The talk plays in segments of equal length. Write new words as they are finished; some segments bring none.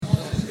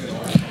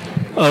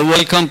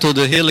Welcome to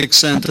the Helix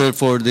Center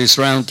for this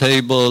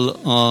roundtable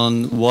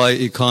on why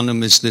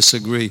economists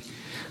disagree.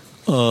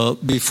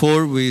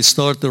 Before we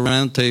start the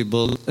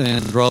roundtable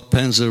and Rob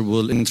Penzer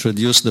will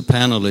introduce the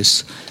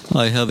panelists,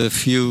 I have a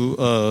few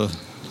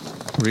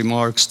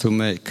remarks to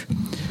make.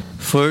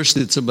 First,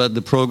 it's about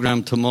the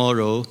program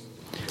tomorrow,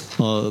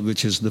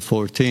 which is the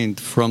 14th.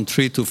 From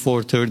 3 to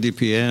 4:30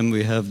 p.m.,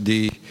 we have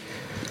the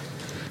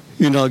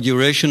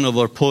inauguration of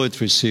our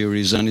poetry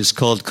series, and it's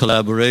called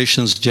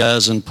Collaborations,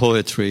 Jazz and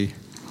Poetry.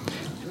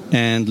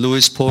 And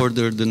Louis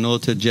Porter, the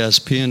noted jazz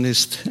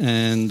pianist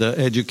and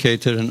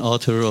educator and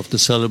author of the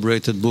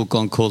celebrated book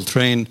on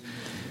Coltrane,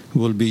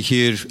 will be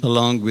here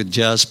along with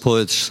jazz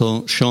poet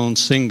Sean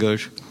Singer,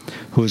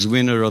 who is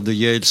winner of the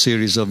Yale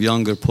Series of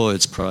Younger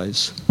Poets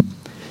Prize.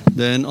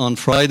 Then on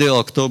Friday,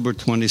 October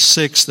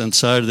 26th and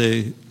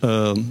Saturday,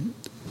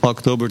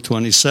 October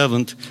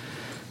 27th,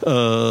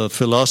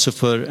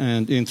 philosopher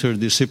and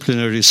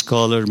interdisciplinary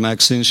scholar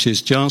Maxine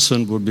Schiss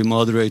Johnson will be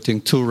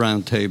moderating two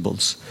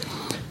roundtables.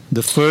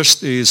 The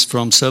first is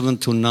from 7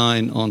 to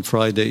 9 on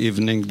Friday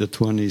evening, the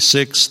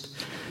 26th.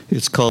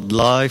 It's called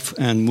Life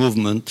and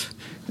Movement,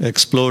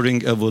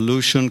 Exploring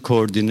Evolution,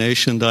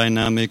 Coordination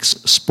Dynamics,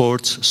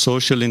 Sports,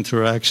 Social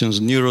Interactions,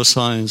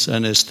 Neuroscience,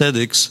 and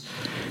Aesthetics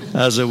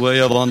as a way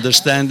of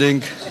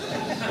understanding.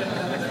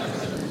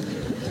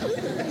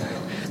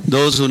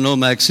 Those who know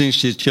Maxine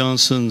Schiss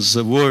Johnson's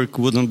work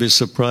wouldn't be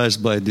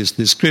surprised by this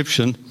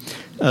description,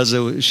 as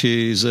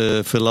she's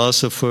a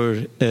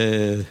philosopher,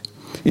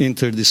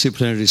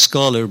 interdisciplinary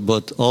scholar,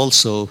 but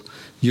also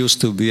used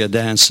to be a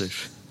dancer.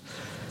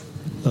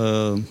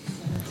 But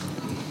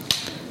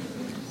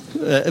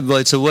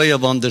it's a way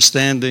of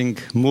understanding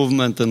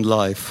movement and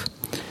life.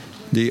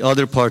 The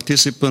other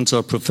participants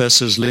are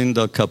Professors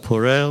Linda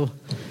Caporel,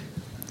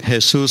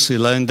 Jesus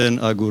Ilenden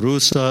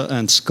Agurusa,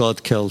 and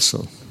Scott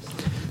Kelso.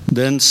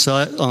 Then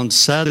on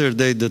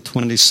Saturday, the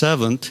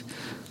 27th,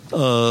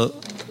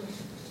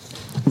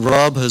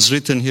 Rob has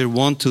written here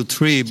 1 to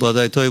 3, but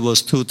I thought it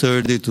was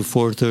 2:30 to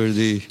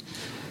 4:30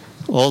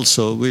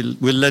 also. We'll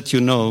let you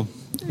know.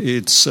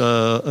 It's,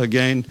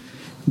 again,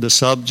 the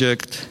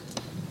subject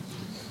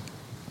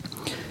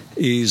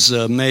is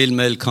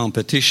male-male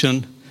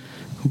competition,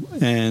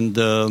 and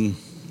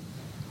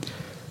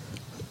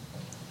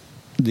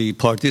the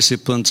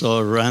participants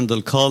are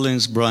Randall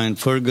Collins, Brian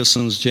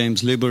Ferguson,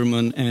 James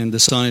Lieberman, and the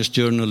science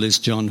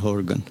journalist John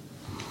Horgan.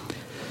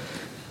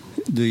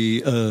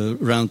 The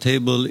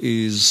roundtable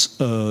is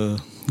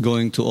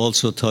going to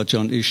also touch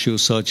on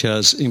issues such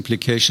as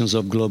implications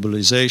of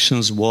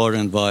globalizations, war,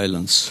 and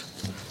violence.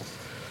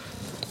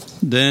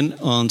 Then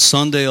on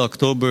Sunday,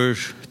 October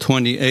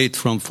 28th,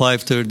 from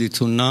 5:30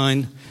 to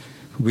 9,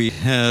 we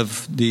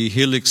have the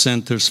Helix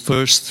Center's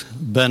first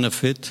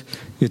benefit.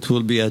 It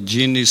will be at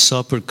Jeannie's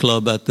Supper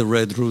Club at the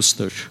Red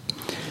Rooster,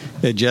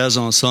 a jazz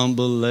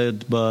ensemble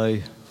led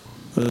by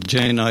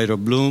Jane Ira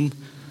Bloom.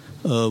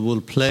 Will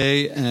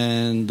play,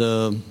 and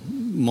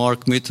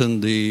Mark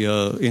Mitten, the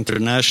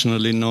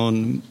internationally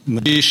known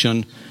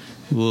magician,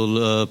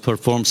 will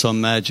perform some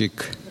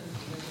magic.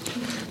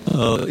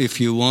 If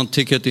you want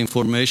ticket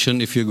information,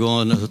 if you go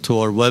on to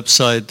our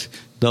website,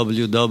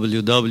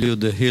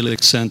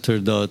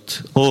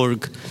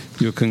 www.thehelixcenter.org,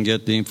 you can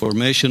get the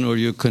information, or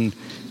you can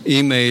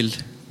email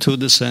to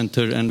the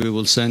center and we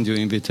will send you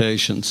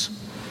invitations.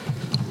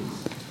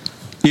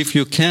 If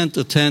you can't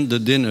attend the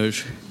dinner,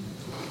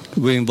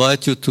 we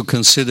invite you to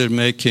consider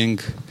making,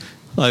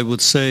 I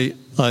would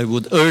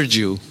urge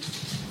you,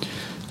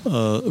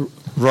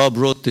 Rob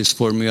wrote this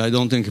for me, I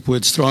don't think he put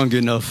it strong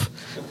enough.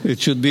 It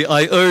should be,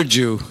 I urge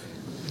you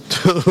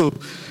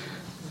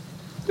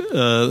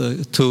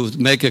to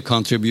make a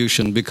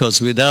contribution,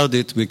 because without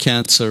it we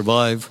can't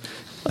survive.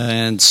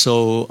 And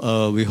so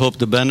we hope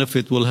the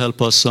benefit will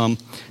help us some,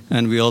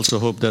 and we also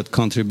hope that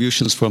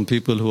contributions from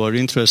people who are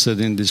interested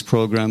in these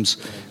programs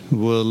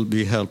will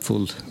be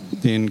helpful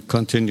in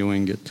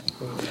continuing it.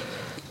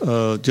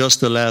 Just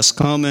the last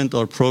comment,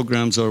 our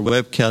programs are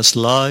webcast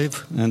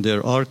live and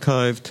they're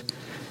archived,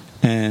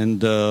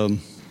 and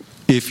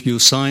if you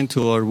sign up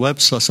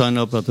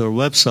at our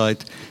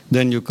website,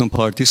 then you can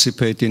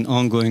participate in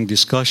ongoing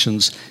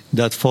discussions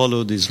that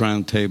follow these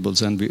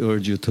roundtables, and we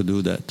urge you to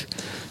do that.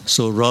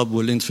 So Rob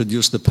will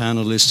introduce the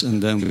panelists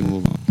and then we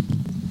move on.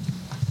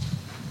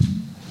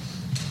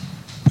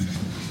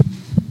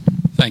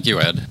 Thank you,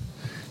 Ed.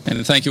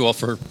 And thank you all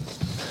for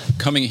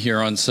coming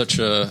here on such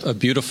a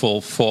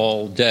beautiful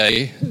fall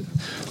day,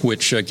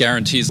 which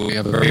guarantees that we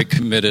have a very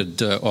committed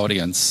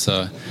audience.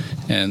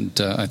 And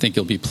I think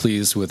you'll be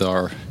pleased with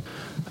our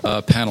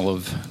panel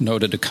of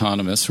noted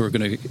economists who are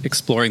going to be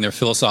exploring their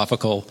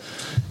philosophical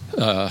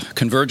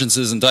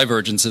convergences and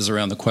divergences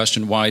around the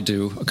question, why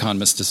do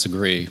economists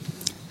disagree?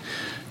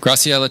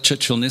 Graciela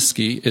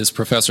Ciechelniski is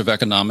professor of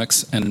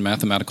economics and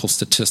mathematical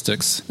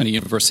statistics and a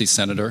university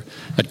senator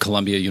at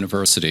Columbia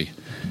University.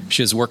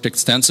 She has worked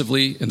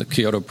extensively in the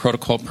Kyoto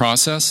Protocol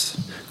process,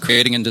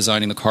 Creating and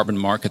Designing the Carbon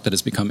Market That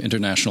Has Become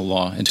International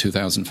Law in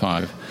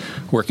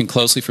 2005, working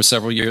closely for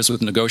several years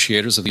with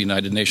negotiators of the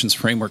United Nations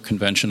Framework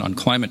Convention on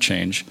Climate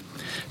Change,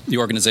 the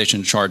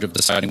organization in charge of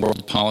deciding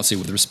world policy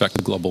with respect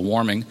to global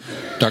warming.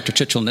 Dr.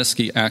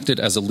 Chichelniski acted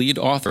as a lead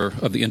author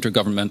of the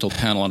Intergovernmental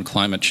Panel on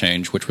Climate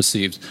Change, which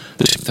received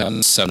the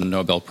 2007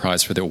 Nobel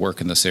Prize for their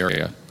work in this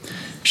area.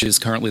 She is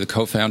currently the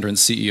co-founder and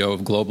CEO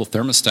of Global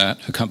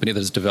Thermostat, a company that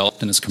has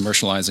developed and is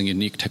commercializing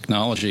unique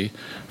technology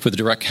for the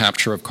direct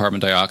capture of carbon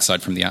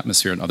dioxide from the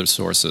atmosphere and other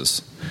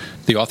sources.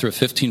 The author of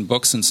 15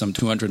 books and some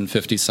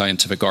 250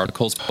 scientific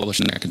articles published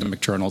in academic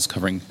journals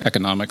covering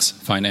economics,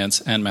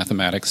 finance, and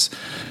mathematics,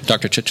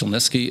 Dr.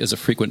 Chichelniski is a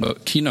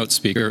frequent keynote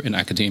speaker in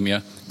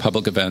academia,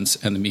 public events,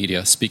 and the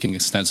media, speaking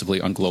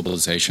extensively on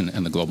globalization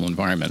and the global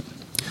environment.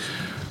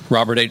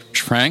 Robert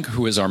H. Frank,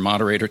 who is our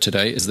moderator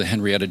today, is the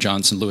Henrietta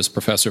Johnson Lewis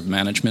Professor of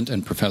Management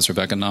and Professor of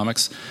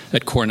Economics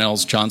at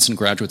Cornell's Johnson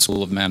Graduate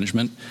School of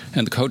Management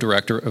and the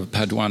co-director of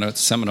Paduano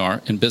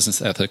Seminar in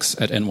Business Ethics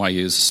at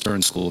NYU's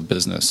Stern School of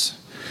Business.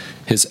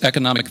 His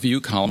Economic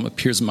View column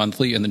appears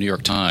monthly in the New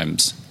York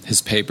Times.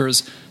 His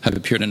papers have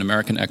appeared in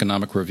American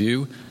Economic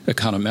Review,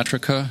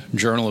 Econometrica,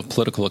 Journal of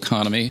Political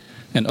Economy,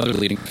 and other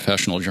leading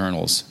professional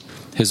journals.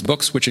 His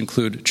books, which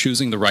include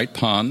Choosing the Right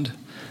Pond,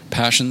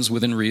 Passions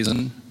Within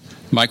Reason,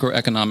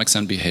 Microeconomics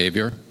and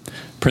Behavior,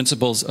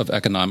 Principles of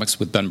Economics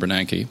with Ben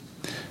Bernanke,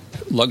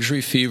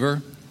 Luxury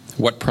Fever,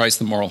 What Price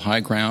the Moral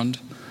High Ground,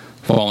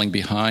 Falling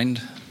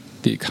Behind,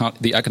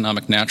 the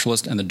Economic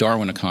Naturalist, and the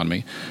Darwin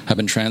Economy have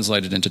been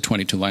translated into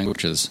 22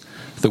 languages.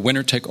 The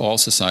Winner-Take-All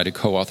Society,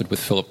 co-authored with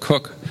Philip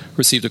Cook,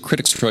 received a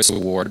Critics' Choice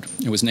Award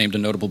and was named a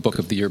Notable Book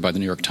of the Year by the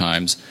New York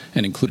Times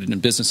and included in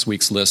Business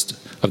Week's list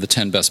of the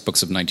 10 best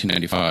books of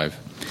 1995.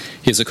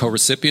 He is a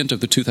co-recipient of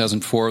the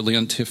 2004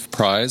 Leon Tiff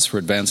Prize for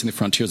Advancing the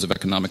Frontiers of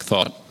Economic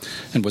Thought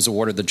and was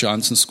awarded the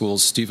Johnson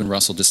School's Stephen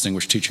Russell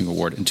Distinguished Teaching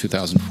Award in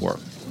 2004.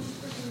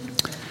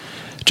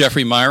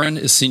 Jeffrey Myron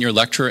is Senior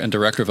Lecturer and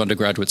Director of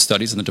Undergraduate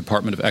Studies in the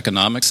Department of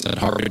Economics at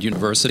Harvard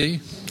University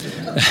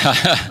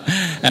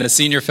and a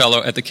Senior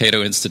Fellow at the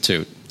Cato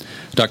Institute.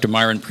 Dr.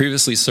 Myron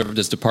previously served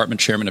as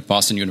Department Chairman at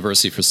Boston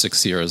University for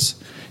 6 years.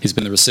 He's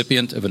been the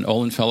recipient of an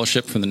Olin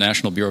Fellowship from the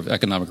National Bureau of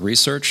Economic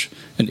Research,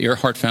 an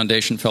Earhart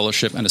Foundation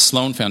Fellowship, and a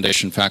Sloan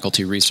Foundation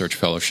Faculty Research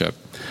Fellowship.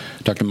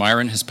 Dr.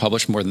 Myron has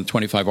published more than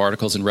 25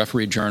 articles in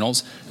refereed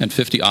journals and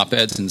 50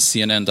 op-eds in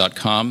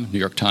CNN.com,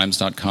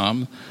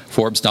 NewYorkTimes.com,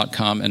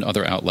 Forbes.com, and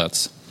other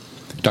outlets.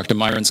 Dr.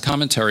 Myron's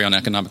commentary on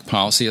economic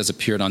policy has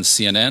appeared on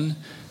CNN,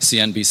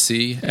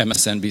 CNBC,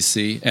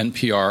 MSNBC,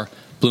 NPR,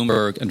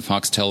 Bloomberg, and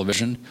Fox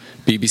Television,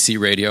 BBC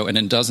Radio, and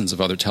in dozens of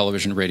other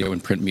television, radio,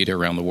 and print media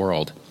around the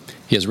world.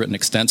 He has written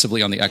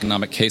extensively on the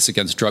economic case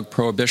against drug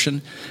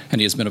prohibition, and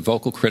he has been a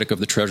vocal critic of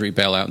the Treasury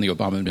bailout and the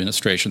Obama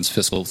administration's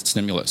fiscal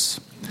stimulus.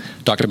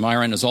 Dr.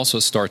 Myron is also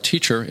a star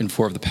teacher in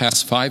 4 of the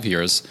past 5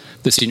 years.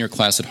 The senior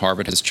class at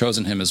Harvard has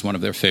chosen him as one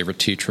of their favorite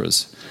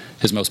teachers.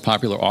 His most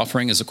popular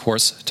offering is a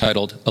course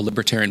titled A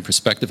Libertarian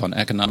Perspective on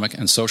Economic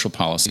and Social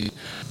Policy,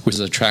 which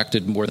has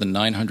attracted more than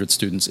 900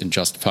 students in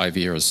just 5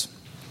 years.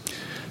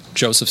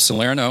 Joseph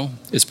Salerno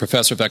is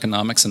Professor of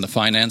Economics in the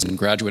Finance and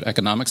Graduate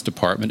Economics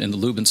Department in the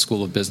Lubin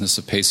School of Business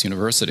of Pace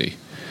University.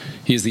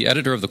 He is the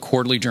editor of the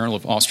Quarterly Journal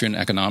of Austrian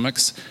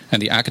Economics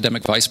and the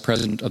academic vice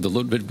president of the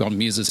Ludwig von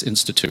Mises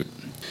Institute.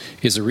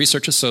 He is a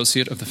research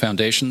associate of the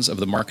Foundations of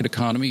the Market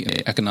Economy in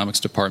the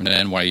Economics Department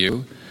at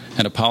NYU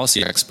and a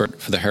policy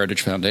expert for the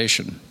Heritage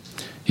Foundation.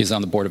 He is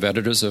on the board of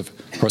editors of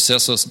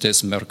Procesos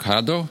des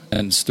Mercado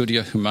and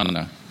Studia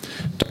Humana.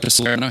 Dr.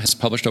 Salerno has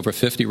published over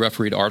 50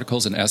 refereed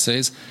articles and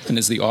essays and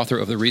is the author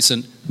of the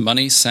recent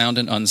Money, Sound,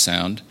 and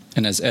Unsound,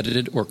 and has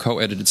edited or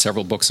co-edited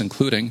several books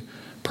including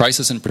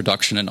Prices and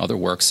Production and Other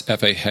Works,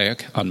 F.A.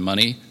 Hayek on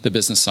Money, the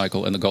Business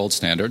Cycle, and the Gold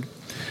Standard,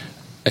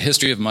 A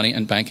History of Money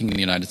and Banking in the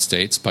United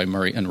States by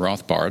Murray and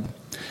Rothbard,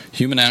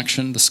 Human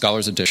Action, the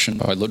Scholar's Edition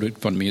by Ludwig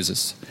von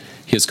Mises.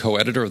 He is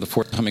co-editor of the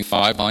forthcoming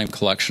 5-volume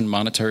collection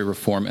Monetary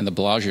Reform and the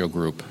Bellagio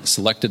Group,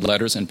 Selected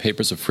Letters and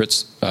Papers of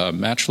Fritz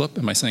Machlup,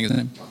 am I saying his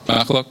name?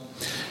 Machlup,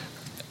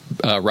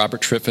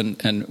 Robert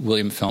Triffin, and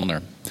William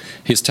Fellner.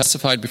 He has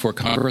testified before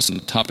Congress on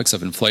the topics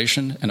of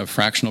inflation and of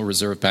fractional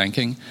reserve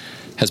banking,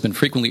 has been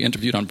frequently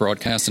interviewed on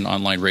broadcast and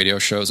online radio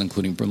shows,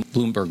 including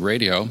Bloomberg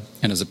Radio,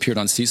 and has appeared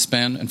on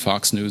C-SPAN and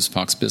Fox News,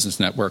 Fox Business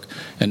Network,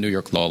 and New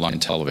York Law Line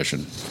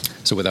Television.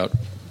 So without...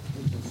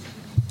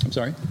 I'm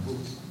sorry?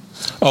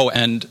 Oh,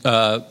 and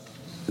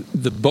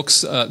the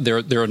books, there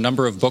are a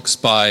number of books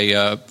by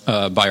our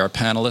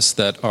panelists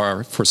that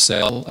are for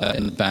sale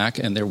in the back,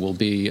 and there will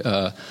be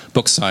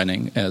book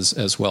signing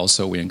as well,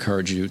 so we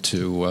encourage you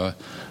to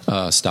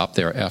stop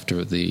there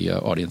after the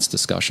audience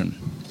discussion.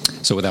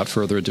 So without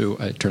further ado,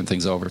 I turn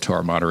things over to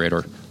our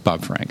moderator,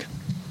 Bob Frank.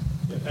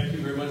 Yeah, thank you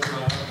very much,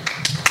 Rob.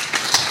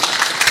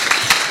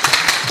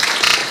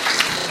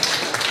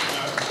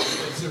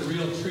 It's a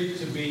real treat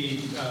to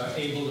be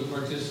able to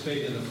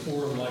participate in a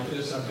forum like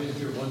this. I've been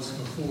here once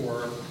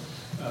before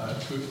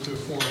to a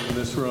forum in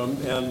this room,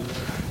 and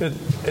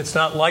it's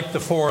not like the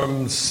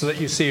forums that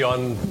you see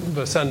on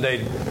the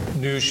Sunday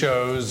news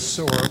shows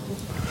or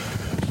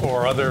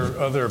or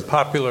other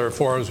popular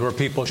forums where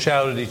people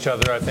shout at each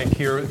other. I think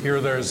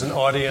here there's an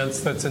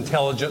audience that's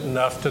intelligent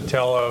enough to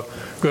tell a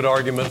good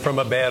argument from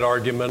a bad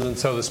argument, and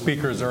so the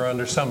speakers are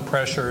under some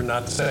pressure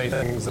not to say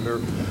things that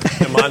are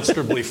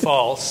demonstrably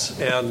false.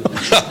 And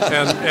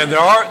there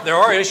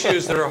are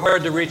issues that are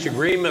hard to reach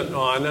agreement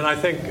on. And I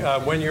think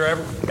when you're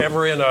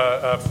ever in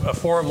a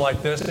forum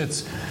like this,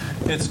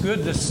 it's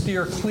good to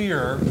steer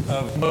clear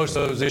of most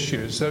of those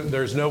issues.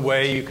 There's no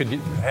way you could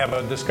have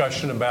a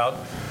discussion about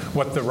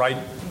what the right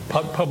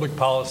public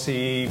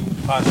policy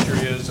posture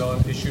is on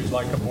issues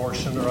like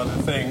abortion or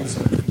other things.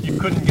 You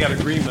couldn't get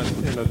agreement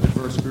in a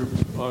diverse group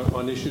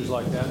on issues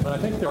like that. But I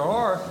think there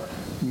are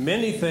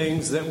many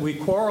things that we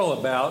quarrel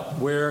about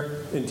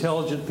where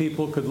intelligent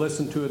people could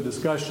listen to a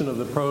discussion of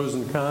the pros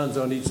and cons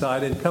on each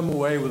side and come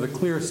away with a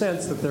clear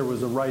sense that there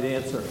was a right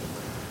answer.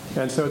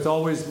 And so it's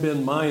always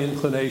been my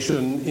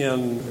inclination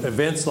in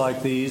events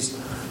like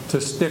these to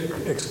stick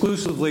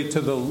exclusively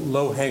to the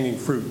low-hanging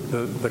fruit,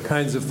 the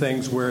kinds of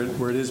things where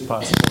it is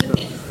possible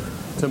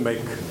to make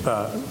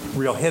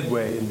real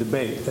headway in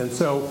debate. And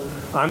so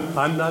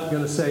I'm not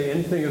going to say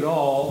anything at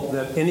all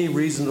that any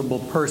reasonable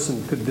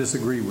person could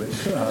disagree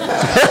with.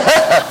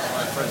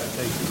 My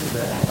presentation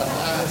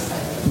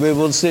today. We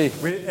will see.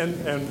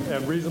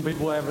 And reasonable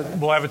people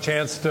will have a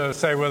chance to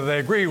say whether they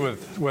agree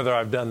with whether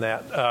I've done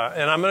that.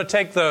 And I'm going to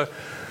take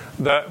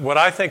what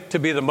I think to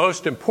be the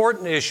most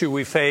important issue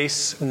we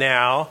face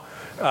now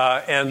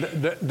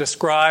and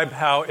describe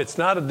how it's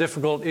not a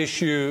difficult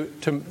issue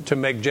to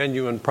make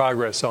genuine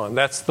progress on.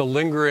 That's the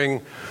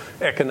lingering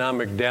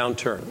economic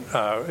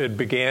downturn. It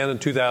began in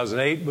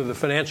 2008 with the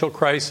financial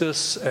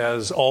crisis,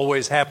 as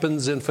always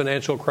happens in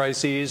financial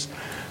crises.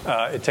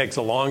 It takes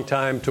a long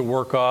time to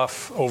work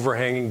off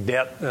overhanging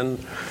debt and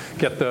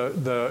get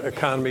the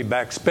economy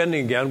back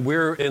spending again.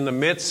 We're in the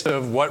midst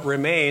of what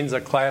remains a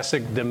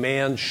classic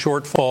demand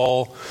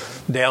shortfall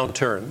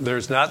downturn.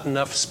 There's not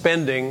enough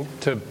spending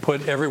to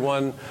put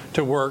everyone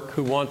to work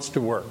who wants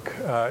to work.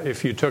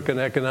 If you took an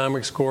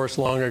economics course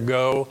long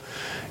ago,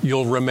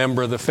 you'll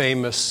remember the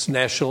famous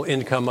national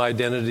income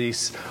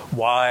identities.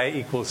 Y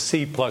equals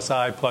C plus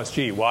I plus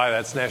G. Y,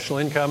 that's national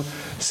income.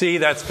 C,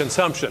 that's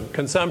consumption.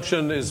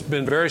 Consumption has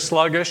been very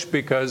sluggish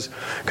because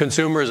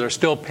consumers are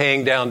still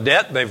paying down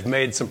debt. They've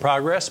made some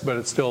progress, but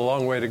it's still a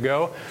long way to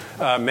go.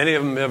 Many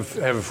of them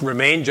have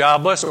remained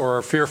jobless or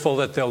are fearful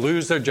that they'll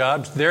lose their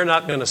jobs. They're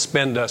not going to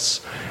spend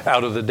us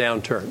out of the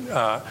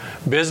downturn.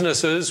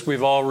 Businesses,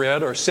 we've all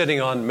read, are sitting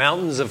on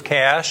mountains of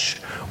cash.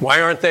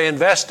 Why aren't they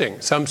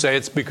investing? Some say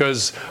it's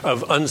because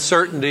of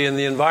uncertainty in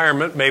the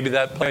environment. Maybe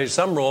that plays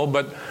some role,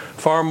 but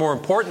far more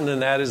important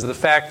than that is the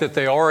fact that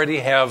they already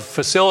have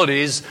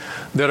facilities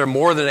that are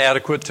more than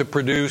adequate to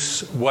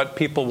produce what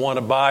people want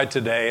to buy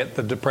today at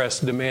the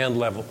depressed demand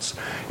levels.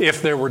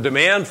 If there were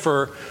demand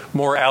for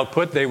more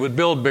output, they would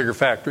build bigger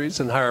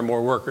factories and hire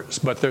more workers,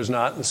 but there's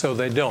not, and so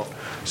they don't.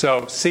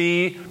 So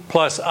C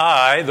plus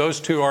I, those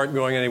two aren't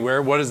going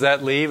anywhere. What does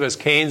that leave? As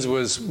Keynes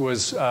was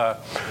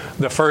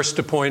the first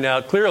to point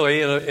out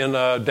clearly, in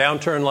a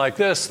downturn like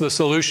this, the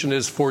solution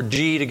is for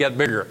G to get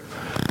bigger.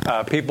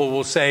 People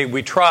will say,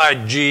 we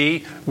tried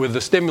G with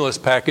the stimulus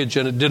package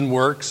and it didn't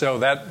work, so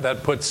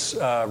that puts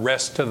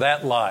rest to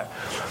that lie.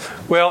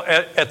 Well,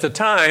 at the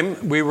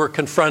time, we were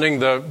confronting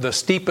the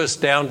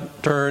steepest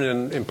downturn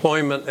in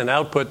employment and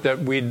output that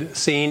we'd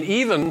seen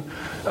even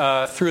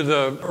through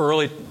the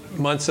early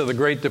months of the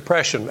Great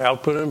Depression.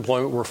 Output and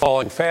employment were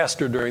falling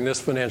faster during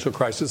this financial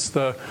crisis.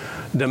 The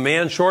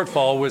demand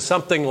shortfall was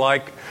something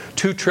like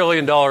 $2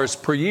 trillion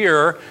per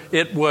year.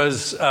 It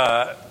was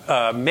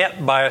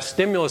met by a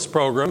stimulus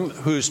program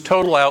whose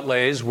total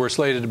outlays were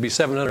slated to be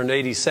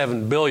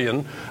 $787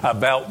 billion,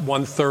 about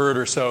one-third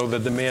or so the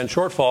demand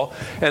shortfall.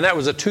 And that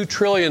was a $2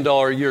 trillion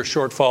a year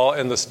shortfall,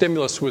 and the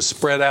stimulus was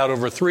spread out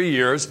over 3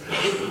 years.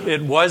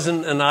 It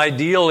wasn't an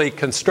ideally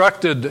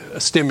constructed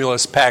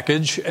stimulus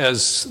package,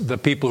 as the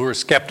people who are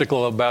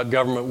skeptical about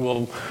government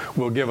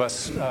will give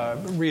us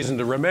reason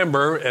to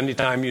remember.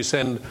 Anytime you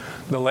send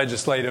the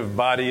legislative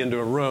body into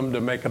a room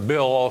to make a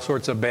bill, all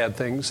sorts of bad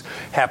things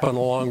happen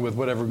along with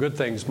whatever good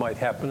things might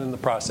happen in the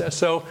process.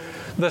 So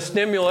the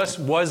stimulus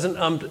wasn't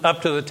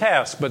up to the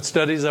task, but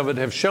studies of it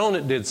have shown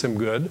it did some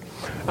good.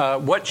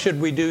 What should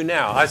we do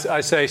now?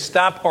 I say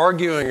stop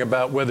arguing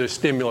about whether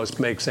stimulus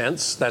makes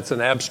sense. That's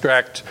an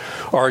abstract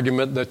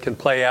argument that can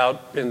play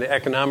out in the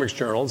economics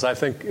journals. I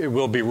think it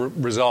will be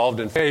resolved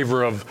in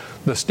favor of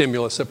the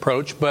stimulus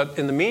approach. But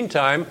in the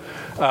meantime,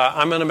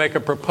 I'm going to make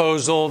a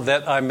proposal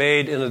that I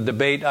made in a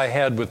debate I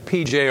had with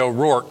P.J.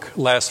 O'Rourke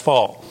last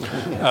fall.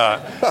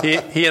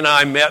 He and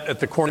I met at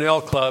the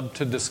Cornell Club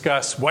to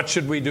discuss what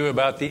should we do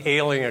about the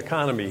ailing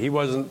economy. He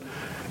wasn't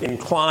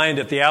inclined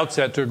at the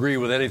outset to agree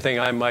with anything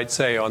I might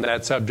say on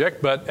that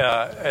subject, but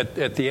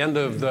at the end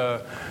of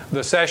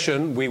the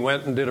session, we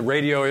went and did a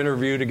radio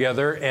interview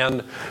together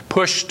and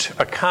pushed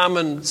a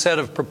common set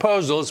of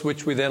proposals,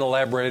 which we then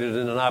elaborated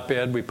in an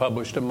op-ed we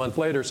published a month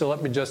later. So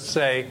let me just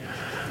say,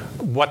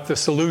 what the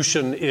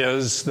solution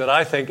is that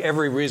I think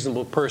every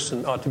reasonable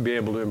person ought to be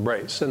able to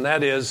embrace. And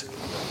that is,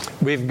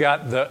 we've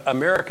got the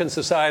American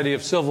Society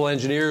of Civil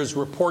Engineers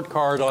report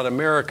card on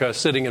America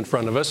sitting in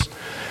front of us.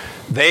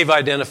 They've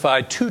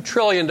identified $2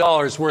 trillion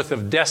worth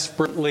of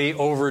desperately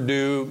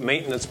overdue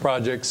maintenance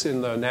projects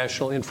in the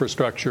national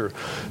infrastructure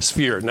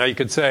sphere. Now, you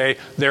could say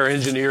they're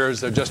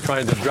engineers, they're just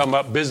trying to drum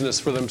up business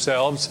for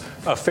themselves.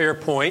 A fair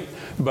point.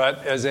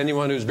 But as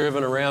anyone who's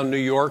driven around New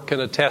York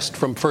can attest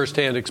from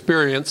firsthand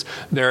experience,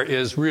 there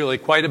is really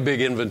quite a big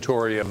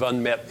inventory of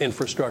unmet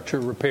infrastructure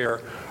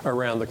repair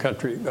around the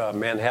country.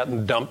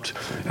 Manhattan dumped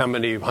how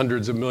many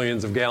hundreds of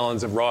millions of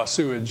gallons of raw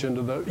sewage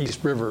into the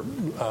East River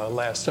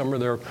last summer.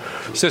 There are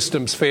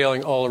systems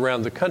failing all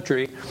around the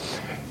country.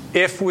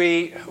 If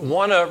we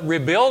want to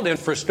rebuild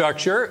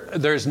infrastructure,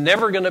 there's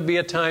never going to be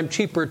a time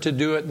cheaper to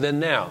do it than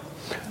now.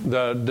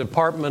 The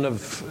Department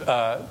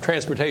of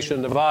Transportation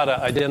in Nevada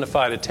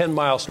identified a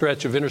 10-mile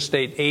stretch of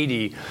Interstate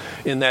 80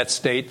 in that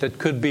state that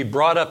could be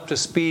brought up to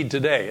speed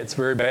today. It's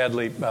very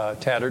badly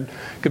tattered.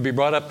 Could be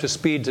brought up to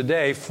speed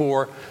today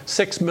for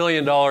 $6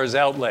 million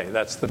outlay.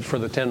 That's for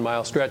the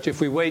 10-mile stretch.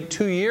 If we wait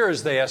 2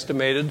 years, they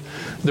estimated,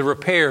 the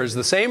repairs,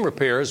 the same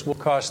repairs, will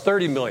cost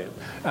 $30 million,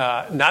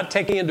 not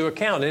taking into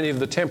account any of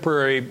the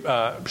temporary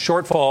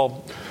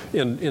shortfall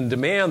in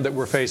demand that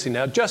we're facing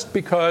now, just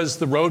because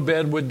the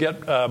roadbed would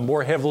get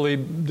more heavily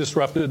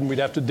disrupted and we'd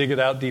have to dig it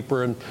out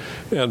deeper, and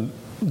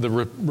the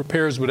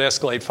repairs would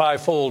escalate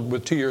fivefold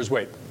with 2 years'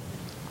 wait.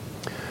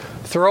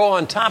 Throw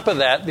on top of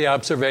that the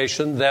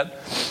observation that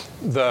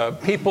the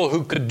people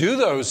who could do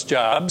those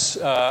jobs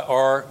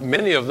are,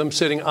 many of them,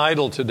 sitting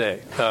idle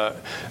today.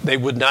 They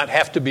would not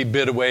have to be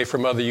bid away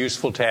from other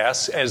useful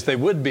tasks, as they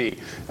would be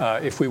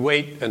if we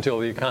wait until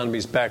the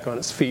economy's back on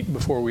its feet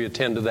before we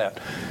attend to that.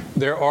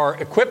 There are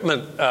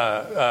equipment,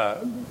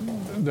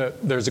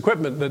 there's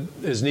equipment that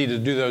is needed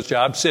to do those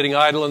jobs sitting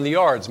idle in the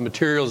yards.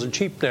 Materials are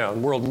cheap now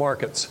in world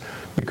markets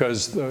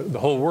because the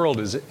whole world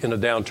is in a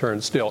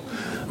downturn still.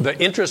 The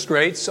interest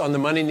rates on the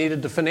money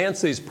needed to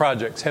finance these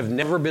projects have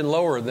never been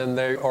lower than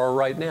they are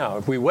right now.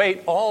 If we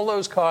wait, all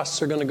those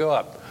costs are going to go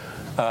up.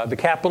 The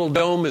Capitol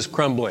Dome is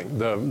crumbling.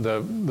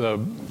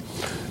 The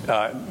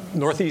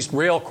Northeast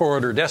Rail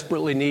Corridor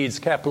desperately needs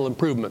capital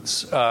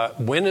improvements.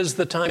 When is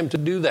the time to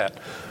do that?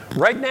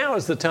 Right now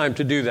is the time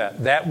to do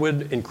that. That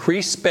would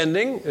increase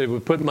spending. It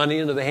would put money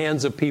into the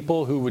hands of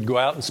people who would go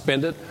out and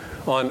spend it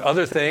on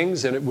other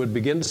things, and it would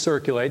begin to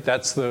circulate.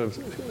 That's the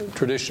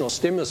traditional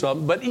stimulus.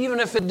 But even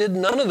if it did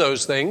none of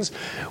those things,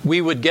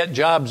 we would get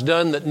jobs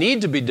done that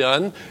need to be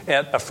done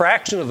at a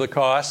fraction of the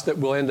cost that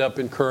we'll end up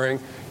incurring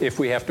if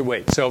we have to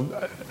wait.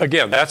 So,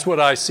 again, that's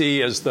what I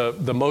see as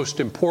the most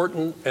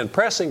important and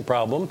pressing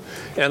problem.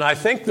 And I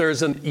think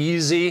there's an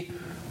easy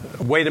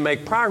way to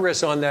make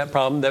progress on that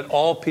problem that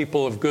all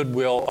people of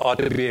goodwill ought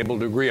to be able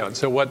to agree on.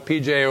 So what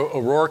P.J.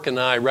 O'Rourke and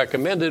I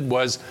recommended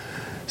was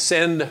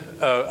send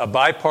a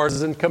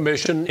bipartisan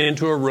commission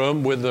into a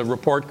room with a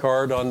report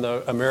card on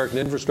the American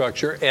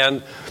infrastructure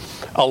and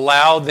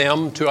allow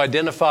them to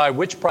identify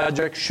which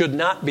projects should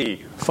not be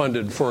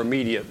funded for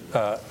immediate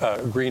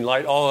green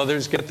light. All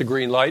others get the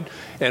green light,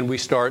 and we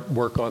start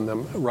work on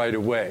them right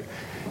away.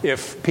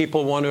 If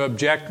people want to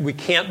object, we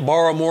can't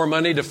borrow more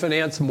money to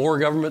finance more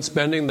government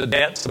spending. The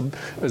debt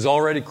is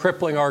already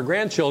crippling our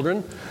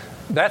grandchildren.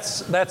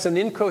 That's an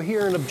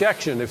incoherent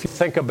objection if you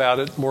think about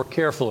it more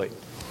carefully.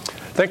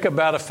 Think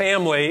about a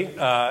family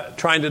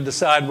trying to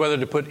decide whether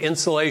to put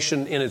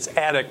insulation in its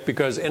attic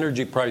because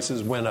energy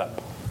prices went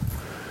up.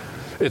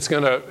 It's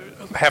going to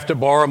have to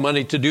borrow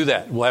money to do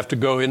that. We'll have to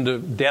go into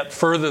debt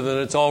further than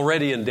it's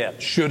already in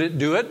debt. Should it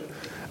do it?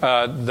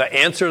 The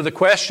answer to the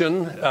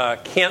question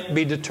can't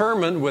be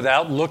determined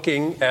without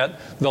looking at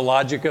the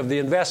logic of the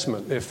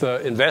investment. If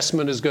the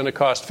investment is going to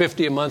cost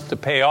 $50 a month to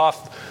pay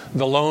off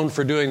the loan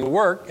for doing the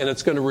work, and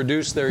it's going to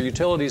reduce their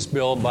utilities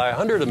bill by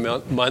 $100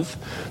 a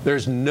month,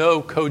 there's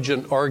no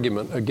cogent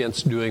argument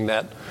against doing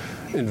that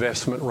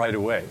investment right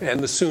away. And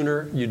the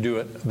sooner you do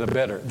it, the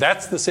better.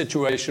 That's the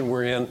situation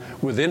we're in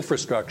with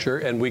infrastructure,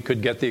 and we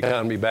could get the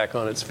economy back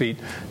on its feet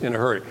in a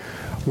hurry.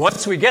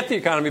 Once we get the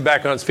economy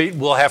back on its feet,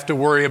 we'll have to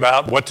worry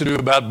about what to do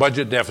about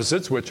budget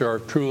deficits, which are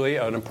truly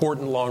an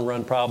important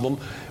long-run problem,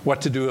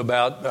 what to do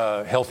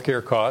about health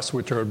care costs,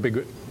 which are a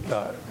big,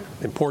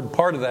 important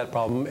part of that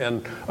problem,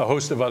 and a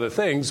host of other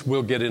things.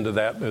 We'll get into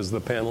that as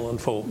the panel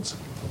unfolds.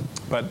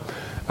 But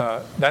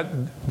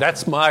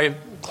that's my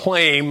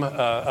claim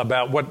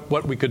about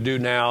what we could do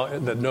now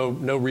that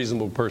no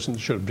reasonable person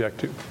should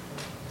object to.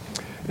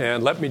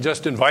 And let me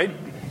just invite,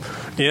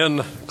 in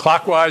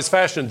clockwise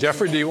fashion,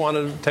 Jeffrey, do you want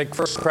to take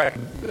first crack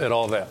at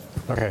all that?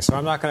 Okay, so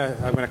I'm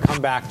going to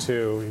come back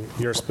to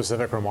your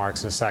specific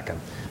remarks in a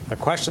second. The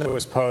question that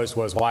was posed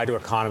was, why do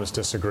economists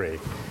disagree?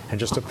 And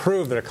just to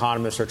prove that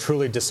economists are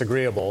truly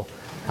disagreeable,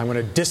 I'm going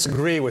to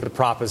disagree with the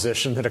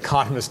proposition that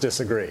economists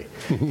disagree.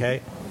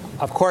 Okay?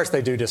 Of course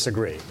they do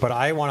disagree, but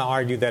I want to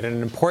argue that in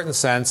an important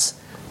sense,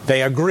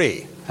 they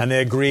agree, and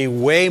they agree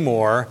way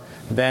more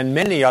than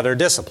many other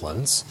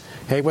disciplines.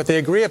 Okay? What they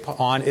agree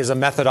upon is a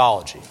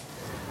methodology.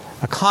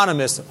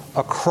 economists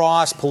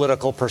across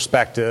political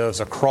perspectives,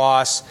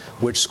 across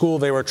which school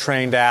they were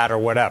trained at or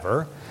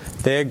whatever,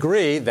 they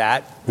agree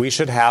that we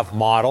should have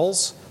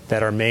models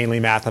that are mainly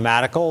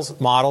mathematical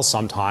models.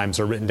 Sometimes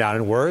are written down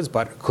in words,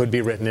 but could be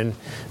written in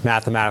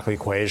mathematical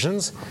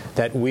equations,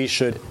 that we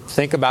should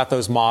think about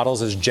those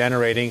models as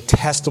generating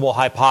testable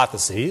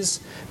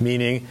hypotheses,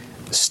 meaning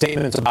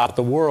statements about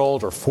the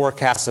world or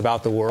forecasts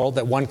about the world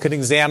that one could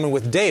examine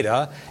with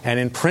data, and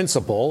in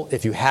principle,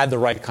 if you had the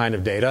right kind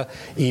of data,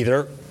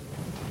 either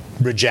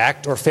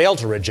reject or fail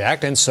to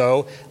reject. And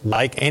so,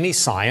 like any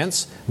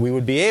science, we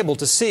would be able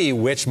to see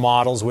which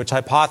models, which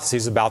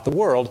hypotheses about the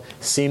world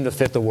seem to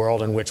fit the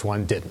world and which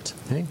one didn't.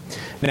 Okay?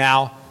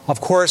 Now,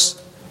 of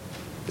course,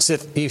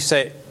 you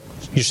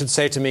should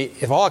say to me,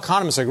 if all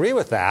economists agree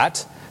with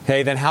that,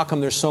 okay, then how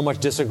come there's so much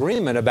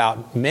disagreement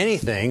about many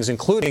things,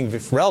 including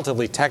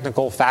relatively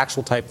technical,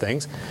 factual type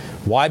things?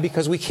 Why?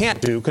 Because we can't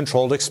do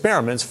controlled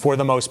experiments for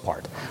the most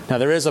part. Now,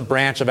 there is a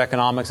branch of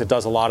economics that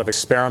does a lot of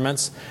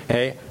experiments.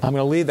 Okay? I'm going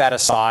to leave that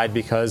aside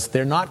because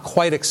they're not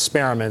quite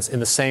experiments in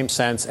the same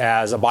sense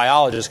as a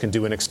biologist can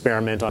do an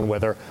experiment on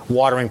whether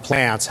watering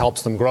plants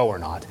helps them grow or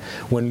not.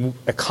 When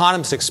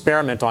economists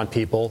experiment on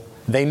people,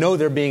 they know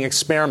they're being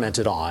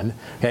experimented on,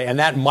 okay, and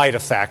that might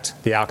affect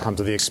the outcomes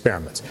of the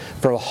experiments.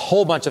 For a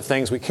whole bunch of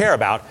things we care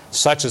about,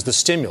 such as the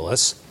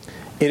stimulus,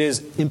 it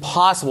is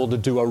impossible to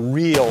do a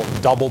real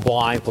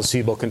double-blind,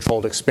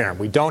 placebo-controlled experiment.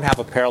 We don't have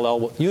a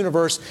parallel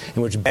universe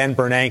in which Ben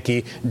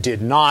Bernanke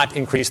did not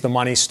increase the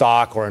money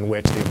stock or in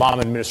which the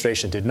Obama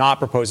administration did not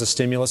propose a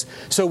stimulus.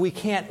 So we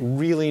can't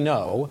really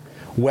know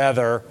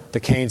whether the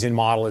Keynesian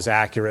model is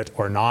accurate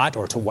or not,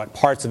 or to what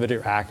parts of it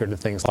are accurate and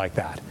things like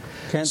that.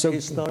 Can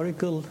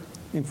historical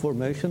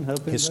information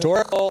help in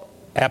historical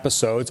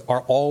episodes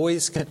are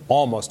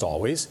almost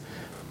always,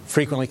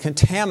 frequently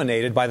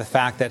contaminated by the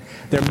fact that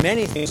there are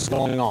many things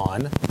going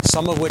on,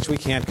 some of which we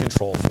can't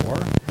control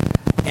for,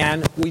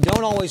 and we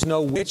don't always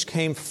know which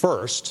came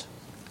first,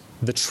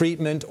 the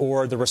treatment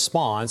or the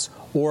response,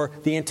 or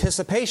the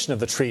anticipation of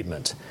the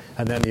treatment,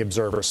 and then the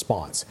observed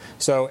response.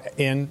 So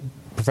in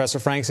Professor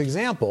Frank's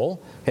example,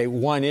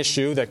 one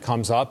issue that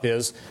comes up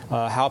is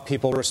how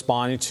people are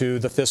responding to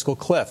the fiscal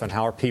cliff and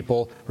how are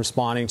people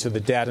responding to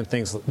the debt and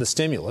things, the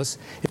stimulus.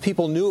 If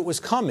people knew it was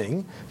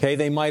coming,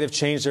 they might have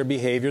changed their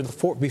behavior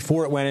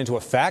before it went into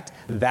effect.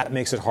 That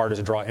makes it harder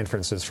to draw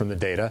inferences from the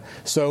data.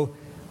 So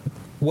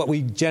what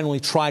we generally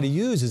try to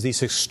use is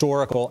these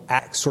historical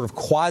sort of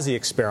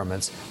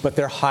quasi-experiments, but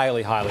they're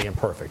highly, highly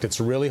imperfect.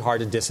 It's really hard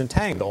to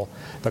disentangle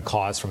the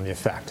cause from the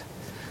effect.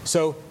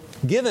 So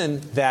given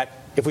that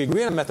if we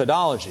agree on a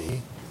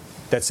methodology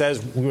that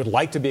says we would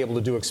like to be able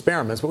to do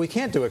experiments, but we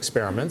can't do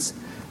experiments,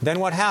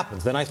 then what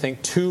happens? Then I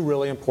think two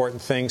really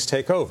important things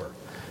take over.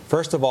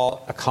 First of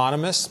all,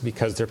 economists,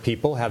 because they're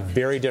people, have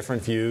very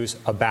different views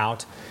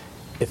about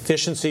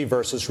efficiency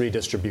versus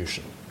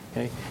redistribution.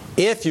 Okay?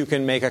 If you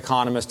can make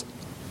economists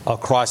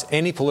across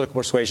any political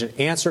persuasion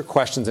answer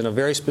questions in a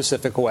very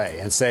specific way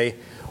and say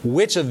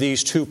which of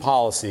these two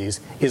policies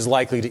is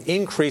likely to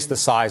increase the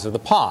size of the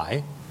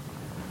pie,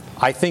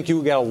 I think you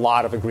will get a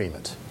lot of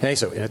agreement. Okay?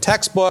 So in a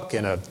textbook,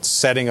 in a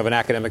setting of an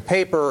academic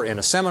paper, in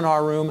a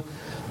seminar room,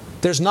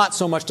 there's not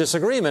so much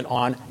disagreement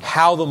on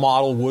how the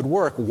model would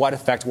work, what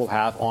effect it will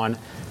have on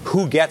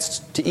who gets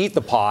to eat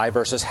the pie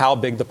versus how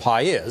big the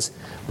pie is.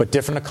 But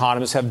different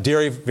economists have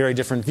very, very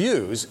different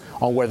views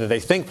on whether they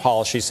think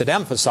policy should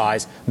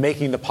emphasize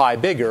making the pie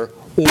bigger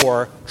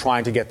or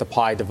trying to get the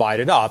pie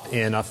divided up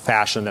in a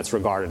fashion that's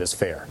regarded as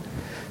fair.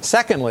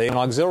 Secondly, an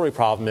auxiliary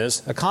problem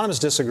is economists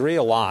disagree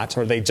a lot,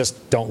 or they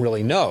just don't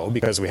really know,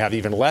 because we have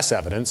even less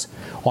evidence,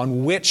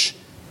 on which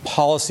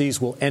policies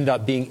will end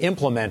up being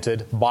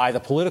implemented by the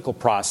political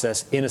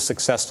process in a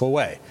successful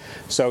way.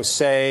 So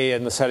say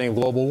in the setting of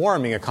global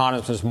warming,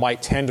 economists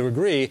might tend to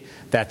agree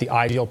that the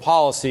ideal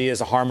policy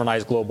is a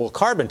harmonized global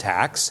carbon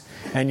tax,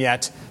 and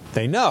yet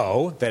they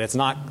know that it's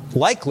not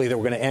likely that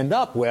we're going to end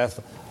up with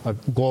a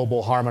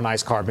global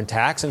harmonized carbon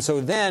tax. And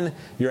so then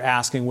you're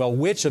asking, well,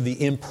 which of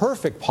the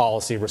imperfect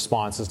policy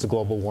responses to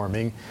global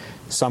warming,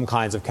 some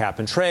kinds of cap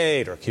and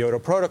trade or Kyoto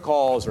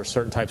protocols or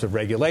certain types of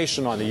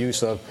regulation on the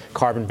use of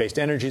carbon-based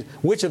energies,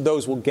 which of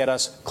those will get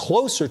us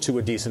closer to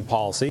a decent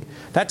policy?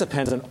 That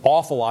depends an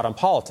awful lot on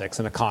politics,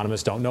 and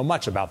economists don't know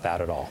much about that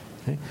at all.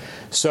 Okay?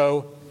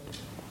 So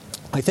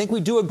I think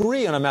we do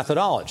agree on a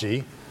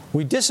methodology.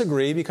 We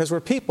disagree because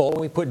we're people,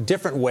 and we put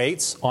different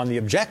weights on the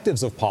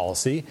objectives of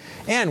policy,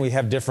 and we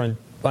have different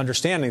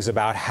understandings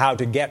about how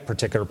to get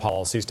particular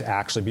policies to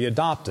actually be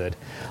adopted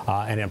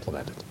and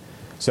implemented.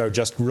 So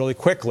just really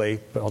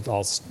quickly, but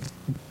I'll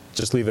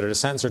just leave it at a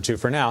sentence or two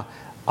for now,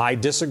 I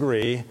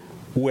disagree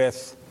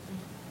with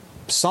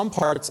some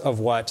parts of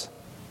what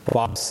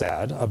Bob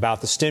said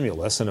about the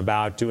stimulus and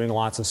about doing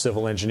lots of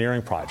civil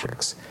engineering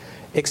projects,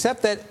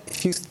 except that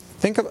if you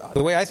think of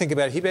the way I think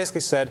about it, he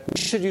basically said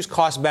we should use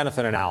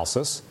cost-benefit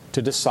analysis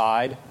to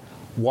decide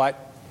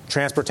what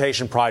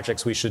transportation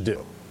projects we should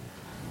do.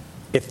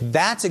 If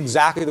that's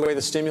exactly the way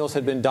the stimulus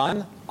had been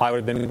done, I would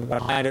have been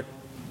behind it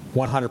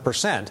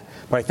 100%,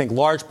 but I think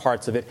large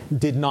parts of it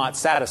did not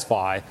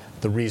satisfy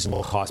the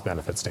reasonable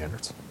cost-benefit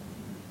standards.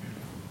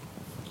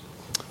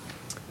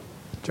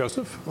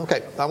 Joseph?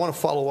 Okay, I want to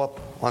follow up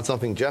on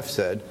something Jeff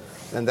said,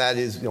 and that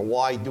is,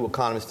 why do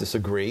economists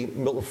disagree?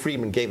 Milton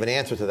Friedman gave an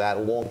answer to that a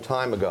long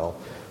time ago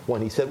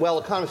when he said, well,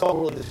 economists don't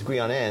really disagree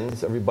on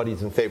ends.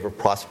 Everybody's in favor of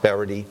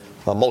prosperity,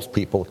 most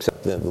people,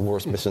 except the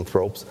worst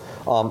misanthropes.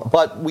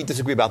 But we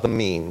disagree about the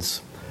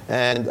means.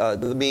 And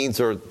the means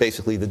are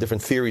basically the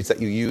different theories that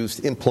you use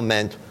to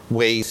implement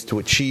ways to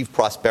achieve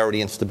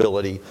prosperity and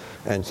stability,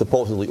 and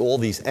supposedly all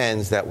these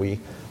ends that we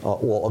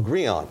all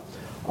agree on.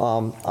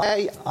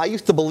 I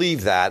used to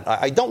believe that.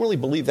 I don't really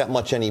believe that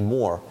much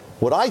anymore.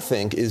 What I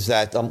think is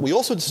that we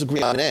also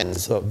disagree on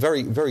ends,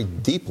 very, very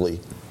deeply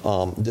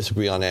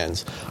disagree on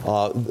ends.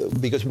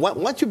 Because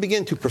once you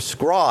begin to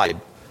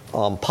prescribe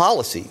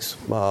policies,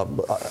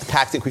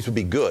 tax increase would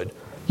be good,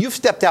 you've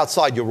stepped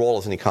outside your role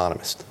as an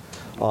economist.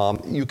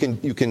 You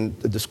can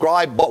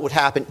describe what would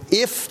happen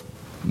if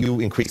you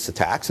increase the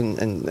tax,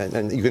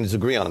 and you can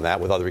disagree on that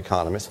with other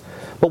economists.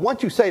 But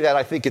once you say that,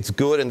 I think it's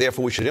good and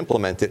therefore we should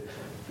implement it,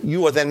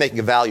 you are then making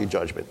a value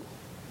judgment.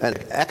 And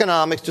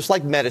economics, just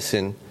like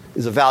medicine,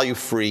 is a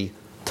value-free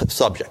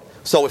subject.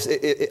 So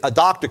if a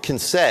doctor can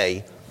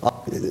say,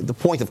 the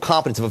point of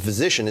competence of a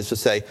physician is to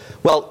say,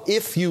 well,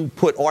 if you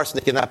put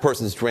arsenic in that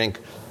person's drink,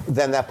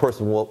 then that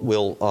person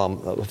will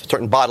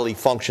certain bodily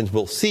functions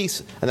will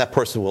cease, and that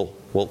person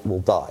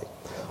will die.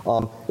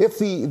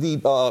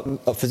 If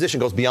a physician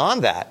goes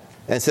beyond that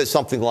and says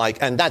something like,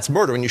 and that's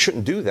murder and you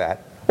shouldn't do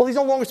that, well, he's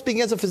no longer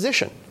speaking as a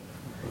physician.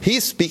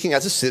 He's speaking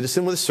as a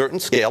citizen with a certain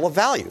scale of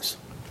values.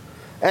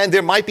 And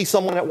there might be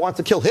someone that wants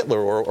to kill Hitler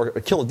or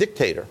kill a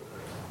dictator.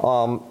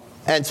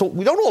 And so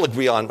we don't all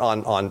agree on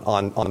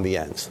the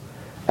ends.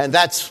 And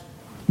that's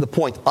the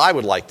point I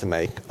would like to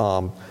make.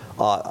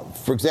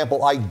 For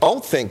example, I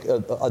don't think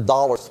a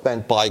dollar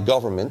spent by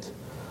government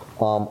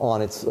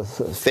on its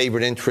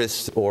favored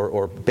interests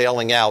or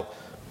bailing out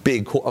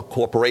big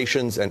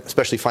corporations and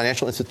especially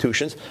financial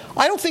institutions,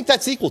 I don't think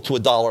that's equal to a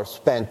dollar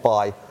spent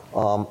by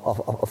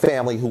a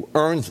family who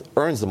earns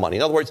the money.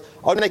 In other words,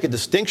 I would make a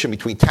distinction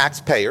between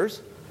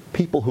taxpayers,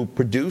 people who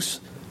produce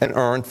and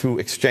earn through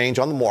exchange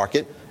on the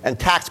market, and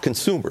tax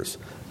consumers.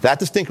 That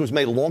distinction was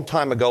made a long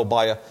time ago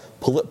by a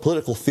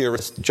political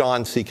theorist,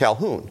 John C.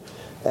 Calhoun.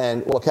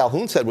 And what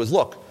Calhoun said was,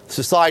 look,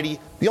 society,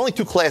 the only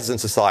two classes in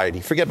society,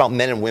 forget about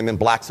men and women,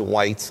 blacks and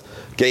whites,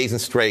 gays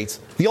and straights,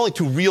 the only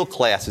two real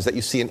classes that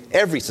you see in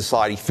every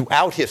society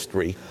throughout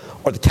history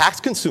are the tax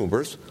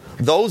consumers,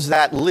 those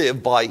that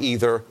live by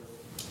either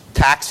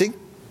taxing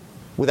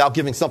without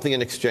giving something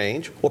in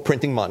exchange or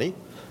printing money,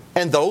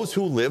 and those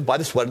who live by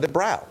the sweat of their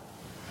brow.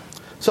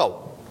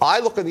 So I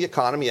look at the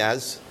economy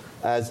as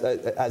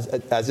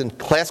in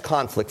class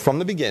conflict from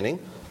the beginning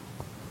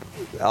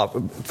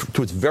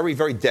to its very,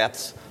 very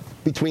depths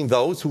between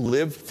those who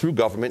live through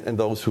government and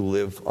those who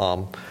live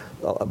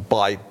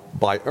by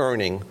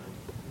earning,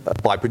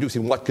 by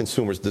producing what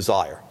consumers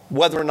desire.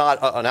 Whether or not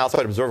an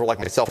outside observer like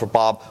myself or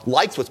Bob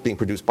likes what's being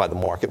produced by the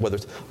market, whether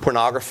it's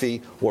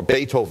pornography or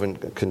Beethoven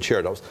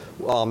concertos,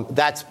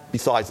 that's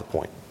besides the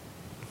point.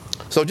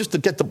 So just to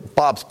get to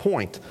Bob's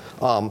point,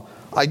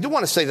 I do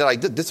want to say that I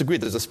disagree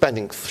there's a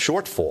spending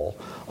shortfall.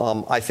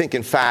 I think,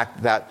 in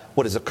fact, that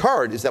what has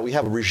occurred is that we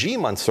have a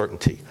regime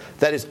uncertainty.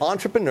 That is,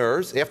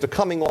 entrepreneurs, after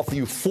coming off the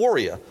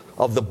euphoria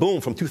of the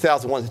boom from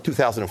 2001 to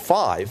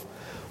 2005,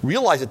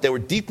 realized that they were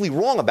deeply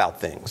wrong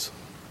about things.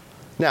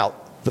 Now,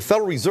 the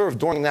Federal Reserve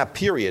during that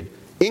period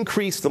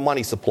increased the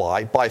money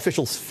supply by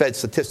official Fed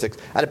statistics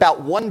at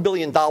about $1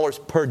 billion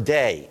per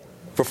day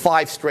for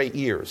 5 straight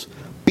years,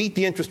 beat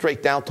the interest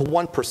rate down to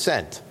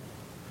 1%.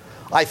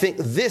 I think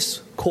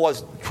this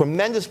caused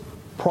tremendous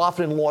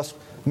profit and loss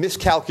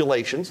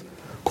miscalculations,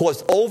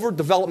 caused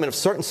overdevelopment of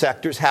certain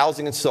sectors,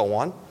 housing and so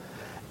on.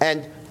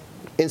 And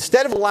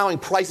instead of allowing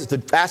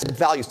asset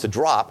values to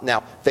drop,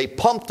 now they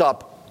pumped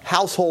up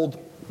household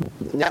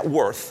net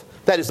worth,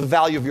 that is the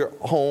value of your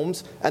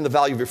homes and the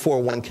value of your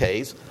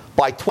 401ks,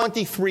 by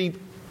 $23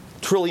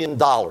 trillion,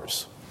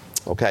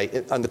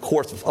 okay, in the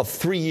course of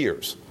 3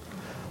 years.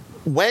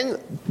 When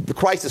the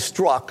crisis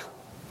struck,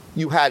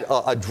 you had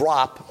a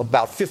drop of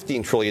about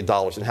 $15 trillion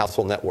in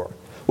household net worth,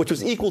 which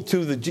was equal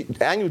to the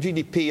annual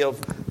GDP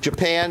of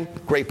Japan,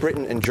 Great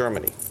Britain, and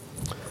Germany.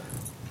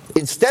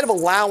 Instead of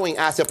allowing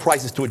asset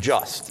prices to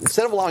adjust,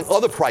 instead of allowing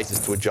other prices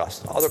to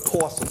adjust, other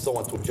costs and so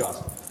on to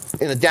adjust,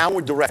 in a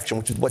downward direction,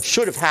 which is what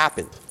should have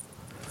happened,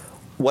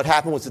 what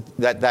happened was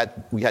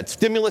that we had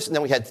stimulus, and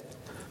then we had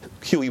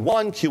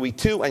QE1,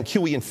 QE2, and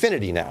QE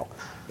infinity now.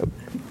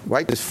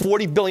 Right? There's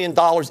 $40 billion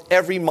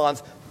every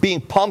month being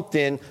pumped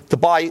in to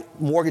buy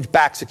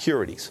mortgage-backed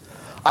securities.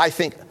 I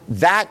think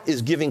that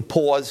is giving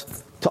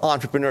pause to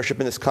entrepreneurship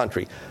in this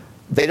country.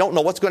 They don't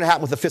know what's going to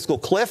happen with the fiscal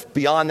cliff.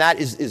 Beyond that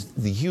is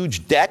the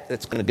huge debt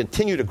that's going to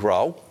continue to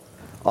grow.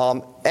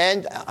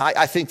 And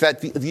I think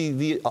that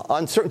the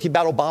uncertainty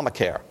about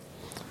Obamacare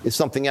is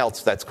something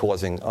else that's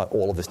causing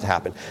all of this to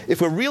happen.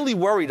 If we're really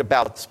worried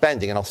about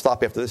spending, and I'll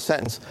stop after this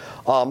sentence,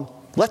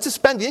 let's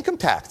suspend the income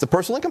tax, the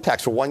personal income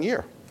tax, for 1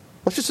 year.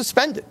 Let's just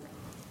suspend it.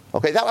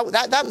 Okay,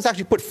 that was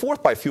actually put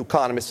forth by a few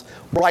economists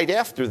right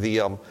after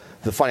the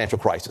financial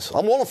crisis.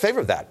 I'm all in favor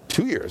of that.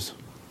 2 years.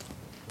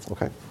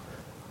 Okay.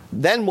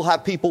 Then we'll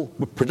have people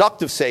with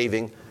productive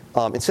saving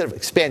instead of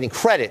expanding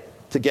credit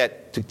to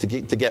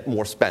get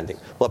more spending.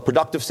 We'll have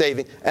productive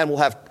saving, and we'll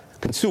have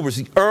consumers,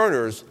 the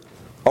earners,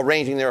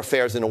 arranging their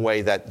affairs in a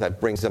way that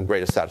brings them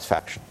greater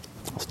satisfaction.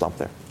 I'll stop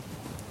there.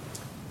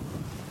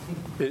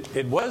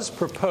 It was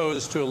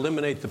proposed to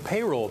eliminate the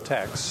payroll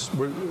tax.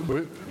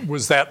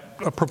 Was that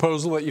a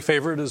proposal that you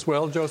favored as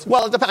well, Joseph?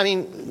 Well, I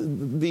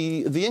mean,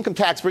 the income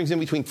tax brings in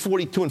between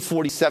 42 and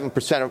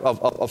 47%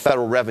 of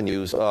federal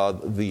revenues.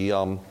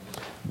 The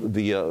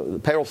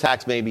payroll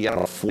tax may be,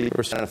 40%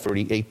 or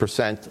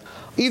 38%.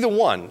 Either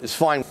one is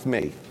fine with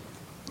me.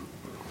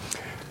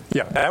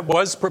 Yeah, that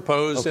was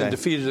proposed and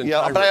defeated in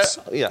Congress.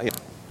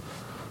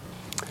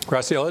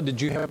 Graciela,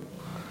 did you have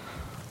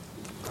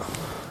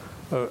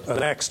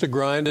an axe to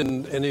grind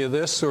in any of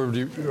this, or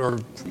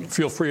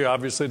feel free,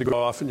 obviously, to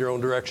go off in your own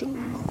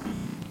direction?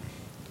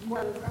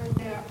 Well,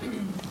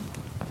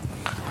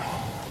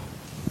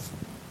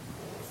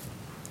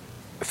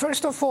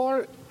 first of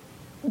all,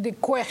 the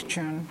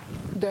question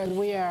that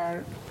we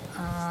are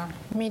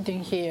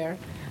meeting here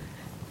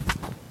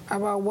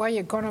about why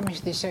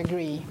economists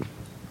disagree.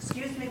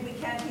 Excuse me, we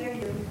can't hear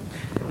you.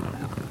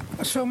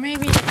 So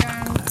maybe you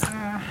can.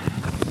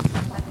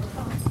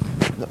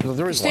 No,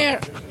 there is one.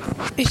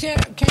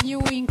 Can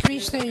you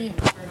increase the?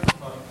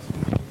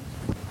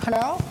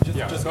 Hello?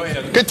 Just go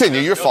ahead.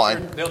 Continue. You're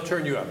fine. They'll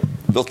turn you up.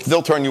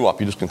 They'll turn you up.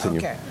 You just continue.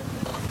 Okay.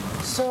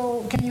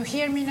 So can you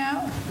hear me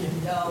now?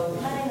 No.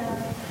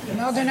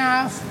 Not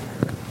enough.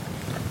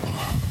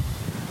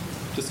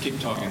 Just keep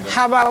talking.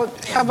 How about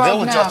They'll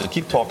now? adjust it.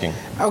 Keep talking.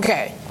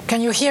 Okay. Can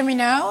you hear me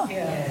now?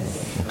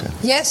 Yes. Okay.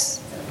 Yes?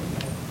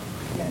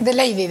 The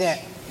lady there.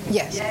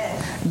 Yes.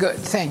 Good.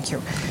 Thank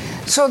you.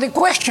 So the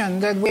question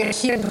that we're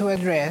here to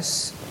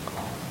address,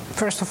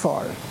 first of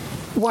all,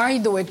 why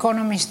do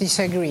economists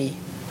disagree?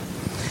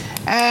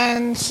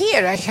 And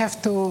here I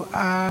have to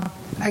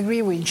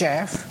agree with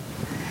Jeff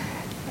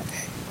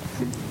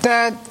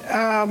that,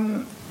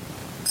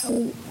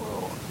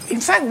 in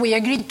fact, we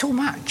agree too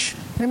much.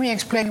 Let me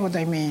explain what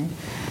I mean.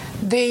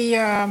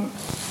 The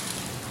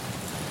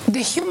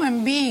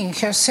human being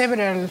has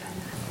several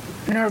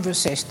nervous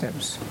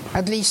systems,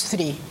 at least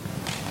three.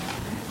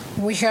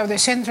 We have the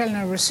central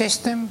nervous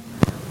system,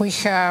 we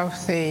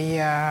have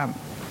the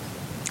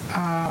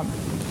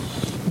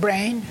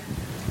brain,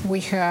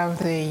 we have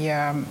the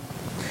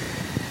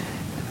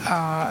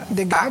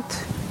gut,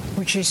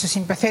 which is a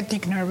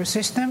sympathetic nervous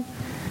system.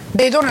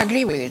 They don't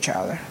agree with each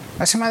other.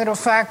 As a matter of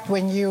fact,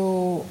 when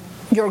your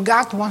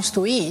gut wants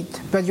to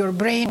eat, but your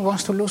brain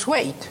wants to lose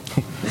weight.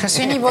 Has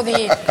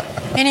anybody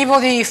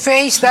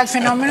faced that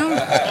phenomenon?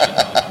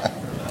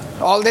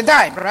 All the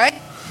time, right?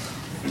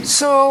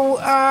 So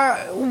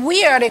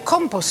we are a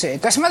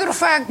composite. As a matter of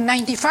fact,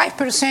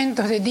 95%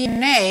 of the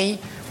DNA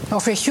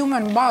of a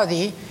human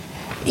body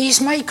is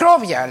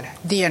microbial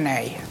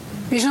DNA.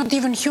 It's not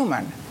even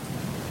human.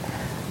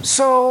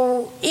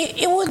 So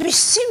it would be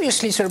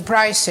seriously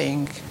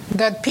surprising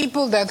that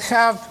people that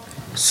have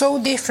so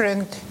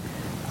different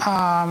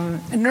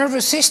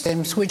nervous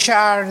systems, which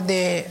are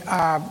the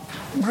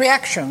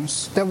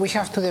reactions that we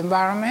have to the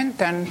environment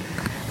and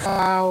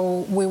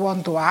how we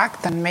want to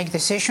act and make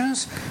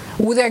decisions,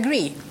 would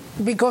agree.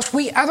 Because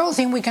I don't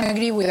think we can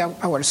agree with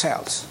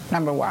ourselves,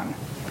 number one.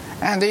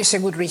 And there is a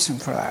good reason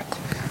for that.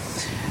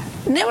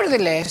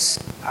 Nevertheless,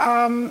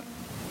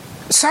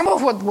 some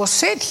of what was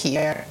said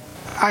here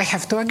I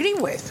have to agree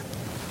with.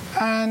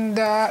 And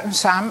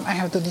some I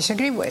have to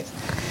disagree with.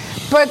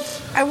 But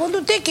I want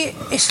to take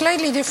a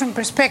slightly different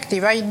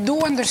perspective. I do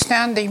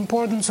understand the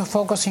importance of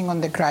focusing on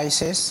the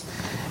crisis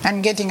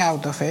and getting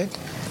out of it.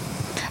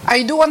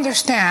 I do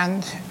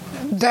understand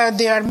that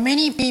there are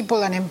many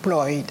people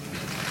unemployed,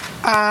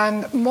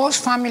 and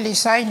most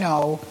families I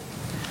know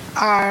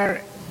are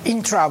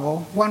in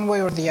trouble one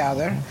way or the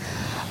other.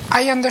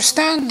 I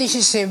understand this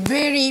is a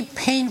very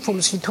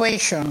painful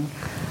situation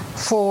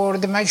for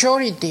the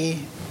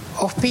majority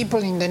of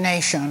people in the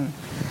nation,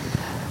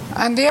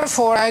 and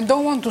therefore I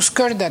don't want to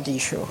skirt that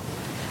issue.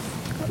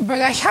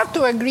 But I have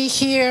to agree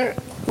here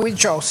with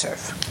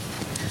Joseph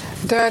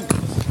that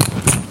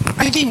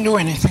I didn't do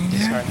anything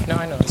there. Sorry. No,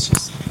 I know. It's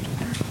just...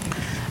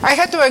 I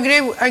had to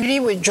agree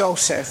with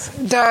Joseph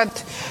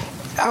that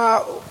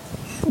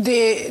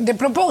the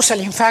proposal,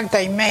 in fact,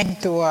 I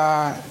made to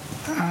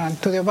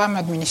the Obama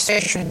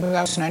administration in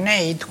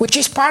 2008, which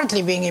is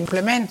partly being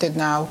implemented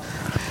now,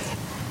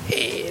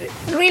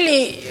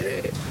 really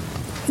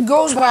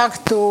goes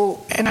back to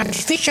an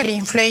artificially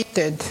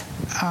inflated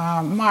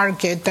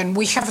market, and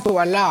we have to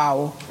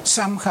allow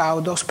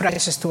somehow those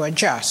prices to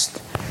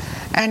adjust.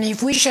 And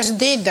if we just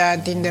did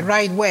that in the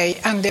right way,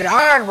 and there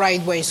are right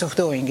ways of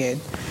doing it,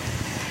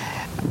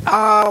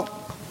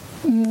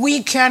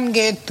 we can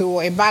get to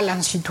a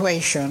balanced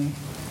situation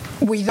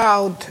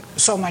without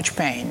so much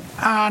pain.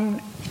 And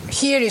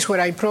here is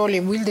where I probably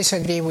will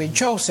disagree with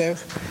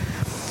Joseph,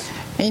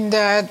 in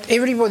that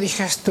everybody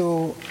has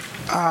to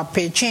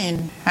pitch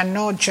in, and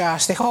not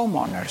just the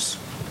homeowners.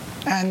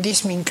 And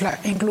this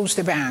includes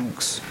the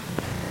banks.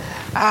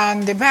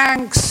 And the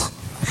banks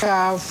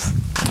have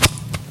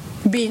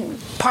been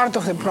part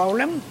of the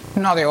problem,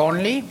 not the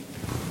only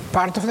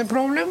part of the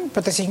problem,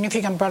 but a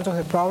significant part of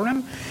the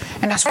problem.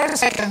 And as far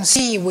as I can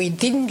see, we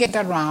didn't get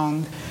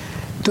around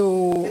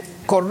to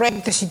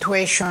correct the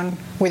situation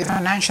with the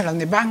financial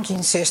and the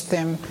banking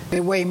system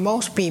the way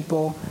most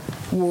people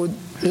would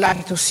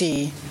like to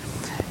see.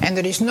 And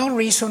there is no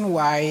reason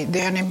why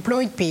the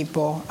unemployed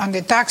people and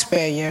the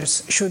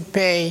taxpayers should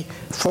pay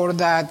for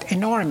that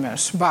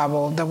enormous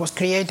bubble that was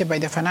created by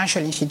the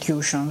financial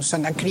institutions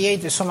and that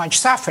created so much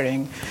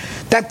suffering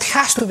that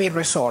has to be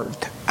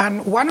resolved.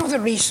 And one of the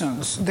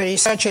reasons there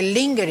is such a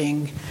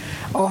lingering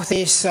of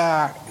this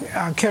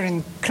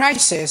current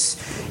crisis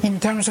in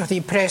terms of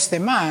depressed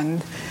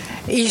demand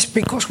is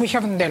because we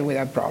haven't dealt with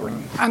that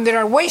problem. And there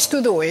are ways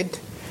to do it,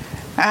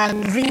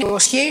 and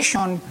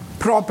renegotiation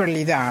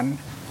properly done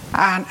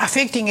and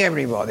affecting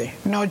everybody,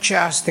 not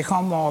just the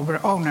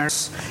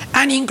homeowners,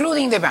 and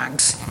including the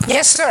banks.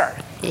 Yes, sir,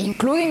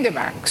 including the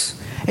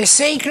banks. A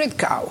sacred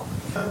cow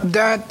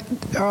that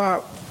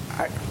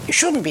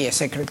shouldn't be a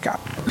sacred cow.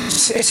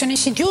 It's an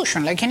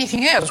institution like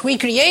anything else. We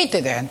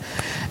created it.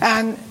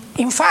 And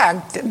in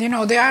fact,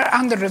 they are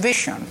under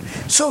revision.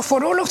 So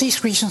for all of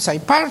these reasons, I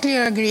partly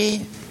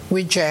agree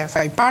with Jeff,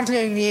 I partly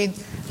agree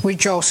with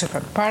Joseph, I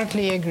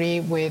partly agree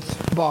with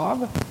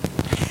Bob.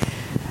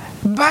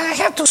 But I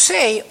have to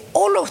say,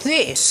 all of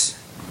this,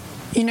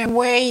 in a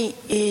way,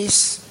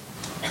 is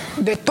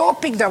the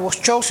topic that was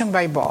chosen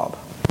by Bob.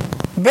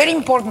 Very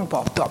important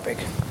topic.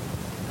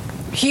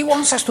 He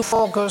wants us to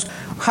focus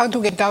how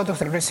to get out of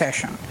the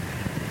recession.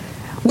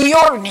 We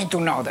all need to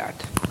know that.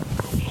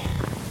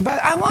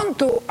 But I want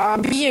to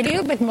be a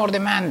little bit more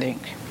demanding.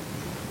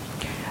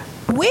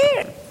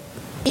 Where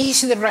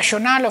is the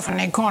rationale of an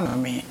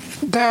economy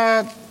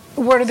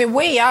where the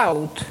way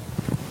out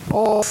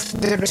of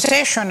the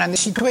recession and the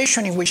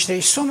situation in which there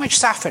is so much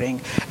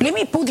suffering? Let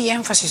me put the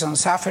emphasis on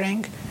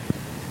suffering.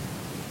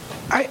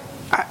 I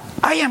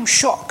am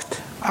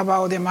shocked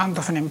about the amount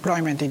of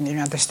unemployment in the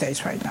United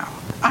States right now.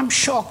 I'm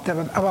shocked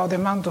about the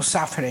amount of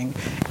suffering.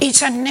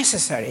 It's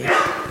unnecessary,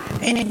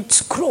 and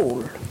it's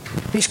cruel.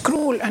 It's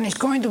cruel, and it's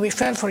going to be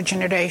felt for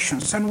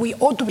generations, and we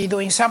ought to be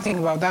doing something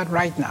about that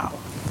right now.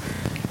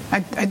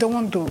 I don't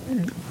want to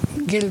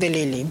gild the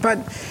lily, but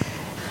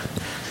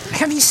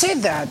having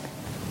said that,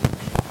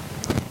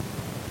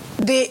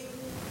 the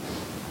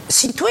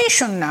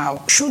situation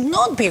now should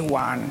not be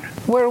one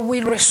where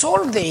we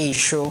resolve the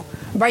issue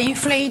by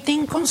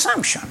inflating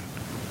consumption.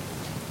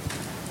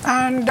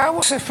 And that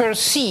was the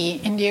first C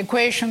in the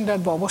equation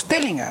that Bob was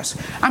telling us.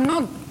 I'm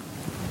not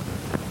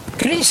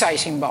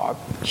criticizing Bob.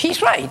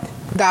 He's right.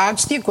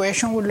 That's the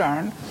equation we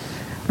learned,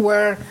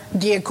 where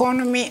the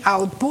economy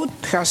output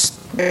has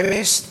the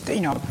best,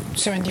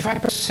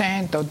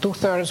 75% or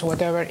 2/3,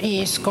 whatever,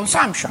 is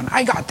consumption.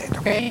 I got it,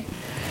 okay?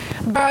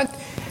 But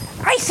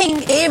I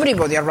think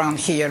everybody around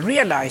here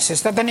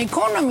realizes that an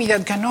economy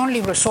that can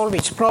only resolve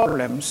its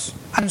problems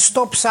and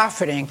stop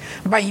suffering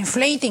by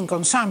inflating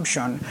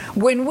consumption,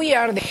 when we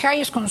are the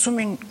highest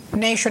consuming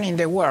nation in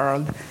the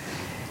world,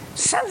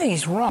 something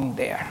is wrong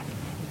there.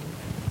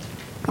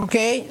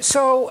 Okay?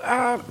 So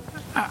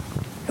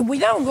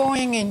without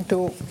going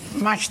into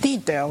much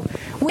detail,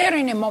 we are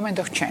in a moment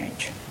of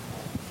change.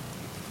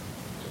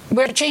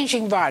 We're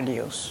changing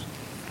values.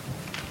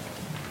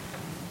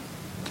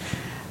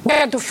 We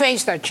have to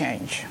face that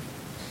change.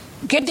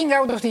 Getting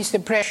out of this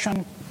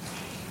depression,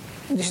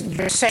 this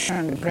recession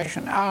and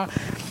depression,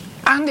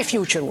 and the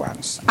future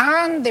ones,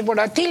 and the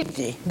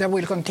volatility that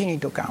will continue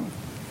to come,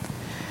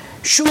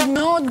 should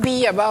not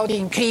be about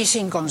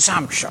increasing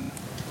consumption.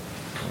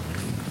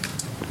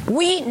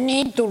 We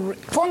need to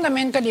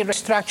fundamentally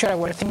restructure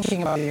our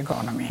thinking about the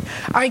economy.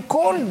 I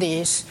call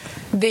this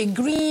the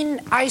green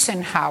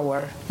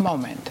Eisenhower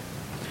moment.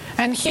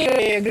 And here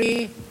I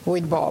agree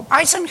with Bob.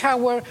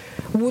 Eisenhower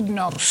would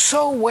know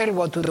so well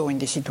what to do in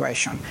this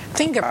situation.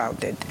 Think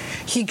about it.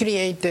 He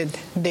created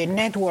the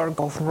network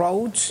of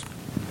roads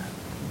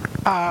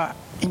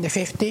in the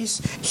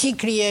 50s. He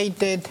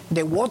created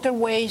the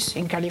waterways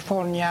in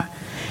California.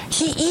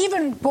 He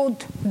even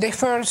put the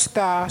first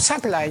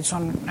satellites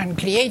on and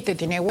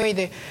created, in a way,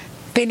 the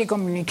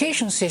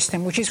telecommunication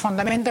system, which is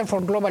fundamental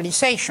for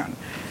globalization.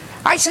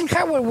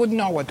 Eisenhower would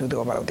know what to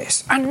do about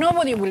this. And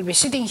nobody will be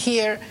sitting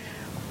here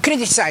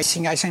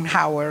criticizing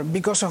Eisenhower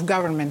because of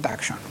government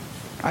action,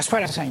 as far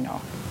as I know.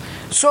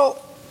 So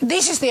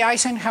this is the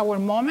Eisenhower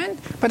moment,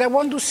 but I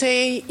want to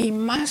say it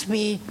must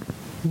be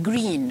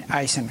green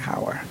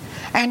Eisenhower.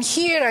 And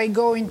here I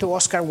go into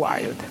Oscar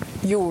Wilde.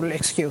 You will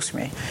excuse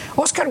me.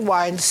 Oscar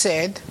Wilde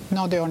said,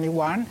 not the only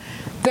one,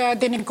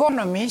 that an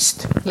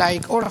economist,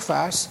 like all of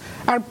us,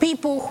 are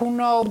people who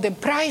know the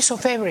price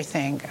of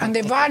everything and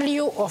the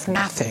value of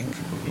nothing.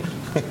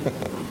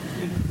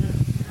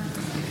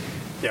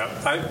 Yeah,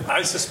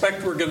 I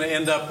suspect we're going to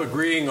end up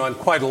agreeing on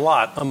quite a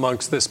lot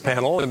amongst this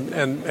panel,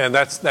 and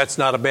that's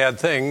not a bad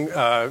thing,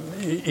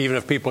 even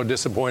if people are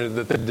disappointed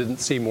that they didn't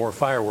see more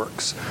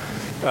fireworks.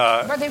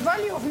 But the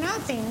value of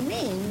nothing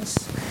means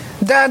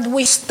that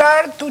we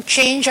start to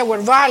change our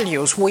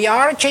values. We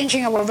are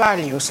changing our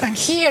values. And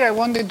here I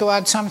wanted to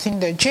add something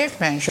that Jeff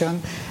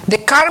mentioned. The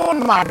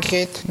carbon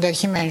market that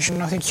he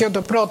mentioned, of the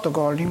Kyoto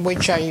Protocol, in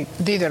which I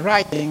did a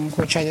writing,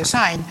 which I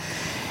designed,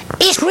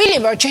 is really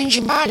about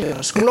changing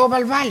values,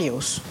 global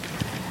values,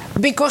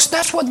 because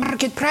that's what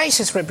market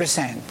prices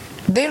represent.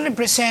 They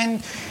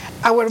represent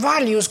our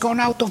values gone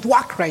out of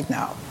whack right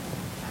now.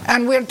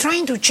 And we're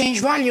trying to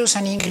change values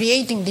and in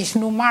creating these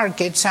new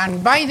markets.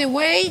 And by the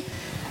way,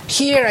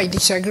 here I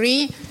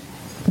disagree.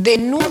 The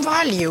new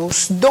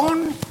values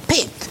don't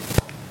pit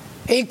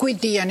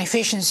equity and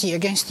efficiency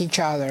against each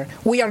other.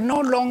 We are no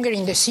longer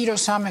in the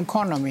zero-sum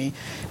economy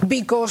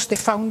because the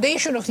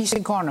foundation of this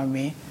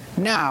economy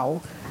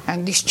now,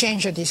 and this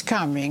change that is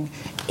coming,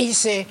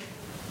 is a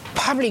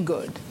public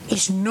good,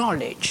 is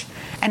knowledge.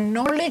 And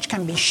knowledge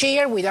can be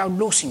shared without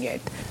losing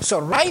it. So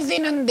right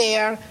then and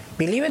there,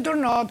 believe it or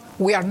not,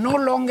 we are no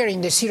longer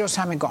in the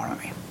zero-sum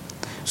economy.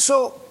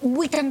 So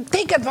we can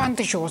take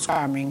advantage of what's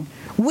coming.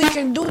 We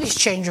can do this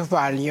change of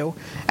value,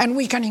 and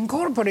we can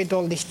incorporate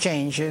all these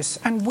changes,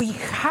 and we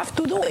have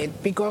to do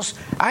it because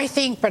I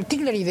think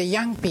particularly the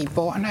young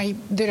people, and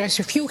there is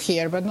a few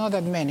here, but not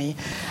that many,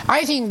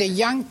 I think the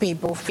young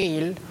people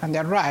feel, and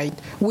they're right,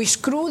 we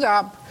screwed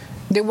up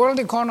the world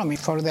economy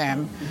for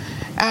them.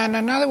 And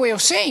another way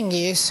of saying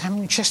is,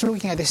 I'm just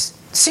looking at this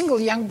single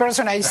young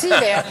person I see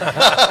there.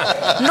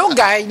 Look,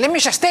 guy, let me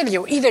just tell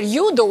you, either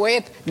you do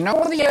it,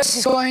 nobody else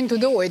is going to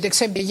do it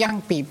except the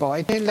young people.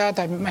 I tell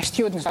that my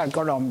students at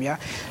Columbia.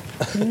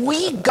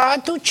 We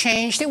got to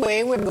change the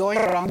way we're going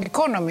around the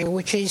economy,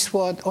 which is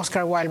what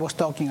Oscar Wilde was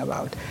talking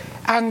about.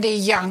 And the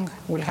young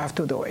will have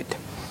to do it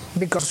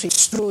because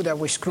it's true that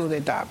we screwed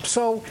it up.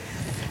 So,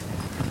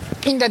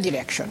 in that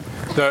direction.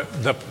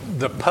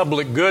 The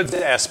public goods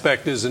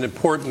aspect is an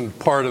important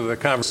part of the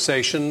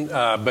conversation,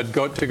 but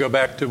to go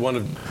back to one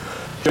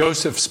of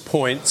Joseph's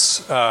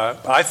points,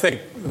 I think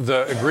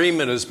the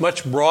agreement is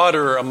much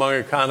broader among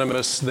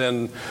economists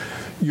than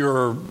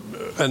your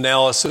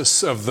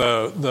analysis of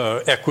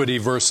the equity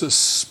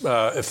versus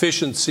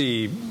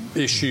efficiency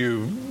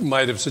issue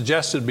might have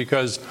suggested,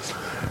 because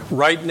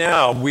right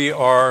now we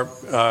are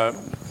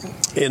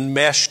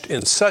enmeshed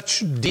in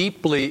such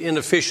deeply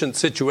inefficient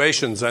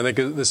situations. I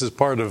think this is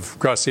part of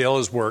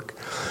Graciella's work,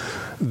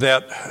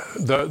 that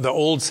the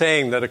old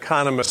saying that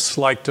economists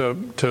like to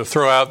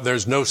throw out,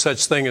 there's no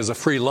such thing as a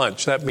free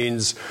lunch. That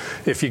means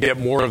if you get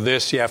more of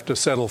this, you have to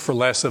settle for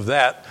less of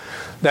that.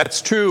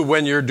 That's true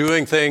when you're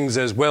doing things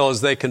as well as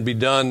they can be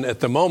done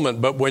at the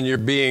moment, but when you're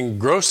being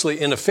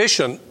grossly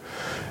inefficient,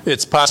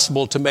 it's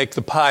possible to make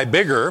the pie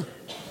bigger.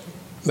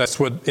 That's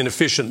what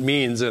inefficient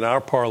means in our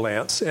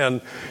parlance.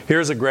 And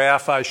here's a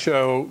graph I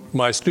show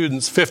my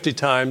students 50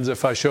 times.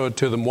 If I show it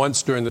to them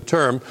once during the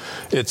term,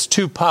 it's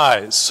two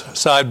pies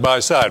side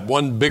by side,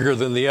 one bigger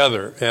than the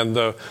other. And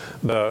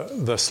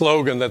the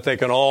slogan that they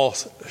can all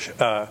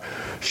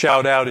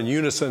shout out in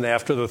unison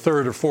after the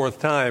third or fourth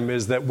time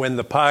is that when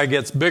the pie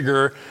gets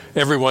bigger,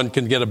 everyone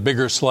can get a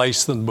bigger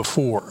slice than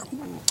before.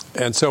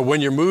 And so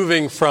when you're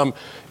moving from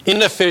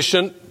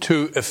inefficient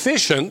to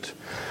efficient,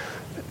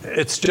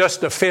 it's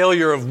just a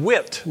failure of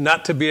wit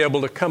not to be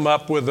able to come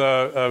up with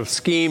a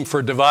scheme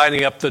for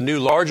dividing up the new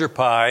larger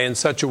pie in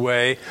such a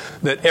way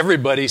that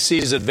everybody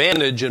sees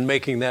advantage in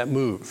making that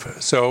move.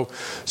 So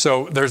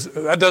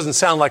that doesn't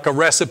sound like a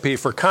recipe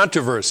for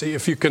controversy.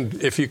 If you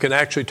can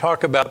actually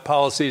talk about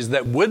policies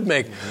that would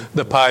make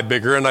the pie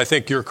bigger, and I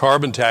think your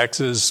carbon tax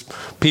is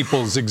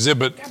people's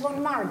exhibit.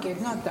 Carbon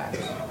market, not that.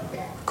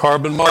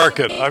 Carbon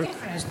market.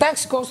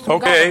 Tax goes to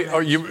okay,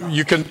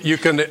 government. you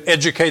can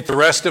educate the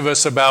rest of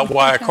us about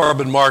why a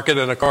carbon market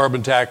and a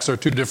carbon tax are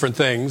two different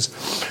things.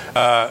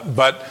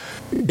 But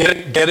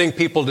getting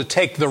people to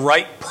take the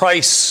right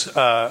price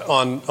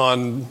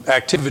on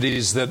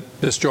activities that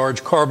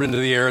discharge carbon into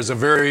the air is a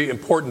very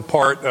important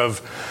part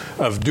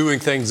of doing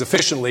things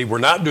efficiently. We're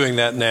not doing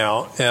that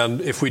now,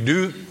 and if we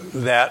do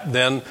that,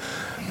 then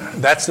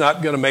that's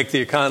not going to make the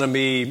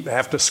economy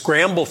have to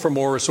scramble for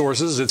more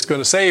resources. It's going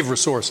to save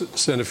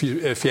resources. And if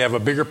you have a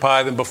bigger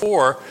pie than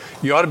before,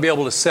 you ought to be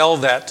able to sell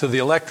that to the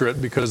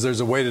electorate, because there's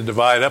a way to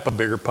divide up a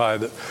bigger pie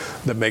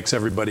that makes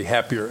everybody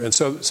happier. And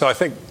so I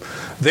think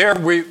there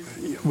we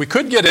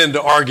could get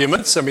into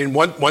arguments. I mean,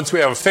 once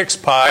we have a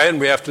fixed pie and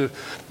we have to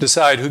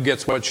decide who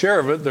gets what share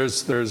of it,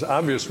 there's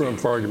obvious room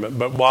for argument.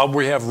 But while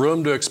we have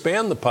room to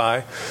expand the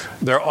pie,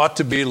 there ought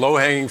to be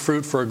low-hanging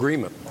fruit for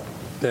agreement.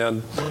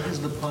 And what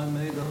is the pie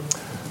made of?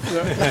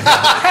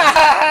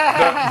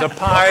 The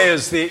pie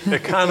is the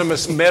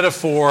economist's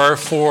metaphor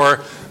for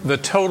the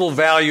total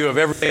value of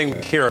everything we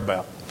care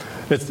about.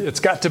 it's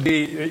got to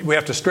be, we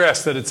have to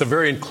stress that it's a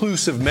very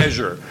inclusive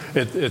measure.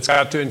 It's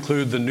got to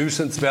include the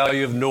nuisance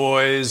value of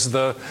noise,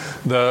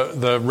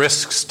 the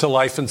risks to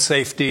life and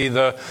safety,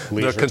 the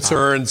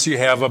concerns you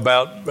have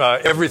about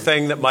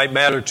everything that might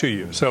matter to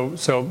you.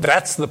 So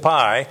that's the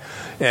pie.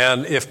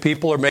 And if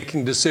people are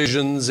making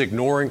decisions,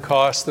 ignoring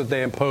costs that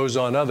they impose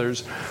on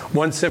others,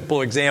 one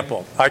simple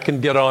example, I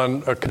can get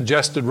on a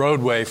congested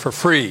roadway for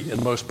free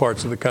in most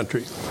parts of the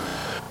country.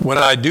 When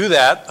I do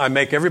that, I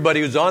make everybody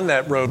who's on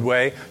that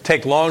roadway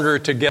take longer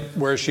to get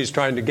where she's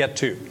trying to get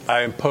to.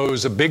 I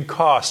impose a big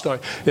cost.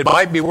 It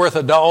might be worth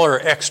 $1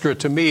 extra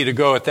to me to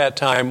go at that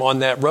time on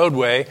that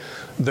roadway.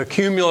 The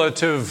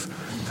cumulative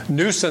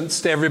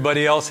nuisance to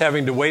everybody else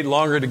having to wait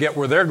longer to get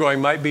where they're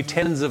going might be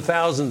tens of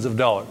thousands of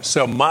dollars.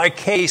 So my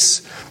case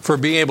for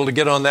being able to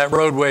get on that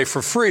roadway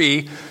for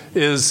free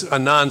is a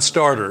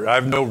non-starter. I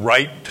have no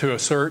right to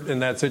assert in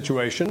that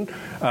situation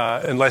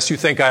unless you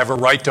think I have a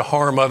right to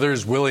harm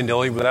others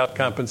willy-nilly without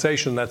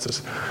compensation.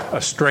 That's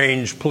a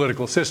strange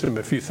political system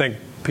if you think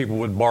people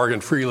would bargain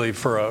freely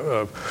for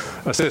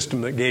a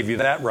system that gave you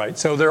that right.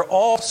 So there are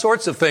all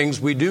sorts of things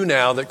we do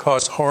now that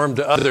cause harm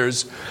to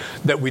others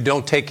that we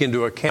don't take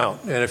into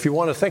account. And if you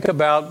want to think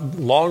about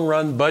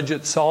long-run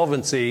budget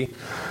solvency,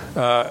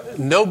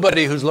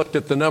 nobody who's looked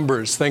at the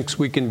numbers thinks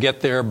we can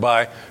get there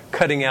by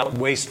cutting out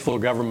wasteful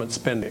government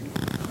spending.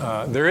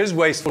 There is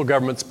wasteful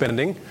government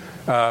spending,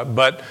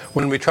 but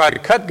when we try to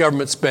cut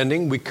government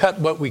spending, we cut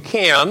what we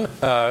can.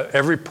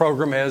 Every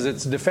program has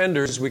its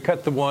defenders. We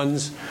cut the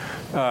ones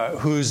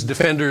whose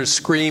defenders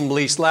scream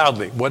least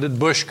loudly. What did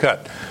Bush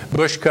cut?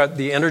 Bush cut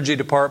the Energy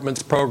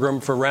Department's program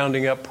for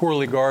rounding up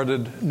poorly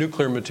guarded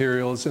nuclear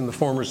materials in the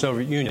former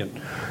Soviet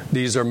Union.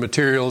 These are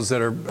materials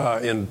that are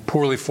in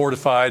poorly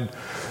fortified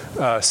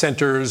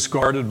centers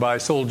guarded by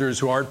soldiers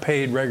who aren't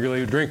paid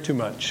regularly, who drink too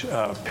much.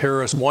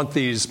 Terrorists want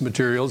these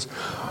materials.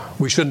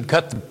 We shouldn't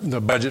cut the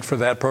budget for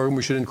that program.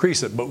 We should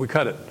increase it, but we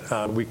cut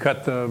it. We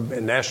cut the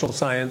National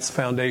Science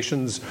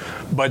Foundation's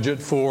budget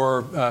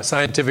for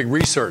scientific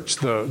research,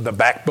 the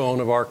backbone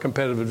of our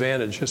competitive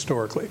advantage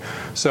historically.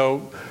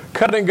 So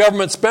cutting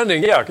government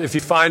spending, yeah, if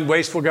you find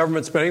wasteful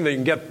government spending that you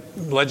can get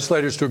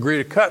legislators to agree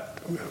to cut,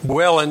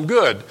 well and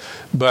good.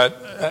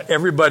 But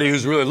everybody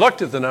who's really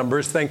looked at the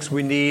numbers thinks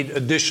we need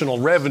additional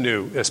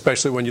revenue,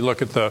 especially when you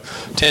look at the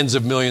tens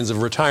of millions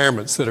of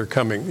retirements that are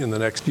coming in the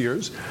next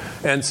years.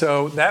 And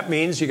so that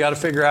means you got to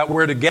figure out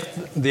where to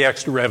get the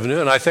extra revenue.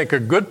 And I think a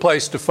good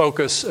place to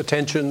focus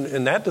attention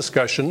in that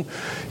discussion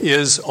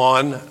is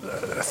on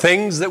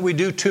things that we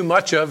do too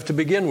much of to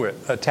begin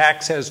with. A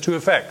tax has two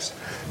effects.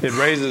 It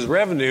raises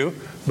revenue,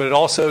 but it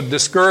also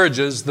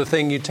discourages the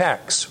thing you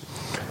tax.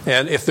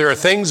 And if there are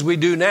things we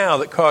do now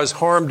that cause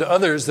harm to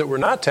others that we're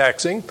not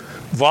taxing,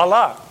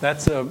 voila,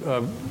 that's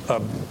a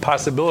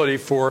possibility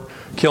for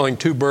killing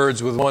two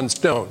birds with one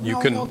stone.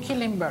 No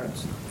killing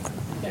birds.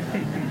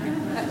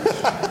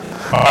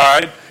 All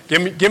right,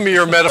 give me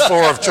your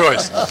metaphor of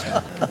choice.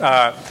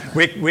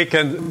 We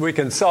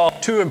can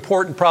solve two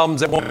important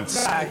problems at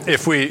once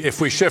if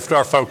we shift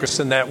our focus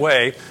in that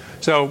way.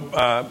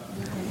 So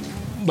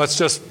let's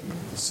just.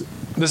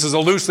 This is a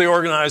loosely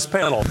organized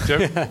panel.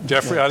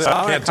 Jeffrey, I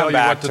can't tell you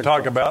what to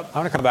talk about. I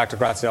want to come back to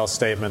Graziel's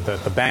statement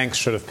that the banks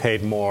should have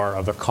paid more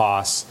of the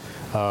costs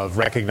of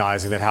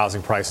recognizing that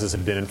housing prices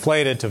had been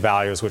inflated to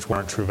values which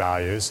weren't true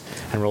values,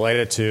 and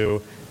related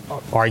to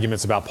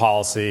arguments about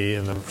policy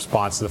in the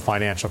response to the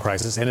financial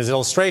crisis, and his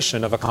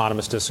illustration of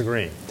economists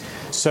disagreeing.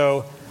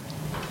 So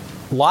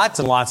lots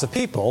and lots of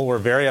people were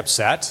very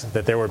upset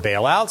that there were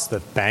bailouts,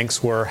 that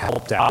banks were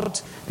helped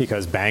out,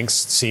 because banks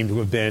seem to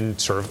have been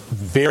sort of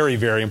very,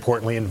 very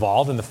importantly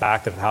involved in the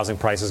fact that housing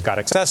prices got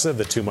excessive,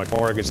 that too much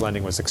mortgage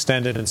lending was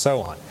extended, and so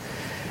on.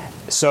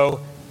 So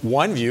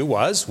one view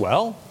was,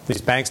 well,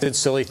 these banks did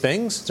silly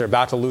things. They're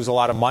about to lose a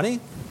lot of money.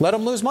 Let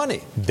them lose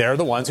money. They're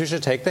the ones who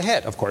should take the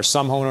hit. Of course,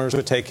 some homeowners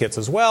would take hits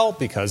as well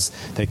because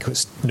they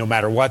could, no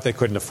matter what, they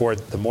couldn't afford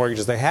the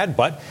mortgages they had,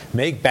 but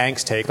make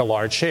banks take a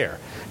large share.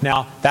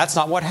 Now, that's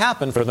not what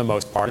happened for the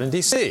most part in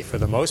D.C. For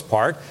the most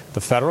part, the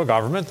federal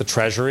government, the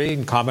Treasury,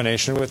 in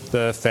combination with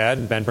the Fed,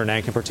 and Ben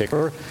Bernanke in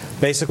particular,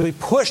 basically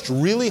pushed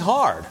really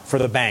hard for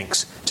the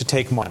banks to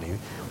take money.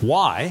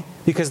 Why?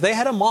 Because they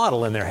had a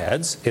model in their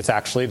heads. It's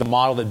actually the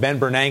model that Ben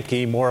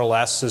Bernanke more or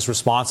less is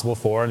responsible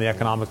for in the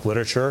economic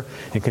literature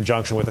in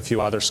conjunction with a few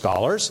other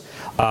scholars.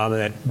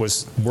 That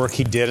was work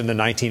he did in the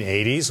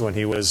 1980s when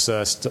he was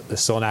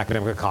still an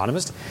academic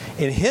economist.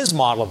 In his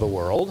model of the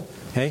world,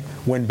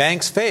 when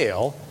banks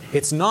fail,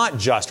 it's not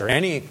just, or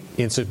any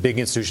big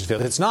institution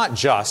fails, it's not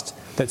just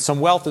that some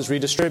wealth is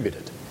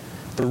redistributed.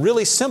 The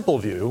really simple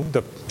view,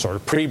 the sort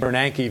of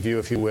pre-Bernanke view,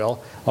 if you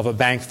will, of a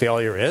bank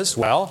failure is,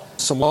 well,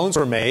 some loans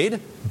were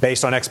made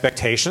based on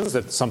expectations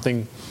that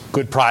something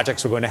good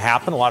projects were going to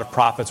happen, a lot of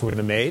profits were going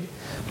to be made,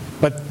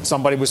 but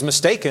somebody was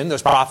mistaken,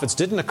 those profits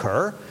didn't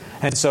occur,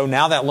 and so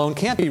now that loan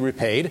can't be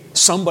repaid,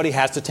 somebody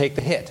has to take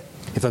the hit.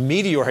 If a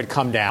meteor had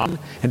come down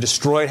and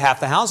destroyed half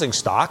the housing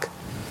stock,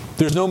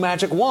 there's no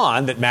magic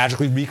wand that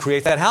magically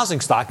recreates that housing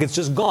stock. It's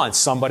just gone.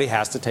 Somebody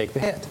has to take the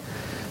hit.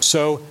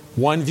 So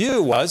one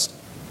view was,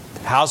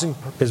 Housing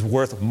is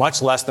worth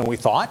much less than we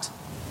thought.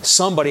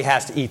 Somebody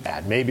has to eat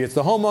that. Maybe it's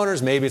the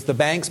homeowners, maybe it's the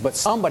banks, but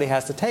somebody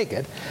has to take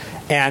it.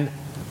 And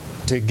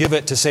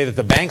to say that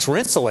the banks were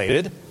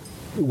insulated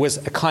was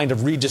a kind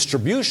of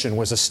redistribution,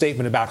 was a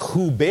statement about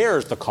who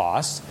bears the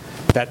cost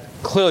that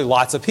clearly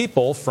lots of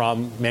people,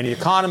 from many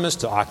economists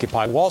to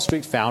Occupy Wall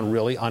Street, found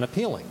really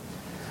unappealing.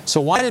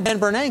 So why did Ben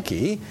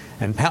Bernanke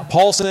and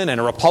Paulson and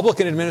a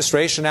Republican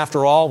administration,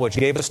 after all, which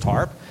gave us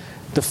TARP,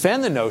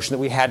 defend the notion that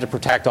we had to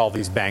protect all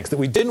these banks, that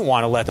we didn't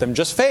want to let them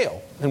just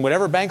fail, and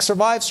whatever bank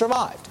survived,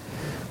 survived?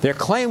 Their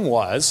claim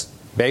was,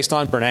 based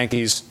on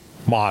Bernanke's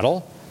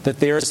model, that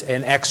there's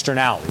an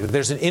externality, that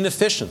there's an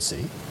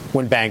inefficiency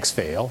when banks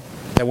fail,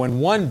 that when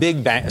one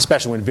big bank,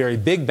 especially when very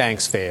big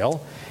banks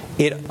fail,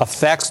 it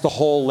affects the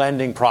whole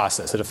lending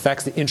process. It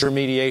affects the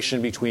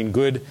intermediation between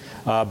good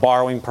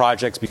borrowing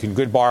projects, between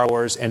good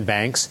borrowers and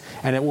banks,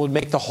 and it would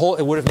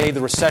have made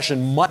the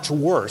recession much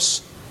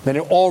worse than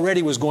it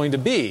already was going to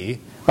be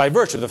by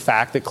virtue of the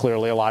fact that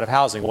clearly a lot of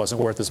housing wasn't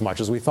worth as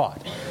much as we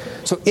thought.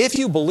 So if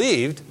you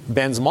believed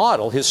Ben's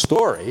model, his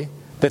story,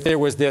 that there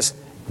was this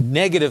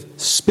negative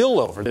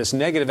spillover, this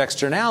negative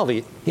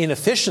externality,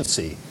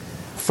 inefficiency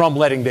from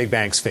letting big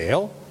banks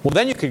fail, well,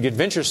 then you could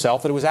convince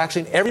yourself that it was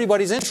actually in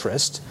everybody's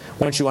interest,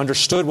 once you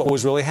understood what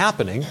was really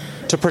happening,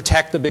 to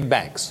protect the big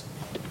banks.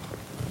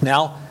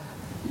 Now,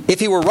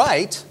 if he were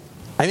right,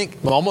 I think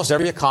almost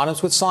every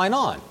economist would sign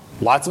on.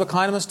 Lots of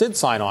economists did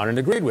sign on and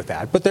agreed with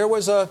that. But there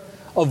was a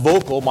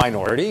vocal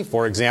minority.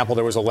 For example,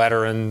 there was a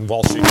letter in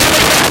Wall Street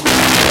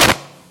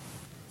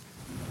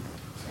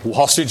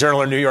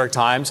Journal or New York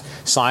Times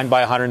signed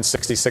by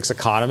 166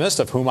 economists,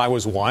 of whom I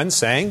was one,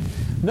 saying,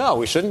 no,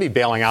 we shouldn't be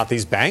bailing out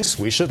these banks.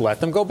 We should let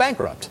them go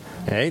bankrupt.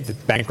 Okay?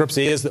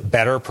 Bankruptcy is the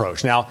better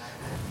approach. Now,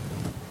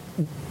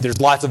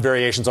 there's lots of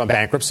variations on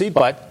bankruptcy,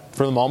 but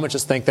for the moment,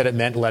 just think that it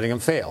meant letting them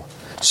fail.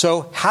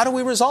 So how do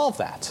we resolve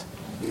that?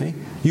 Okay?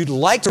 You'd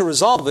like to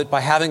resolve it by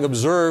having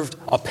observed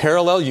a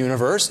parallel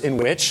universe in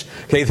which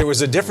there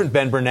was a different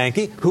Ben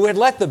Bernanke who had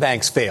let the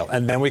banks fail,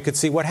 and then we could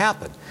see what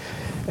happened.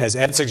 As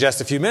Ed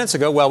suggested a few minutes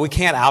ago, well, we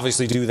can't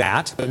obviously do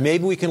that, but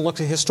maybe we can look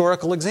to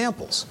historical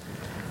examples.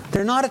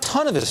 There are not a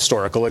ton of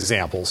historical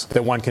examples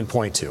that one can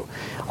point to.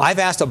 I've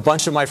asked a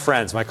bunch of my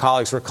friends, my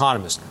colleagues who are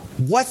economists,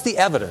 what's the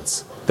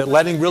evidence that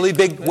letting really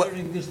big...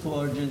 Comparing this to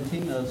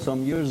Argentina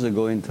some years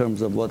ago in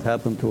terms of what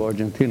happened to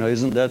Argentina,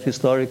 isn't that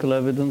historical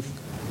evidence?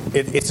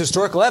 It's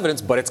historical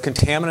evidence, but it's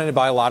contaminated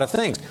by a lot of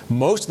things.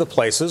 Most of the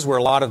places where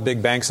a lot of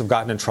big banks have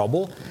gotten in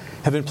trouble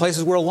have been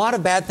places where a lot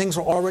of bad things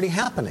were already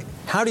happening.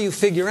 How do you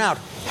figure out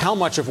how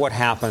much of what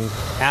happened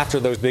after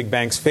those big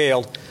banks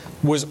failed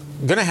was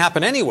going to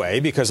happen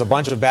anyway because a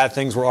bunch of bad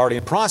things were already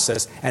in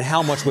process, and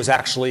how much was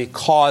actually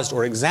caused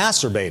or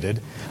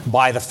exacerbated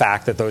by the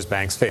fact that those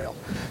banks failed?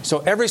 So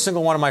every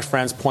single one of my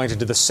friends pointed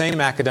to the same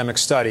academic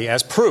study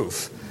as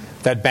proof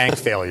that bank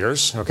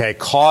failures,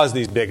 cause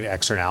these big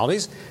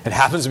externalities. It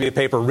happens to be a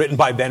paper written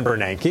by Ben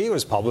Bernanke. It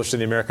was published in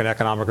the American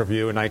Economic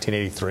Review in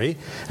 1983,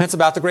 and it's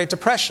about the Great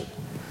Depression.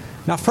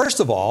 Now, first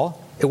of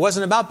all, it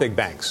wasn't about big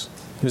banks.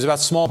 It was about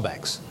small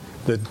banks.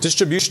 The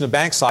distribution of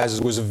bank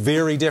sizes was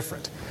very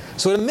different.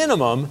 So at a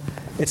minimum,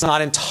 it's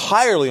not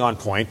entirely on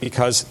point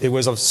because it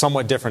was a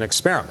somewhat different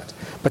experiment.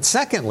 But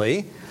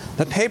secondly,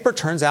 the paper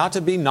turns out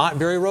to be not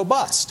very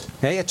robust.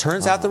 It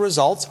turns out the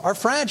results are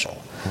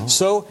fragile.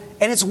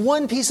 And it's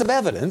one piece of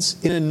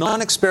evidence in a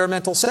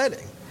non-experimental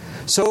setting.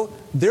 So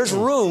there's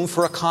room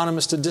for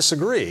economists to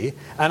disagree.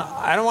 And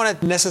I don't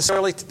want to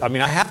necessarily,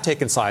 I have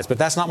taken sides, but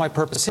that's not my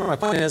purpose here. My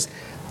point is,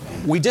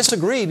 we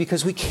disagree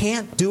because we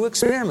can't do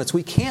experiments.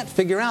 We can't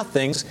figure out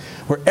things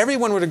where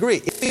everyone would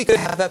agree. If we could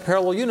have that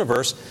parallel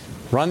universe,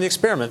 run the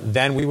experiment,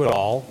 then we would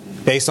all,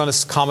 based on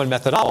this common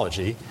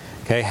methodology,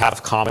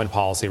 have common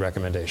policy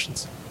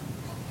recommendations.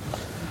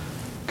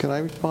 Can I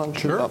respond?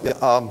 Sure.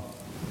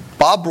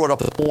 Bob brought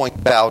up a point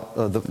about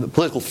the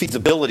political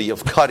feasibility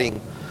of cutting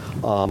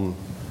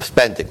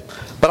spending.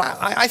 But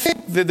I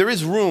think that there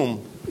is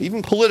room,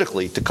 even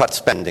politically, to cut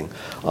spending.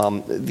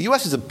 The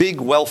U.S. is a big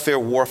welfare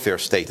warfare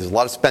state. There's a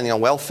lot of spending on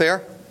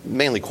welfare,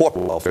 mainly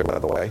corporate welfare, by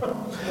the way,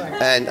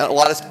 and a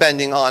lot of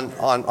spending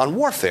on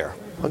warfare.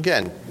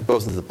 Again, it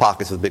goes into the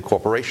pockets of the big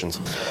corporations.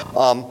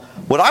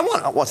 What I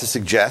want to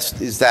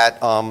suggest is that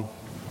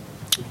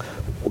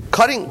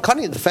cutting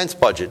the defense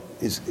budget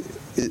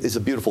is a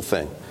beautiful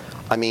thing.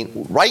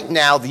 Right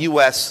now, the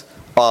U.S.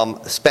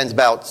 spends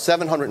about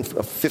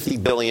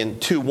 $750 billion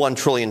to $1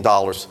 trillion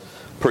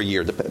per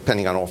year,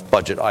 depending on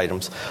off-budget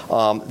items.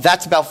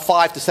 That's about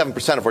 5 to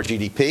 7% of our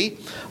GDP.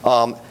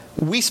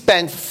 We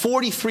spend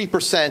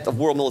 43% of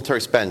world military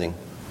spending.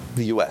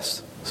 The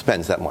U.S.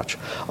 spends that much.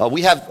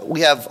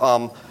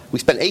 We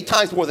spend 8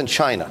 times more than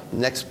China,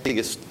 next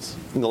biggest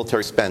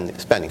military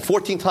spending.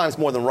 14 times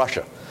more than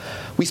Russia.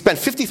 We spend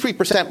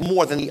 53%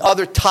 more than the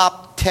other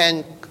top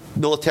 10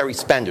 military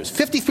spenders.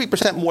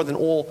 53% more than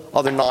all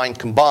other 9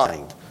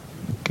 combined,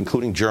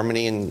 including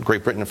Germany and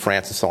Great Britain and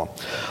France and so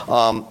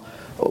on.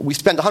 We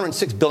spend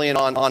 $106 billion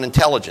on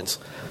intelligence.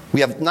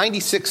 We have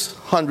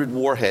 9,600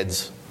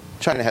 warheads.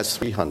 China has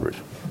 300.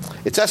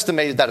 it's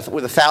estimated that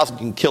with 1,000 you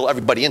can kill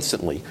everybody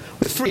instantly.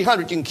 With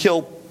 300 you can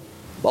kill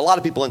a lot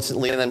of people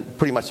instantly, and then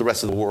pretty much the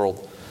rest of the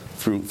world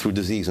through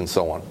disease and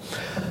so on.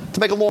 To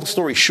make a long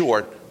story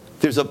short,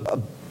 there's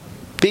a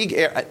big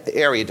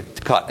area to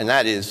cut, and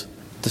that is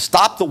to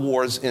stop the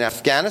wars in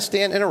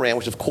Afghanistan and Iran,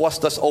 which have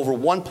cost us over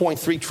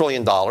 $1.3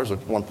 trillion, or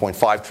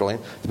 $1.5 trillion,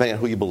 depending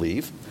on who you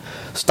believe.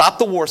 Stop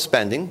the war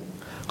spending.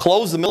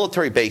 Close the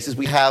military bases.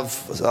 We have,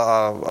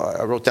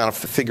 I wrote down a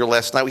figure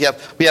last night,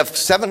 we have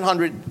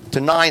 700 to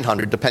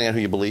 900, depending on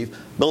who you believe,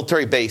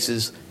 military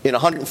bases in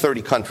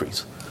 130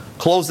 countries.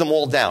 Close them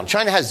all down.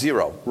 China has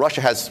 0.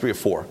 Russia has 3 or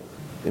 4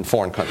 in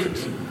foreign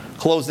countries.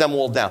 Close them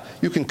all down.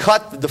 You can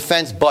cut the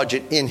defense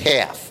budget in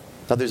half.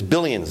 Now there's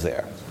billions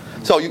there.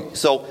 So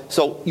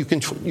you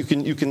can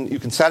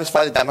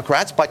satisfy the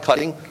Democrats by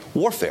cutting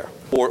warfare,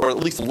 or at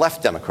least the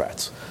left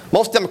Democrats.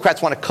 Most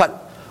Democrats want to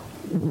cut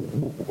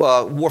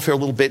warfare a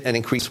little bit and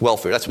increase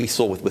welfare. That's what we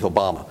saw with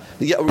Obama.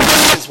 The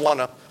Republicans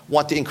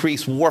want to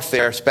increase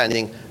warfare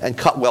spending and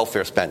cut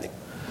welfare spending.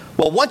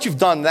 Well, once you've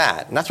done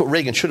that, and that's what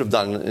Reagan should have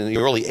done in the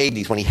early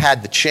 80s when he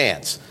had the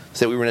chance,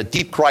 say we were in a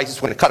deep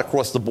crisis, we're going to cut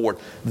across the board.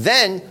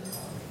 Then,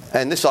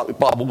 and this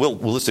Bob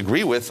will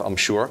disagree with, I'm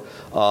sure,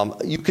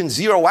 you can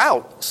zero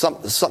out some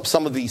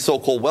of the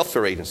so-called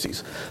welfare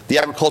agencies. The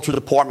Agricultural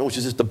Department, which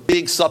is just a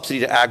big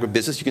subsidy to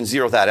agribusiness, you can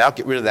zero that out,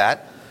 get rid of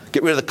that.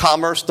 Get rid of the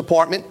Commerce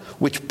Department,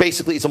 which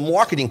basically is a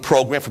marketing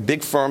program for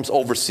big firms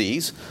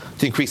overseas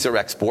to increase their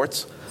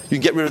exports. You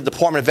can get rid of the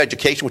Department of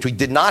Education, which we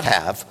did not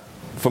have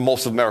for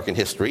most of American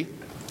history,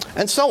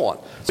 and so on.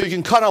 So you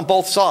can cut on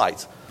both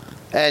sides.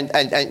 And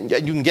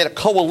you can get a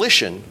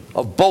coalition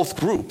of both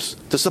groups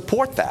to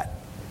support that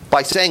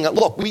by saying,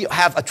 look, we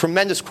have a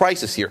tremendous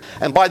crisis here.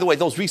 And by the way,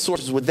 those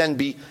resources would then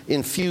be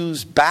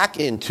infused back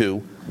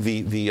into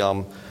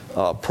the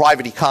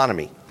private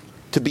economy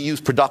to be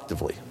used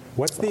productively.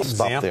 What's the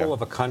example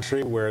of a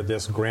country where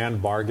this grand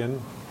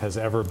bargain has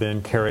ever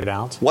been carried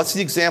out? What's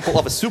the example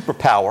of a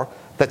superpower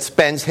that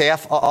spends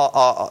half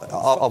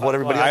of what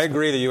everybody else? I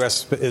agree the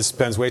U.S.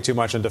 spends way too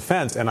much on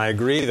defense, and I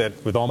agree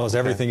that with almost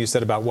everything you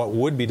said about what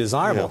would be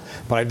desirable.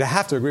 Yeah. But I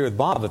have to agree with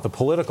Bob that the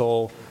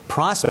political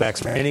prospects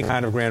for any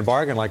kind of grand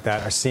bargain like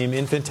that seem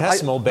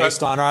infinitesimal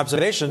based on our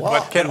observation.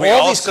 But can we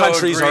all also these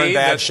countries agree are in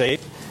bad that shape?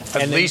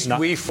 At least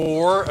we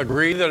four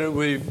agree that it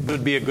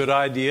would be a good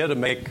idea to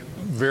make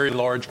very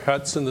large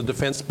cuts in the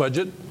defense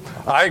budget.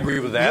 I agree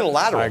with that.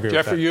 Unilateral.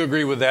 Jeffrey, you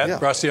agree with that? Yeah.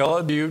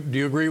 Graciela, do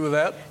you agree with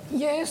that?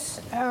 Yes,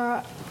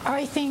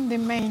 I think the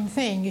main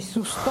thing is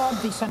to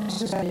stop these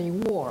unnecessary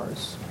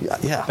wars.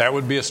 Yeah. That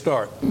would be a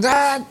start.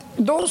 That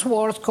those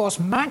wars cost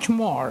much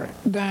more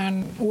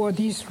than what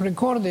is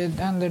recorded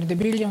under the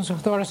billions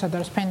of dollars that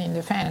are spent in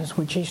defense,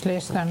 which is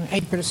less than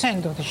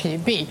 8% of the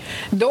GDP.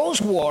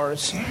 Those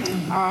wars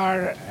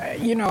are,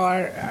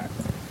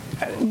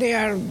 they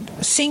are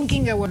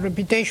sinking our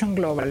reputation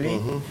globally.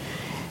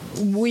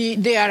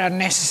 Mm-hmm. They are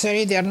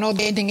unnecessary. They are not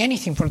getting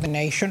anything for the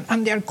nation,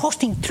 and they are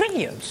costing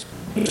trillions.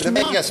 They're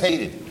making us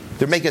hated.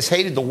 They're making us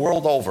hated the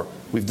world over.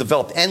 We've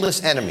developed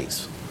endless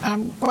enemies.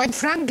 Quite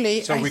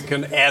frankly, so we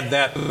can add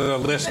that to the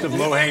list of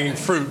low-hanging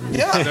fruit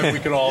that we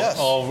can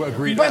all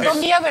agree to. But on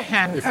the other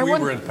hand, if we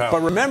were in power.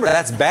 But remember,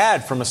 that's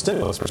bad from a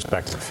stimulus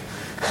perspective.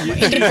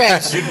 It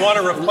depends. You'd want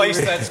to replace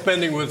that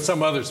spending with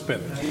some other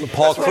spending.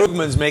 Paul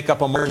Krugman's make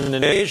up a margin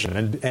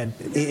invasion, and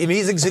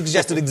he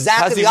suggested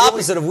exactly the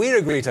opposite of we'd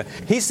agree to.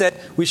 He said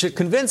we should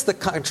convince the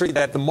country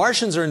that the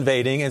Martians are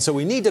invading, and so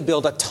we need to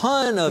build a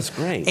ton of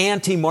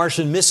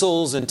anti-Martian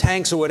missiles and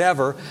tanks or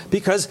whatever,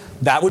 because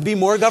that would be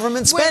more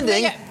government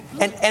spending.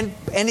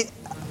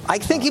 I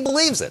think he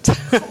believes it.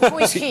 Who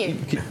is he?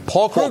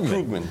 Paul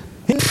Krugman.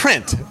 In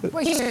print.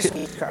 Well, he's a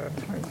speaker.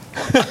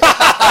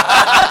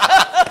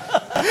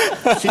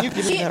 Can you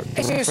give me that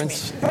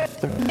reference?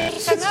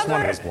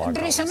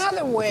 There is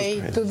another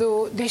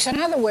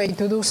way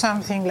to do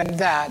something like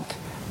that,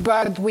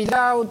 but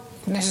without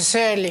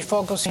necessarily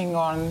focusing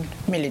on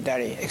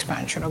military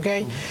expansion,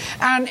 okay?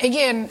 And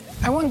again,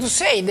 I want to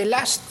say the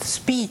last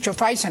speech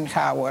of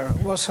Eisenhower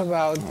was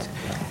about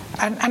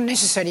an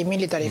unnecessary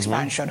military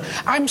expansion.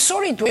 I'm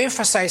sorry to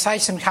emphasize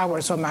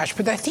Eisenhower so much,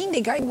 but I think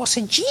the guy was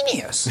a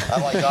genius. I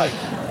like that.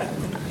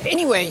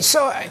 Anyway,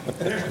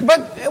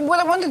 but what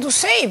I wanted to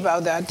say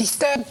about that is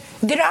that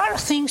there are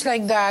things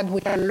like that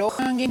which are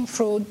low-hanging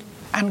fruit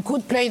and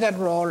could play that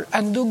role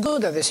and do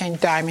good at the same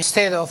time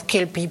instead of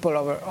kill people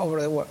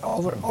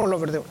all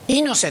over the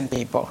innocent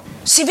people,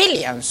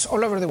 civilians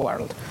all over the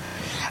world.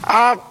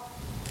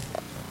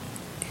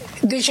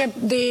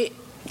 The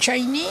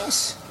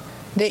Chinese,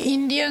 the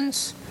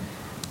Indians,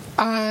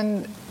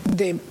 and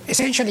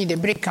essentially the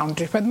BRIC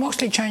countries, but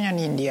mostly China and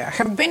India,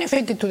 have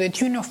benefited to the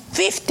tune of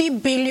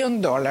 $50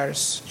 billion,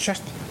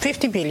 just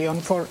 $50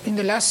 billion in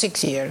the last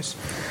 6 years,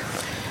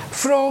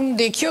 from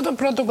the Kyoto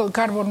Protocol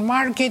carbon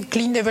market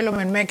clean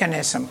development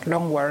mechanism,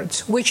 long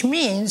words, which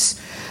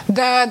means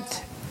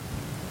that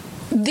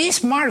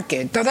this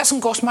market that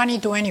doesn't cost money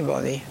to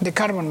anybody, the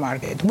carbon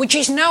market, which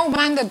is now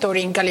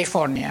mandatory in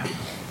California,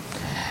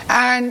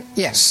 and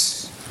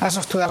yes, as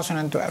of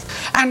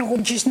 2012, and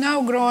which is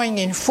now growing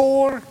in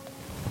 4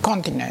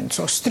 continents,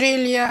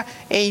 Australia,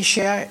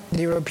 Asia,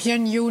 the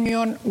European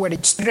Union, where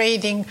it's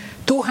trading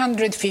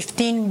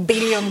 $215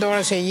 billion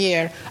a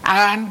year,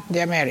 and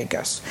the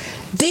Americas.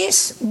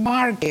 This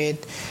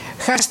market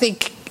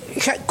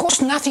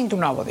costs nothing to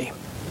nobody.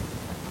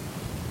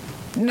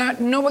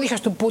 Nobody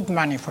has to put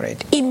money for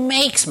it. It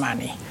makes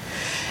money.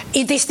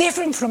 It is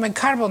different from a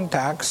carbon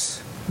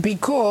tax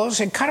because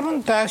a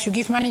carbon tax, you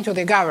give money to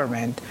the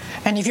government.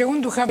 And if you're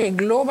going to have a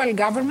global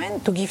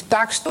government to give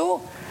tax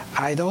to,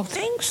 I don't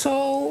think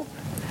so.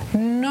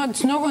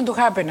 It's not going to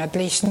happen, at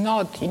least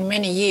not in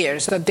many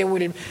years, that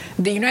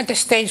the United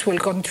States will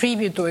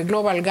contribute to a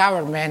global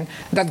government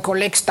that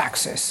collects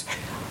taxes.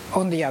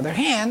 On the other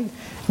hand,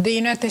 the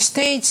United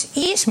States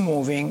is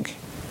moving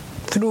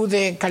through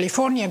the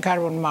California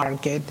carbon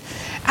market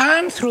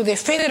and through the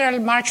federal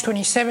March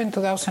 27,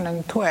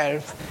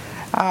 2012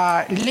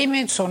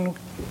 limits on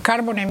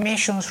carbon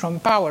emissions from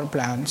power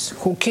plants,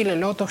 who kill a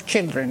lot of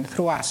children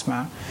through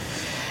asthma.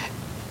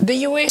 The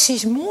US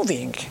is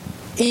moving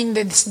in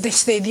the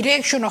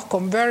direction of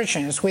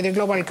convergence with the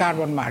global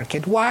carbon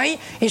market. Why?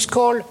 It's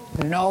called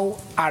no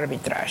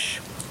arbitrage.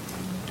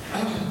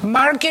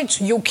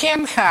 Markets, you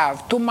can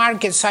have two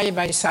markets side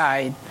by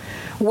side,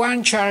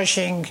 one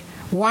charging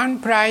one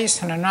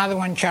price and another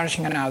one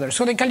charging another.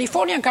 So the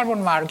California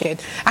carbon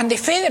market and the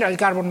federal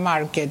carbon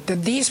market,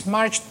 this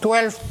March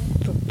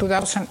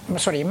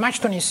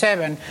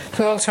 27,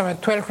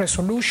 2012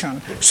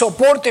 resolution,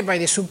 supported by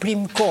the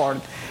Supreme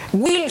Court,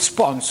 will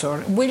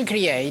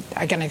create,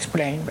 I can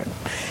explain, but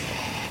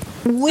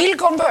will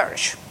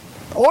converge.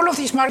 All of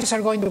these markets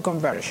are going to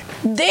converge.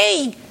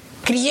 They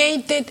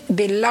created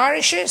the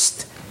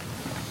largest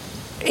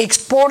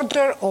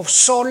exporter of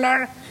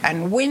solar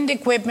and wind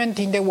equipment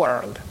in the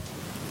world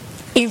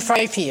in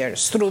 5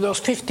 years through those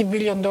 $50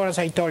 billion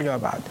I told you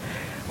about.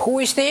 Who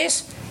is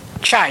this?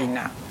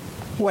 China.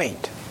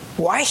 Wait,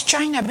 why is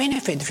China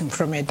benefiting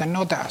from it and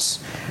not us?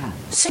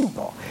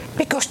 Simple.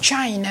 Because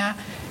China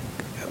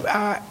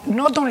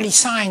not only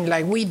signed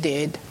like we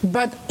did,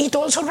 but it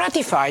also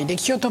ratified the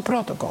Kyoto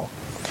Protocol.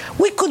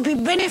 We could be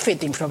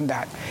benefiting from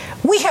that.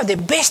 We have the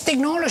best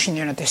technology in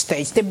the United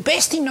States, the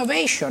best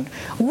innovation.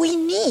 We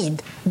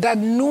need that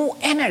new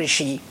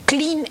energy,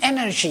 clean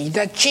energy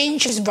that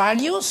changes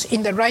values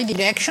in the right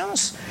direction,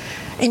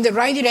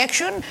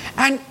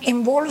 and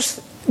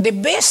involves the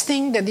best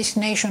thing that this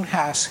nation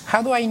has.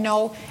 How do I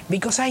know?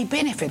 Because I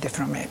benefited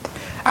from it.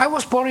 I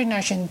was born in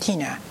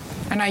Argentina,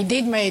 and I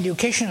did my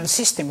educational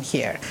system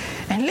here.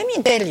 And let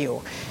me tell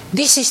you,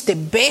 this is the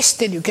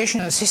best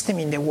educational system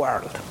in the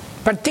world,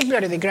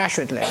 particularly the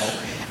graduate level.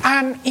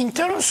 And in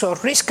terms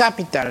of risk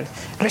capital,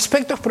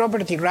 respect of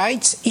property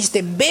rights is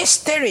the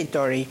best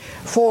territory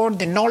for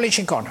the knowledge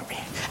economy.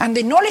 And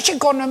the knowledge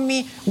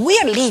economy, we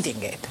are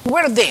leading it.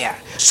 We're there.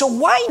 So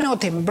why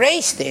not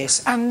embrace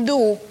this and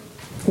do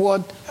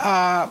what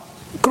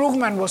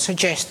Krugman was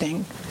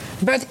suggesting,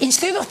 but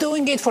instead of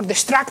doing it for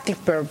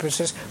destructive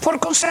purposes, for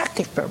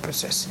constructive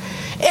purposes?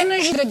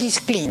 Energy that is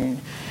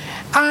clean,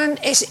 and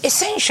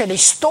essentially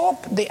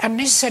stop the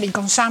unnecessary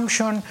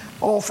consumption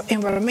of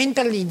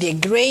environmentally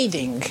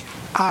degrading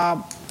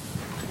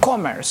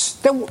commerce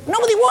that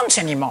nobody wants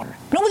anymore.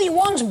 Nobody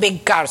wants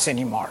big cars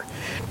anymore.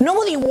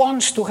 Nobody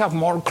wants to have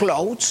more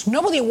clothes.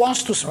 Nobody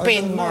wants to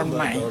spend more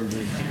money.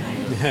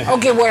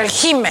 Okay, well,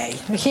 he may.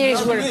 Here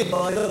is where. A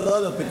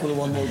lot of people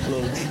want more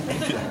clothes.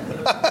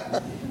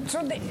 So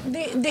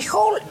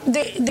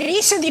there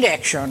is a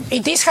direction.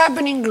 It is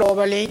happening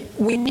globally.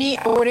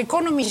 Our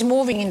economy is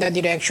moving in that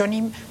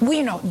direction.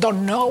 We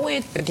don't know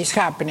it, but it's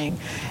happening.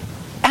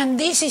 And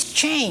this is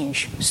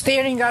change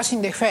staring us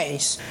in the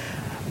face.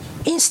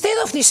 Instead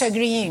of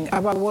disagreeing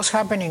about what's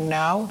happening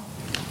now,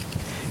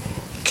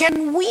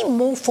 can we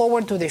move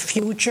forward to the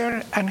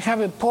future and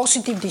have a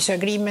positive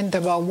disagreement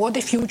about what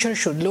the future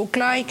should look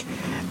like?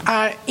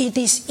 It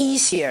is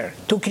easier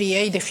to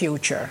create the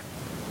future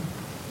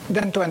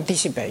than to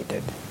anticipate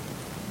it.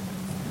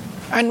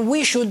 And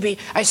we should be,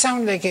 I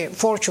sound like a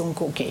fortune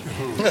cookie.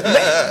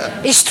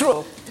 But it's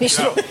true. It's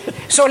true.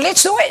 So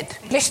let's do it.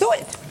 Let's do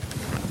it.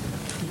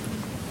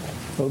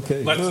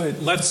 Okay.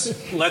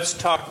 Let's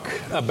talk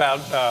about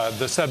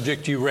the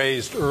subject you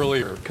raised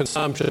earlier,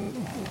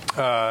 consumption.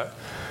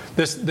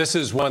 This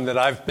is one that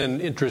I've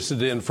been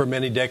interested in for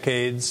many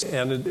decades,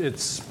 and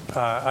it's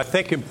I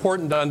think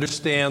important to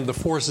understand the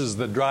forces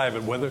that drive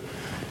it. Whether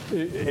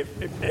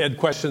Ed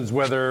questions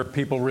whether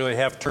people really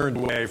have turned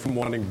away from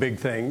wanting big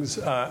things.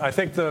 I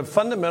think the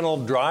fundamental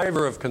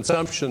driver of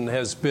consumption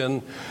has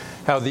been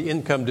how the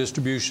income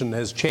distribution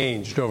has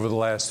changed over the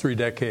last 3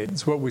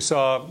 decades. What we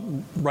saw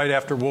right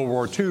after World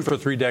War II for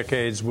 3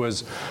 decades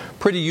was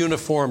pretty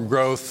uniform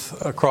growth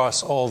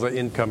across all the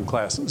income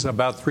classes,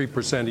 about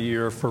 3% a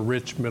year for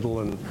rich, middle,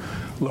 and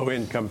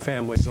low-income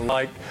families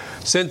alike.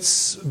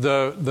 Since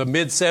the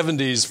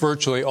mid-'70s,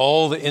 virtually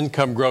all the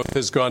income growth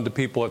has gone to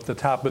people at the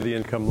top of the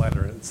income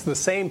ladder. It's the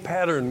same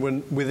pattern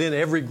within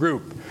every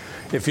group.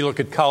 If you look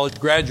at college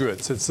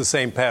graduates, it's the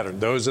same pattern.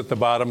 Those at the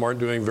bottom aren't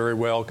doing very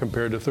well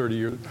compared to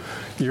 30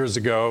 years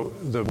ago.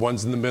 The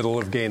ones in the middle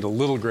have gained a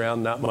little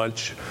ground, not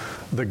much.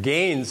 The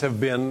gains have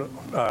been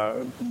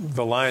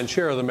the lion's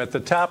share of them at the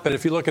top. And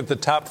if you look at the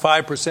top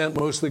 5%,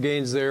 most of the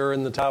gains there are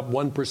in the top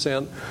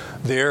 1%.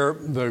 There,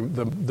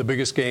 the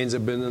biggest gains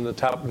have been in the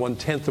top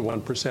 1/10 of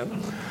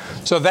 1%.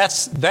 So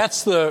that's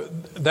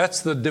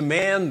the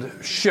demand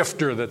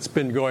shifter that's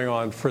been going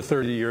on for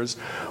 30 years.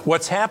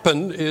 What's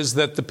happened is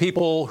that the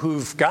people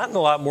who've gotten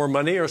a lot more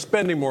money are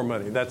spending more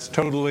money. That's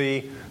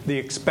totally the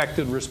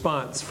expected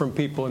response from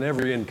people in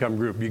every income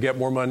group. You get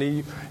more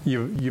money,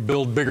 you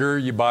build bigger,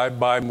 you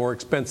buy more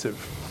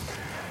expensive.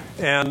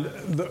 And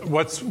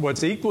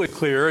what's equally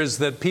clear is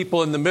that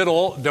people in the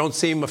middle don't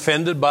seem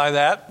offended by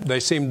that.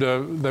 They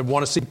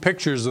want to see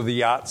pictures of the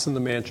yachts and the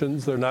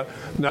mansions. They're not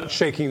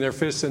shaking their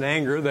fists in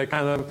anger. They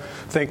kind of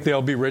think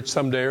they'll be rich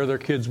someday, or their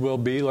kids will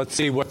be. Let's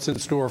see what's in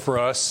store for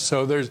us.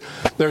 So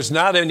there's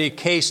not any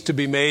case to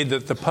be made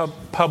that the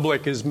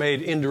public is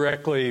made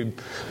indirectly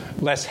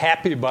less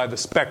happy by the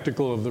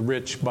spectacle of the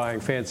rich buying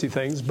fancy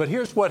things. But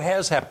here's what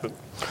has happened.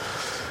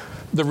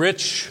 The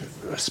rich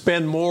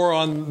spend more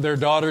on their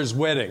daughter's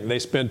wedding. They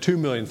spend $2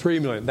 million,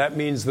 $3 million. That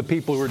means the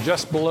people who are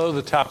just below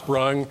the top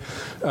rung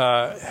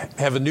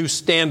have a new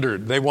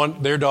standard. They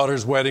want their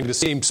daughter's wedding to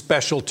seem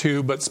special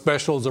too, but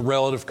special is a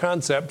relative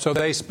concept, so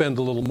they spend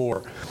a little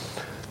more.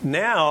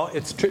 Now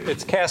it's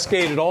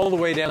cascaded all the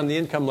way down the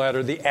income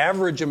ladder. The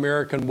average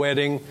American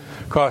wedding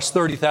cost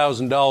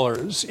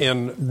 $30,000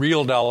 in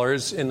real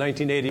dollars. In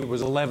 1980, it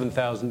was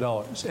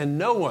 $11,000. And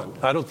no one,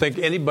 I don't think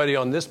anybody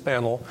on this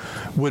panel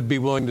would be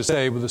willing to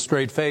say with a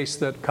straight face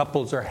that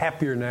couples are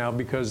happier now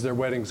because their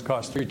weddings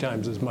cost 3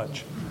 times as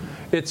much.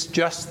 It's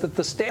just that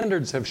the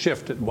standards have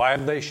shifted. Why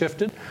have they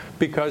shifted?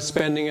 Because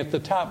spending at the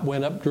top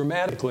went up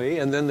dramatically,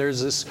 and then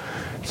there's this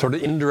sort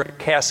of indirect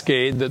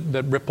cascade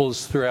that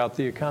ripples throughout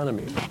the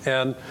economy.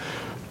 And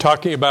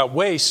talking about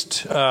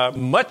waste,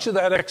 much of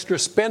that extra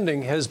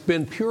spending has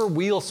been pure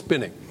wheel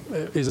spinning.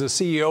 Is a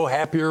CEO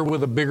happier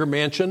with a bigger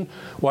mansion?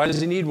 Why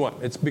does he need one?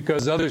 It's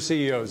because other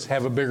CEOs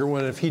have a bigger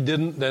one. If he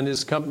didn't, then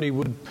his company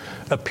would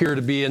appear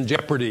to be in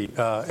jeopardy,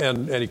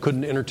 and he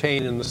couldn't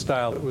entertain in the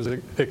style that was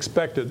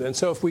expected. And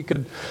so if we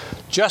could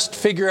just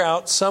figure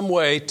out some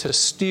way to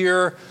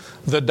steer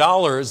the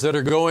dollars that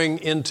are going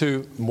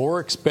into more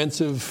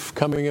expensive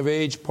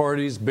coming-of-age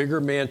parties, bigger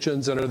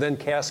mansions, and are then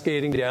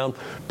cascading down,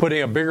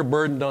 putting a bigger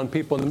burden on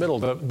people in the middle.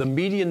 The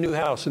median new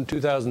house in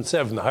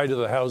 2007, the height of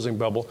the housing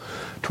bubble,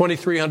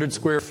 2,300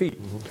 square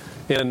feet.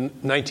 In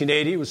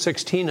 1980, it was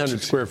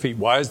 1,600 square feet.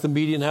 Why is the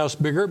median house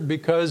bigger?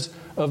 Because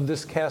of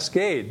this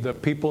cascade. The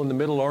people in the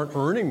middle aren't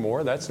earning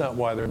more. That's not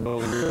why they're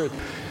building bigger.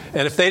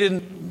 And if they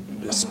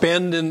didn't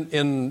spend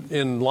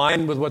in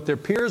line with what their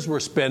peers were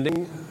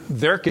spending,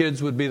 their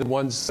kids would be the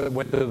ones that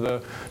went to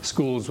the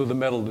schools with the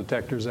metal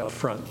detectors out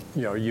front.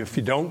 You know, if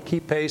you don't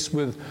keep pace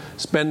with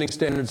spending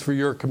standards for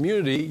your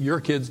community, your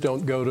kids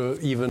don't go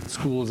to even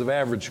schools of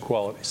average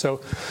quality.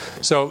 So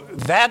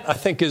that, I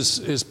think,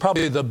 is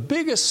probably the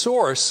biggest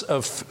source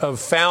of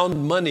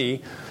found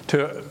money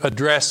to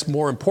address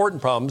more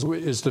important problems,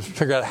 is to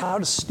figure out how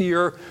to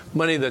steer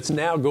money that's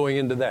now going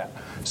into that.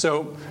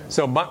 So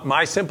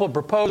my simple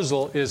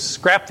proposal is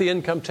scrap the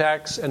income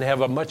tax and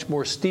have a much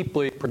more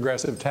steeply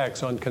progressive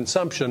tax on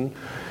consumption.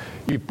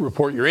 You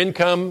report your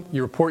income,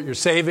 you report your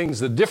savings.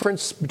 The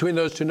difference between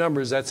those two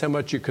numbers, that's how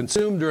much you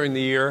consume during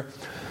the year.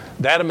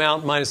 That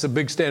amount minus a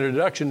big standard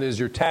deduction is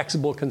your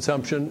taxable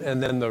consumption,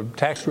 and then the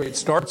tax rate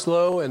starts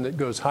low and it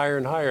goes higher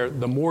and higher.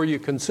 The more you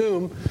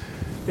consume,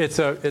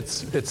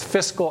 it's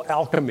fiscal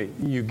alchemy.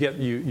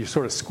 You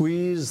sort of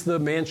squeeze the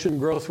mansion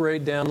growth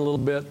rate down a little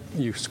bit.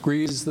 You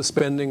squeeze the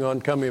spending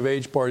on coming of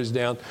age parties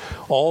down.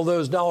 All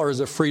those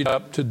dollars are freed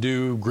up to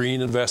do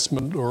green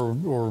investment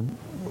or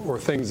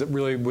things that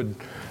really would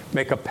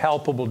make a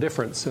palpable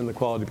difference in the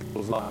quality of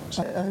people's lives.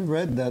 I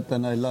read that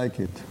and I like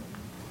it.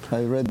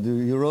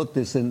 You wrote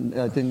this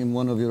I think in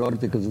one of your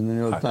articles in the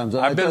New York Times.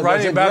 I've been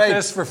writing about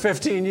this for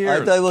 15 years.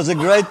 I thought it was a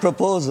great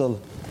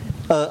proposal.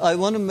 I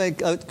want to may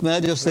I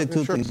just say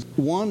two things?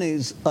 One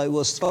is, I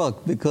was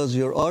struck because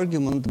your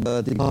argument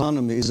about the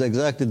economy is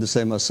exactly the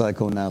same as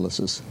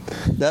psychoanalysis.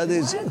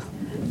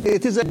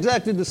 It is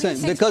exactly the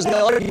same, because the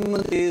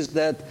argument is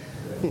that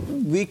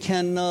we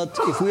cannot,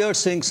 if we are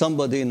seeing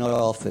somebody in our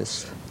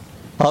office,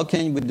 how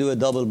can we do a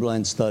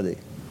double-blind study?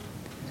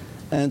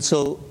 And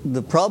so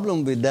the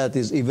problem with that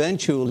is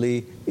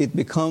eventually it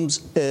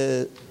becomes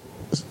a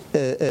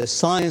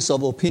science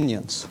of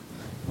opinions.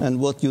 And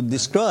what you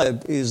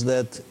described is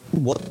that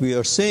what we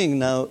are seeing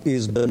now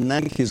is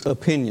Bernanke's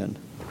opinion.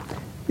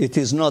 It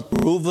is not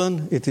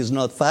proven, it is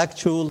not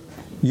factual.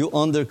 You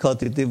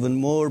undercut it even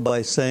more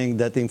by saying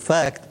that, in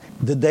fact,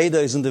 the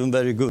data isn't even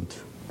very good.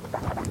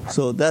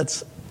 So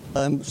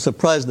I'm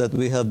surprised that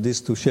we have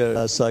this to share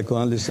as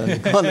psychoanalysts and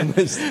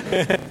economists.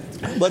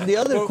 But the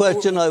other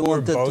question I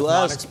wanted to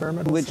ask,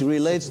 which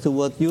relates to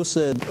what you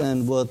said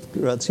and what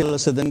Graziella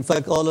said, and in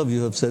fact all of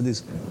you have said,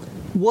 is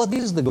what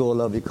is the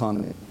goal of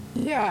economy?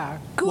 Yeah,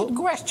 good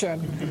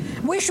question.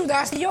 We should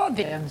ask the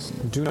audience.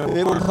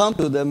 We will come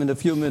to them in a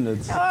few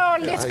minutes. Oh,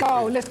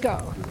 let's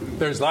go.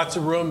 There's lots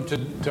of room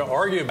to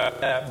argue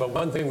about that, but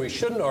one thing we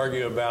shouldn't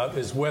argue about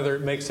is whether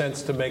it makes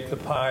sense to make the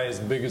pie as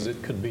big as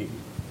it could be.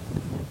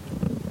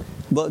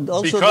 But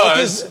also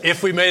because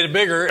if we made it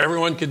bigger,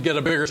 everyone could get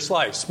a bigger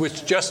slice,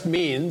 which just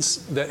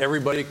means that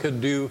everybody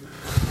could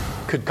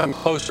come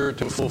closer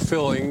to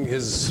fulfilling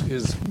his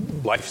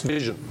life's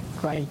vision.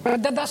 Right.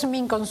 But that doesn't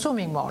mean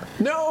consuming more.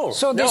 No.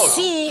 So the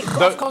C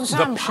of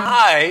consumption. The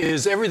pie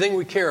is everything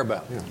we care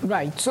about. Yeah.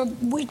 Right. So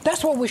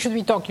that's what we should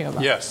be talking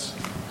about. Yes.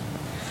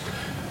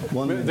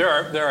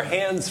 There are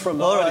hands from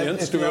the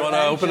audience. Do we want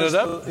to open it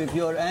up? If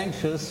you're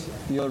anxious,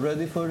 you're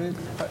ready for it?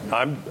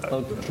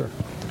 Okay.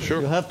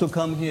 Sure. You have to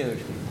come here.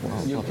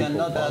 You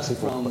cannot ask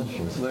from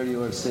where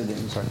you are sitting.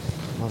 Sorry.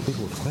 A lot of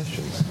people with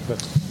questions.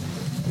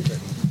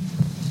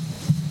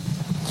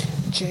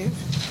 Jeff?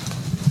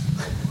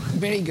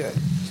 Very good.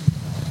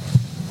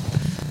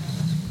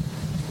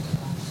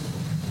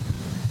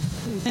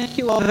 Thank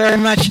you all very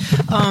much.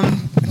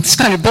 It's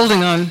kind of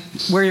building on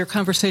where your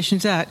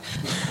conversation's at.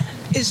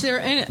 Is there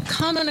any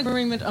common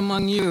agreement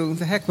among you,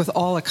 the heck with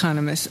all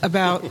economists,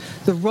 about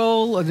the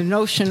role or the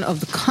notion of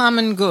the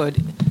common good,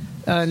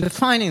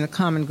 defining the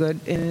common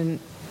good in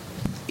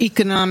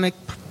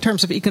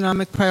terms of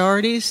economic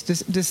priorities?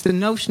 Does the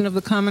notion of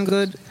the common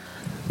good,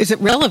 is it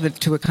relevant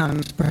to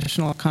economists,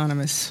 professional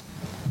economists?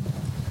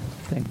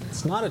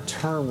 It's not a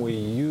term we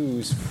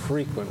use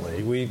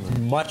frequently. We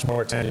much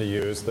more tend to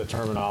use the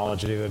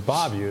terminology that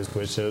Bob used,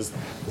 which is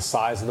the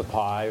size of the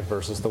pie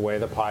versus the way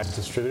the pie is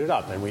distributed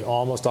up. And we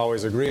almost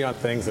always agree on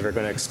things that are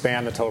going to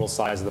expand the total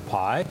size of the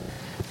pie.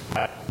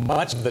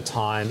 Much of the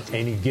time,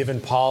 any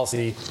given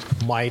policy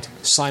might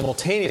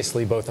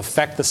simultaneously both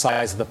affect the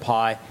size of the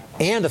pie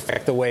and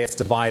affect the way it's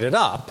divided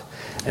up.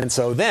 And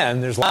so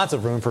then there's lots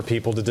of room for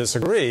people to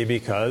disagree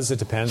because it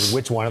depends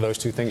which one of those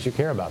two things you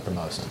care about the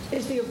most.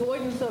 Is the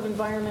avoidance of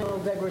environmental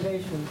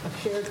degradation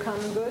a shared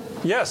common good?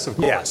 Yes, of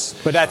course. Yes,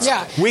 but that's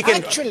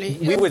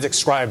we would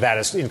describe that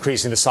as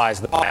increasing the size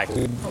of the pie.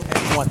 We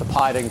want the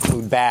pie to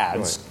include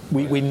bads.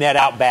 Right. We net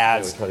out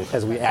bads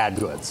as we add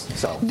goods.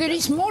 So there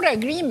is more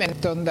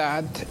agreement on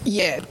that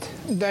yet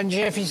than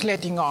Jeff is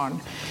letting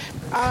on.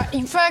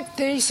 In fact,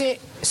 there is a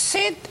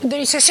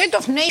set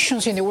of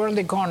nations in the world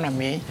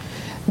economy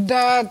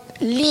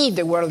that lead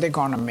the world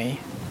economy.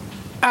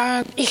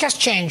 And it has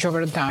changed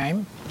over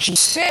time.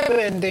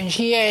 G7, then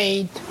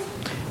G8.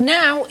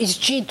 Now it's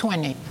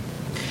G20.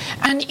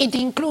 And it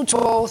includes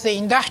both the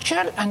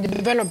industrial and the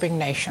developing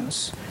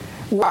nations.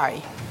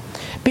 Why?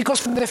 Because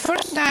for the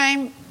first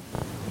time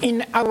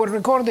in our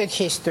recorded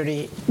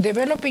history,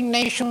 developing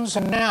nations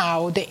are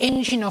now the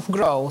engine of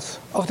growth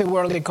of the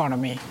world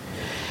economy.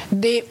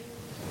 The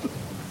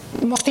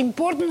most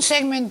important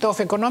segment of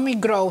economic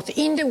growth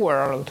in the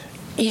world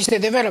is the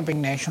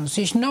developing nations.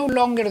 It's no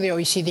longer the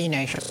OECD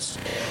nations.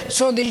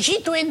 So the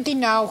G20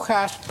 now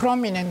has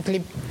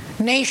prominently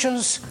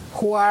nations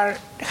who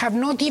have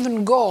not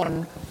even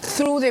gone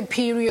through the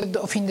period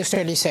of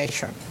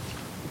industrialization.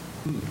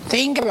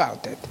 Think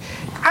about it.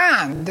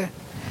 And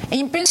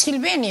in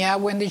Pennsylvania,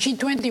 when the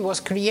G20 was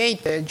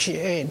created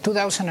in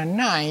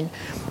 2009,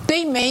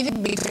 they made a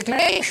big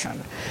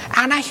declaration.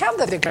 And I have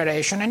the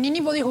declaration, and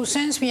anybody who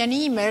sends me an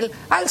email,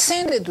 I'll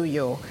send it to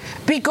you,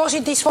 because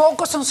it is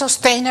focused on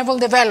sustainable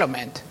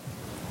development.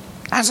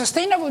 And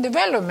sustainable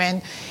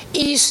development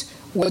is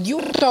what you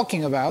were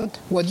talking about,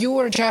 what you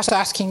were just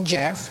asking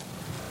Jeff,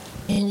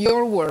 in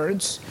your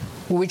words,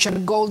 which are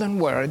golden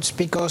words,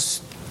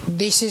 because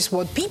this is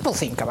what people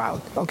think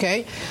about,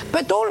 okay?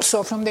 But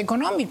also, from the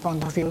economic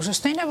point of view,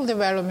 sustainable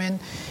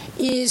development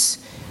is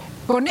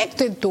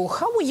connected to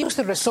how we use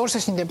the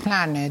resources in the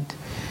planet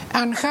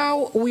and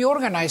how we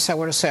organize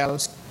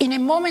ourselves. In a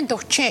moment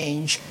of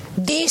change,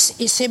 this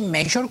is a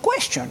major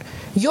question.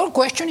 Your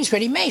question is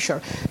very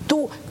major.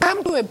 To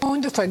come to a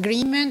point of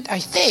agreement, I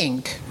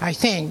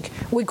think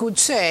we could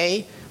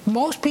say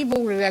most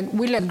people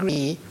will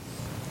agree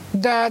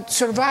that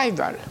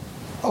survival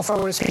of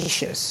our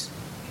species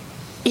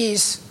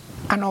is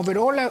an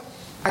overall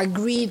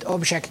agreed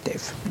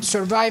objective,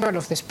 survival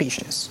of the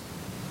species.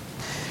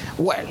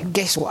 Well,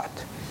 guess what?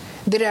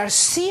 There are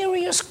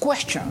serious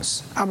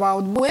questions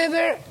about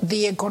whether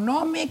the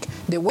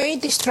way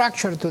it is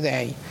structured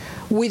today,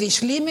 with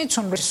its limits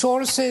on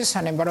resources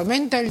and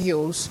environmental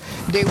use,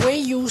 the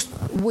way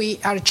we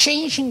are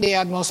changing the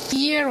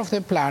atmosphere of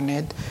the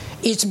planet,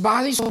 its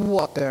bodies of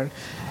water,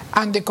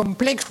 and the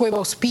complex web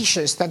of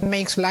species that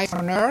makes life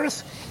on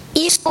Earth,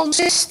 is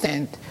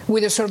consistent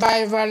with the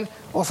survival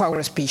of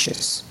our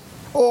species?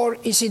 Or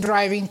is it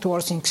driving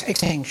towards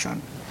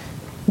extinction?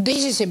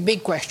 This is a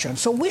big question.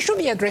 So we should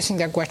be addressing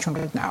that question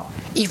right now,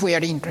 if we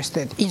are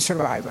interested in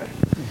survival.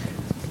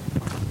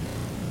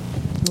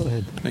 Go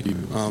ahead. Thank you.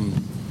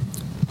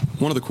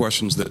 One of the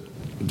questions that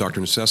Dr.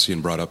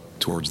 Necessian brought up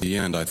towards the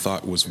end, I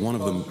thought was one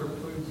of them.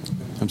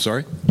 I'm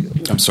sorry?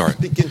 I'm sorry.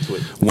 Speak into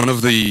it. One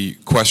of the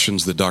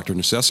questions that Dr.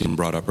 Necessian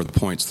brought up, or the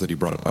points that he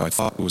brought up, I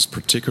thought was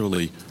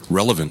particularly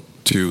relevant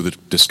to the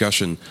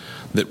discussion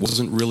that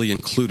wasn't really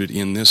included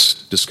in this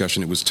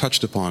discussion. It was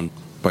touched upon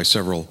by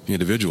several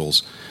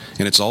individuals,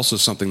 and it's also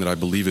something that I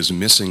believe is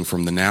missing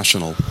from the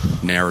national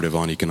narrative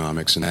on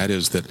economics, and that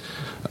is that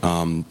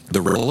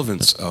the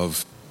relevance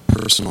of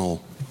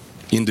personal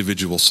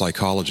individual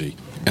psychology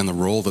and the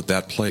role that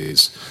that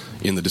plays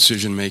in the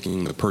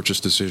decision-making, the purchase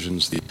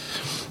decisions, the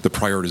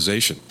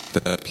prioritization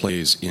that that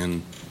plays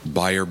in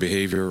buyer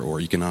behavior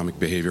or economic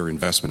behavior,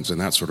 investments, and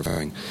that sort of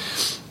thing.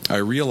 I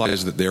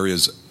realize that there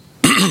is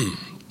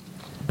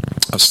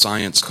a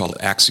science called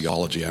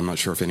axiology. I'm not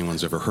sure if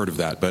anyone's ever heard of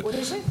that, but what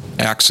is it?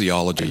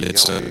 Axiology.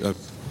 It's a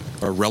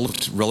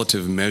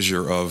relative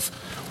measure of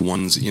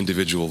one's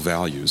individual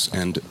values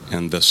and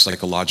the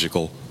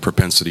psychological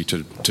propensity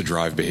to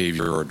drive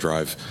behavior or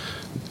drive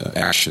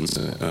actions,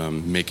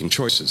 making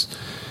choices.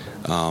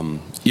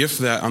 If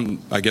that,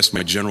 I guess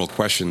my general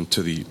question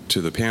to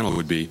the panel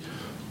would be,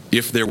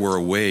 if there were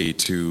a way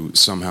to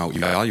somehow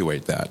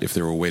evaluate that, if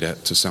there were a way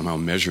to somehow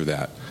measure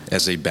that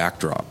as a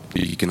backdrop,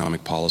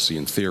 economic policy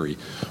and theory,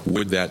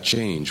 would that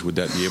change? Would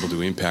that be able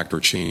to impact or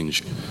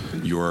change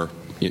your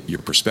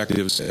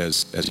perspectives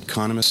as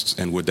economists,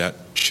 and would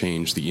that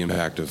change the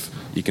impact of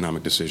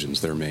economic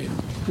decisions that are made?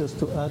 Just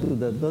to add to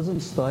that, doesn't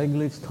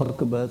Stiglitz talk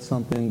about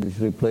something which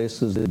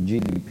replaces the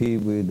GDP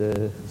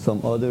with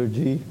some other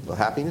G? The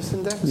happiness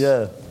index?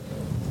 Yeah.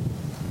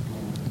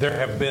 There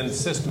have been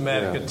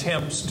systematic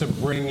attempts to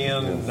bring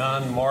in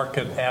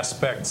non-market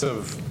aspects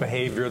of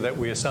behavior that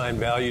we assign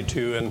value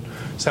to and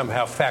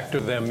somehow factor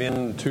them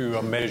into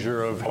a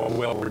measure of how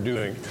well we're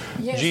doing.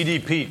 Yes.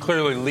 GDP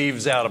clearly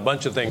leaves out a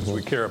bunch of things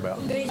we care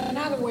about. There is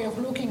another way of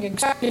looking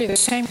exactly the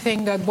same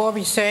thing that Bob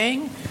is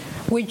saying,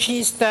 which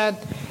is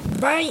that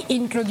by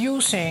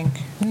introducing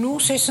new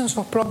systems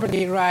of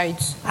property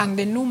rights and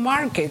the new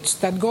markets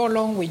that go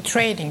along with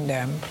trading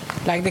them,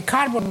 like the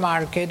carbon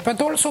market,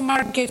 but also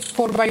markets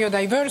for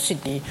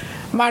biodiversity,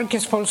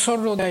 markets for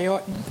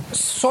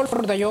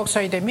sulfur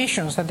dioxide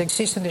emissions that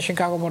exist in the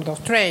Chicago Board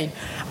of Trade,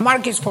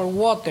 markets for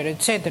water,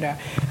 etc.,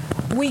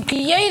 we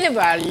create the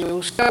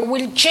values that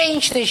will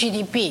change the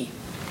GDP.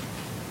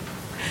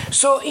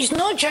 So it's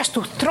not just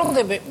to throw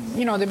the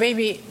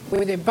baby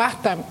with the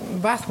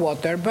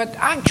bathwater, but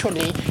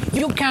actually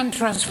you can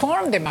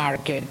transform the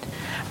market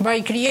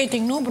by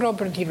creating new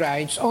property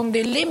rights on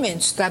the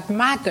limits that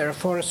matter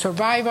for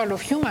survival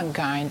of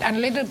humankind, and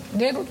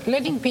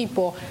letting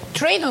people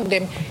trade on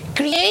them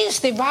creates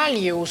the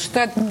values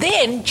that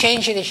then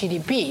change the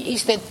GDP.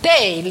 It's the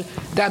tail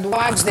that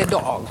wags the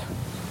dog.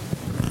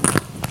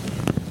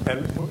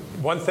 And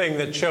one thing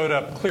that showed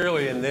up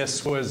clearly in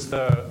this was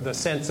the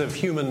sense of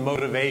human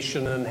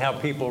motivation and how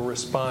people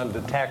respond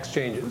to tax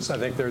changes. I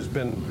think there's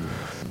been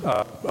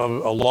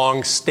a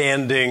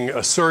long-standing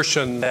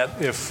assertion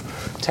that if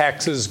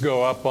taxes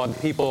go up on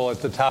people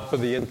at the top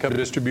of the income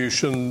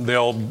distribution,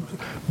 they'll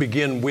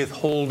begin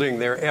withholding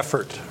their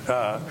effort.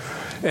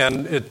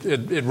 And it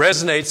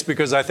resonates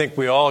because I think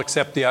we all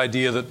accept the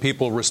idea that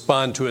people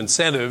respond to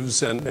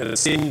incentives, and it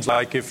seems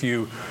like if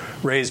you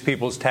raise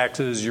people's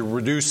taxes, you're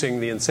reducing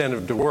the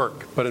incentive to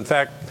work. But in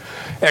fact,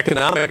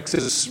 economics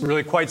is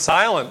really quite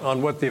silent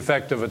on what the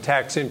effect of a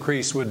tax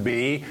increase would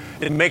be.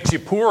 It makes you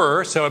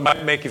poorer, so it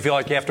might make you feel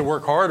like you have to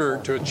work harder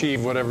to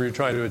achieve whatever you're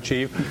trying to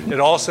achieve. It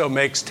also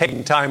makes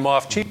taking time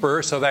off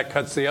cheaper, so that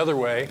cuts the other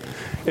way.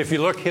 If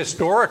you look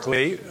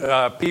historically,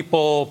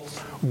 people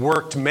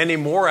worked many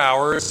more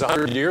hours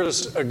 100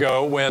 years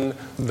ago when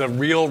the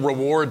real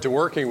reward to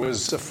working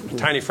was a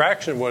tiny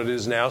fraction of what it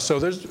is now. So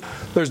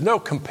there's no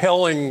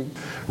compelling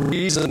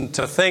reason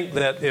to think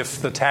that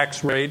if the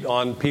tax rate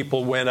on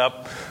people went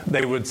up,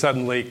 they would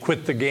suddenly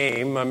quit the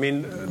game. I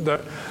mean,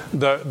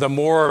 the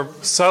more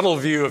subtle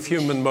view of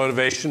human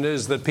motivation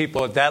is that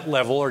people at that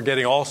level are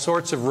getting all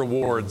sorts of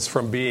rewards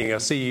from being a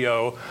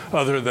CEO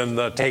other than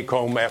the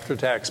take-home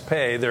after-tax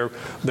pay. They're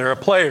a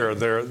player.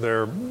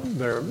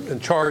 They're in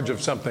charge of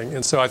something.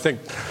 And so I think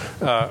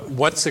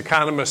once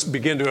economists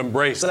begin to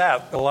embrace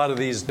that, a lot of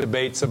these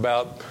debates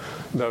about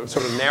the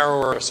sort of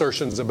narrower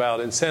assertions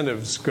about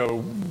incentives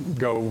go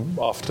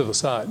off to the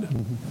side.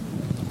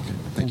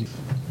 Thank you.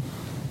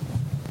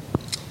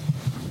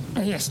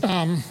 Yes.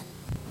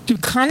 Do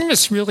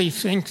economists really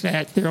think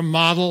that their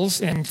models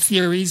and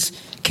theories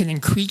can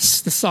increase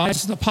the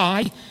size of the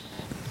pie?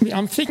 I mean,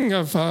 I'm thinking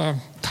of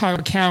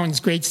Tyler Cowen's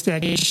great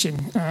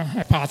stagnation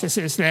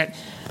hypothesis, that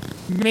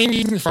the main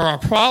reason for our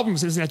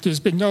problems is that there's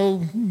been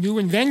no new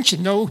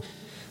invention, no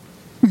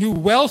new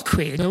wealth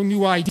created, no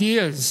new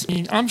ideas. I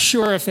mean, I'm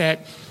sure if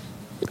that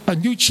a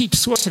new cheap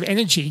source of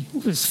energy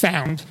was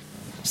found,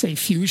 say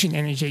fusion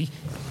energy,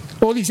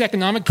 all these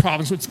economic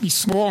problems would be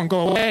small and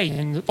go away,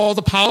 and all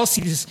the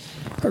policies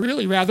are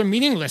really rather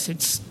meaningless.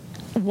 It's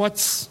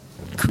what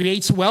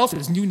creates wealth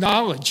is new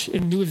knowledge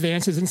and new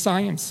advances in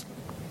science.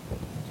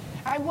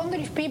 I wonder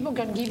if people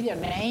can give their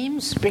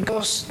names,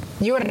 because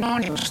you're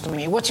anonymous to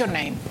me. What's your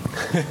name?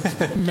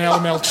 Mel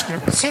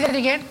Melchner. Say that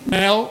again?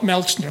 Mel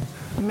Melchner.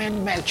 Mel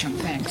Melchner,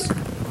 thanks.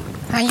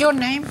 And your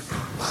name?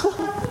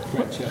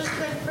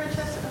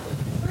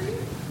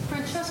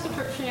 Francesca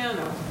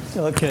Terciano.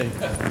 Okay.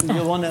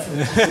 You want to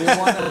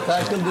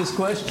tackle this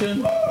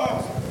question?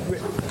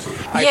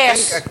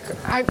 Yes.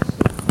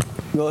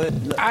 Go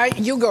ahead.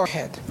 You go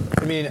ahead.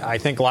 I mean, I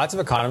think lots of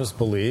economists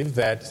believe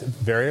that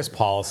various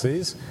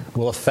policies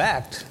will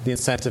affect the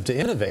incentive to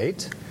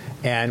innovate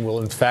and will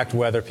affect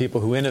whether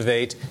people who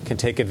innovate can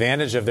take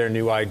advantage of their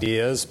new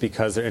ideas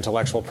because their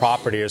intellectual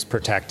property is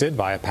protected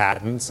via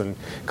patents and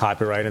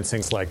copyright and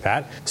things like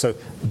that. So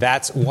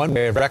that's one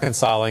way of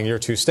reconciling your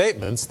two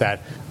statements,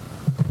 that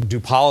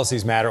do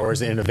policies matter, or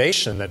is it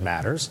innovation that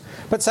matters?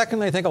 But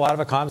secondly, I think a lot of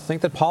economists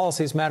think that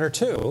policies matter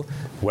too,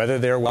 whether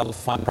they're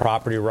well-defined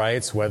property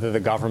rights, whether the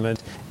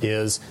government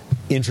is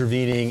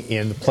intervening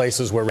in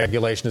places where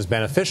regulation is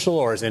beneficial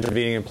or is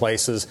intervening in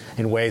places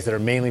in ways that are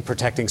mainly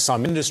protecting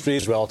some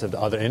industries relative to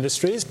other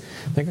industries.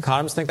 I think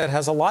economists think that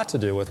has a lot to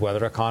do with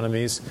whether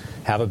economies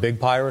have a big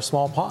pie or a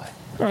small pie.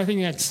 Well, I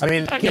think that's. I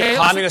mean,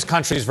 communist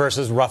countries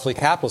versus roughly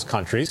capitalist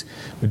countries,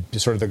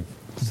 sort of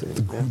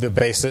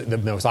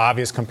the most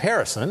obvious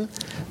comparison.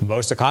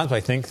 Most economists, I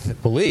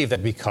think, believe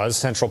that because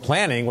central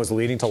planning was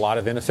leading to a lot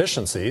of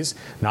inefficiencies,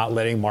 not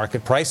letting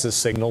market prices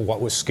signal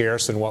what was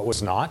scarce and what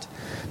was not,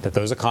 that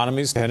those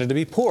economies tended to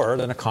be poorer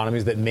than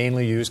economies that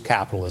mainly use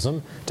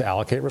capitalism to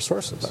allocate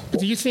resources.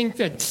 Do you think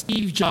that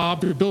Steve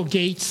Jobs or Bill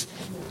Gates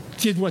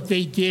did what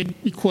they did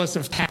because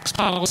of tax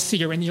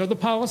policy or any other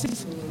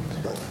policies?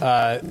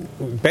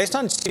 Based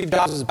on Steve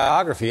Jobs'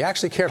 biography, he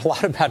actually cared a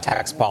lot about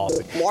tax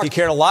policy. He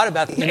cared a lot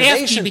about the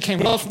innovation. After he became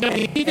wealthy,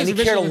 and he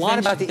cared a lot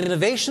about the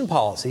innovation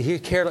policy.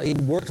 He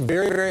worked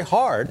very, very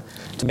hard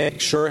to make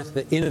sure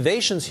that the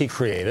innovations he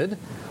created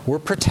were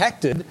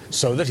protected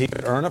so that he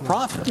could earn a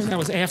profit. And that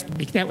was after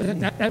he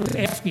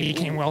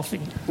became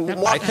wealthy.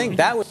 I think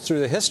that was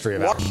through the history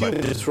of it. Mark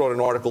Cuban just wrote an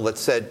article that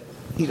said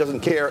he doesn't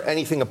care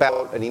anything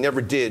about, and he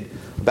never did,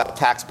 about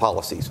tax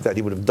policies, that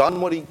he would have done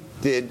what he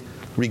did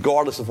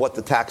regardless of what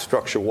the tax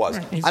structure was.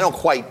 Right. I don't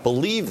quite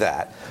believe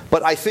that,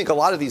 but I think a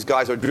lot of these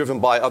guys are driven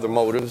by other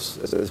motives,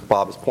 as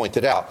Bob has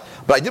pointed out.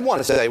 But I did want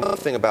to say one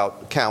thing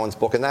about Cowan's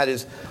book, and that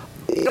is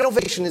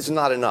innovation is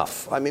not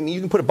enough. I mean, you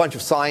can put a bunch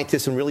of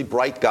scientists and really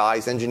bright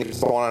guys,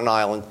 engineers on an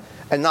island,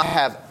 and not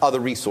have other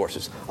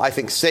resources. I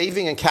think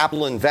saving and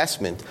capital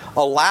investment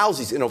allows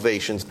these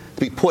innovations to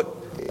be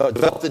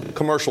developed in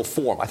commercial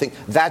form. I think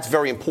that's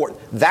very important.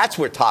 That's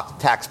where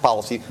tax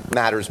policy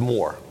matters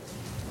more.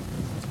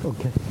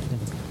 Okay.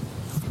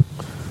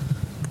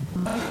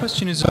 My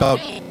question is about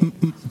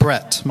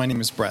Brett. My name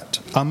is Brett.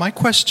 My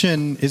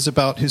question is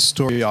about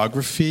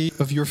historiography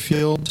of your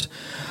field.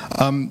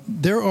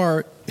 There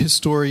are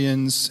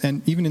historians,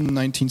 and even in the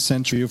 19th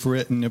century, who have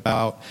written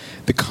about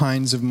the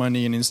kinds of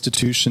money and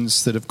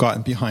institutions that have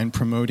gotten behind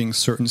promoting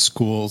certain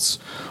schools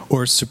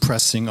or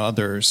suppressing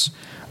others.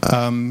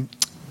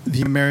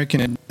 The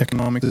American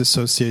Economic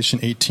Association,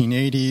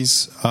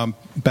 1880s,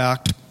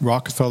 backed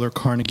Rockefeller,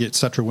 Carnegie,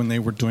 etc., when they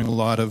were doing a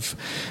lot of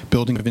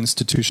building of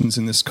institutions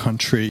in this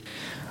country.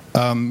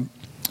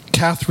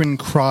 Catherine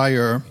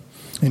Cryer,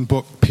 in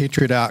book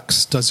Patriot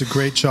Acts, does a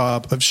great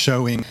job of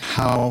showing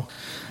how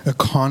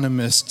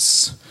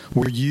economists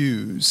were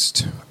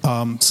used,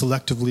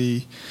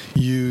 selectively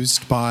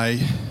used by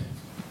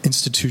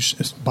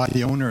institutions, by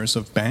the owners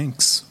of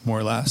banks, more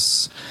or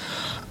less.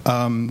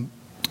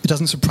 It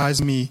doesn't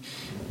surprise me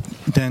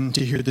then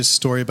to hear this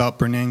story about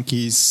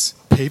Bernanke's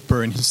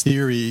paper and his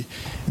theory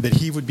that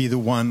he would be the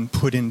one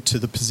put into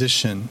the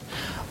position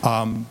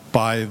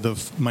by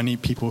the money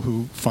people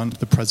who fund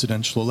the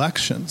presidential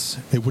elections.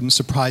 It wouldn't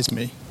surprise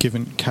me,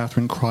 given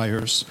Catherine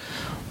Cryer's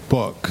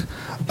book.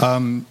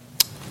 Eric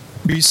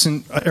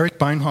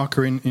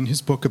Beinhocker, in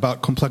his book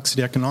about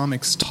complexity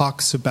economics,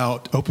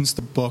 opens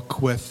the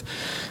book with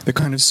the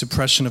kind of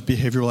suppression of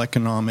behavioral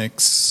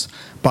economics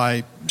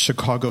by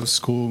Chicago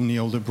school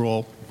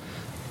neoliberal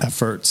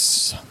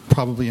efforts,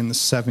 probably in the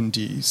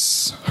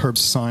 70s. Herb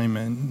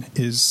Simon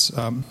is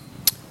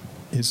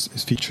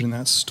featured in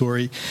that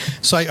story.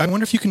 So I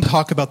wonder if you can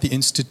talk about the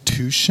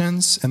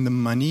institutions and the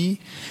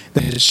money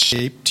that has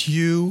shaped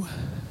you,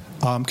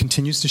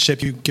 continues to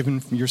shape you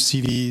given your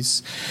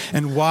CVs,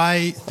 and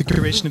why the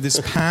curation of this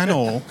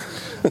panel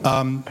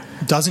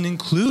doesn't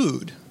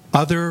include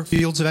other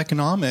fields of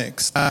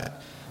economics that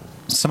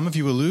some of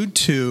you allude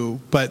to,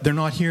 but they're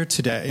not here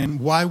today. And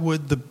why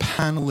would the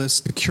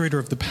panelist, the curator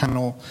of the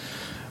panel,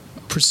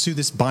 pursue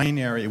this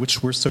binary,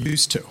 which we're so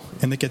used to,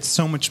 and that gets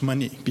so much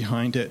money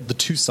behind it, the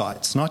two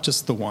sides, not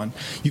just the one?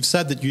 You've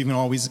said that you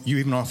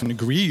even often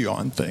agree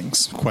on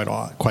things quite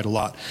a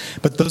lot.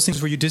 But those things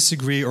where you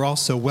disagree are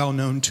also well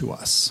known to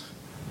us.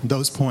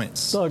 Those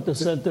points. Start the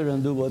center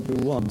and do what you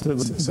want.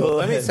 So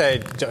let me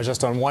say,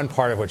 just on one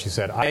part of what you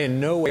said, I in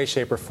no way,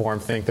 shape, or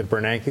form think that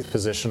Bernanke's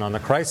position on the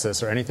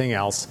crisis or anything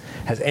else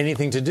has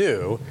anything to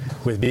do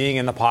with being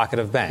in the pocket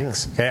of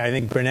banks. Okay? I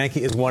think Bernanke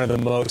is one of the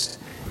most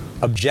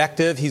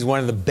objective. He's one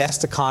of the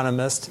best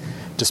economists,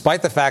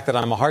 despite the fact that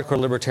I'm a hardcore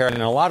libertarian,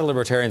 and a lot of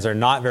libertarians are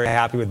not very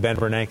happy with Ben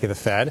Bernanke, the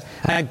Fed.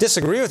 And I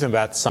disagree with him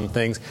about some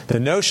things. The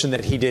notion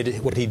that he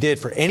did what he did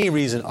for any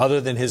reason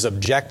other than his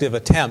objective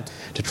attempt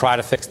to try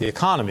to fix the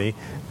economy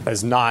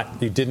is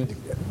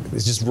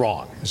it's just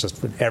wrong. It's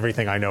just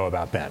everything I know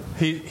about Ben.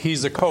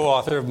 He's a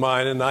co-author of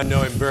mine, and I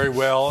know him very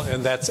well,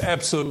 and that's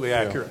absolutely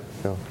accurate.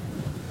 Yeah.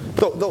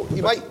 Though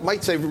you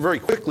might say very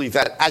quickly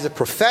that as a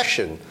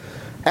profession,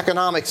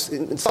 economics,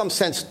 in some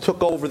sense,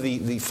 took over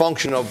the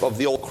function of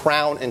the old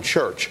crown and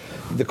church.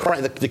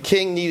 The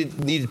king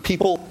needed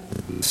people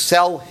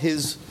sell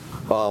his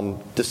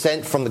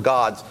descent from the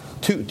gods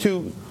to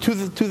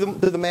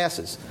the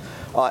masses.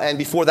 And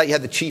before that, you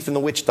had the chief and the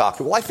witch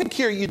doctor. Well, I think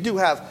here you do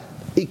have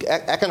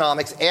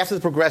economics after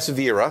the progressive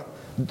era,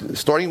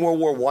 starting World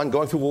War I,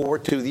 going through World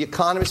War II. The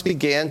economists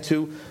began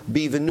to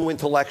be the new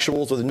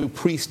intellectuals or the new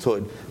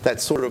priesthood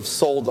that sort of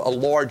sold a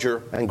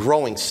larger and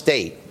growing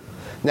state.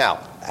 Now,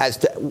 as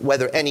to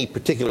whether any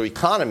particular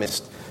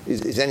economist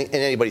is in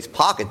anybody's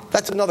pocket,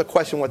 that's another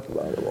question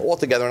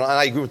altogether. And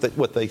I agree with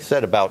what they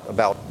said about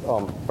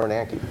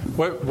Bernanke.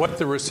 What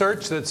the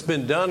research that's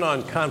been done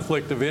on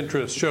conflict of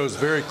interest shows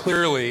very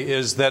clearly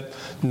is that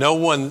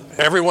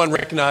everyone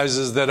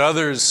recognizes that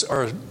others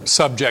are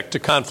subject to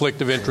conflict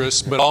of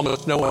interest, but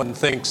almost no one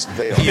thinks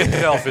he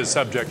himself is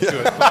subject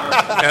to it.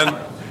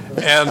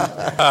 And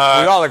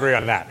we all agree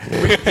on that.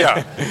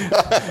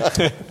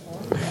 Yeah.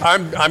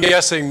 I'm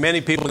guessing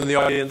many people in the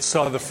audience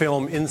saw the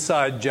film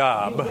Inside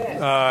Job.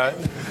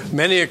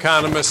 Many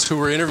economists who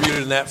were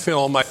interviewed in that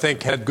film, I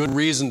think, had good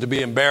reason to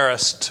be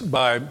embarrassed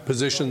by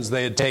positions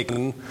they had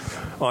taken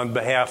on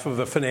behalf of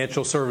the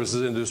financial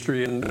services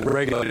industry and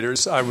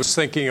regulators. I was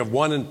thinking of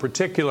one in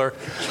particular,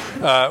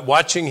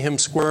 watching him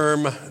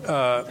squirm.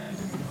 I'm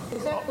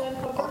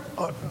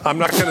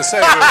not going to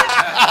say who.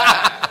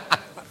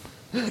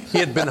 He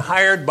had been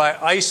hired by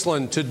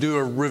Iceland to do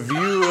a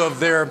review of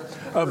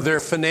their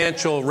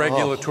financial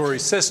regulatory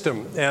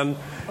system. And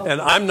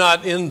I'm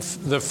not in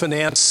the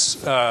finance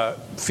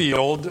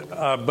field,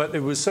 but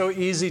it was so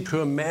easy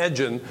to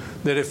imagine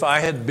that if I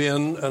had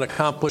been an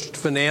accomplished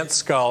finance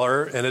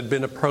scholar and had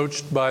been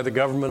approached by the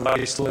government of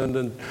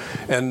Iceland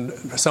and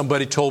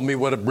somebody told me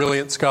what a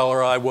brilliant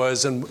scholar I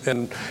was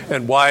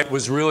and why it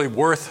was really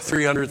worth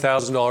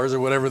 $300,000 or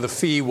whatever the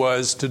fee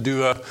was to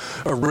do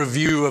a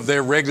review of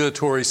their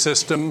regulatory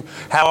system,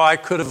 how I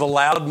could have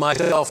allowed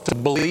myself to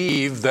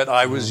believe that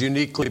I was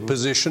uniquely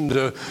positioned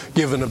to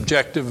give an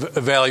objective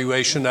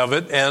evaluation of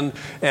it, and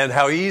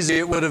how easy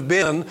it would have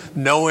been,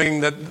 knowing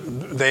that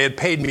they had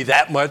paid me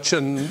that much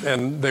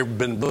and they've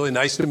been really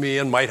nice to me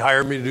and might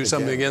hire me to do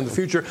something again in the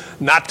future,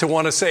 not to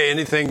want to say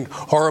anything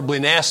horribly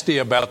nasty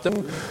about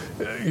them.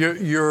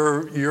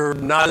 You're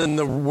not in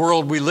the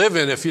world we live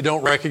in if you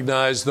don't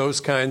recognize those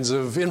kinds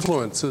of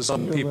influences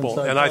on people.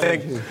 And I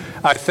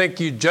think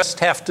you just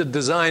have to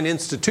design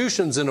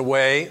institutions in a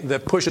way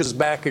that pushes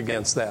back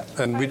against that.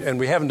 And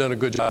we haven't done a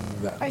good job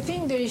of that. I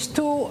think there is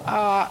two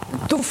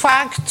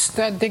facts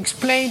that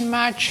explain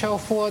much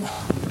of what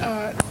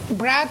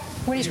Brad,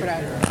 where is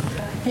Brad?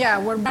 Yeah,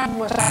 what Brad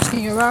was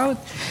asking about.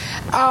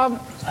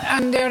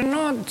 And they're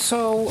not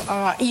so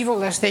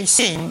evil as they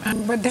seem.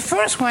 But the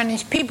first one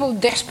is people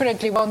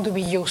desperately want to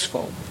be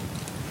useful.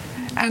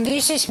 And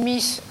this is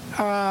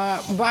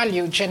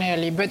misvalued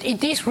generally, but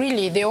it is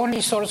really the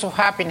only source of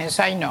happiness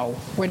I know,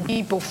 when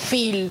people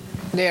feel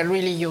they're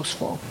really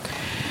useful.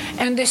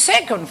 And the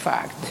second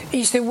fact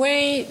is the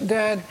way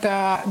that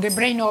the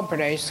brain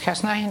operates. It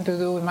has nothing to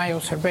do with my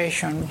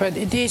observation, but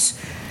it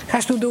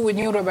has to do with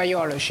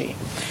neurobiology.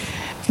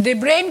 The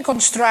brain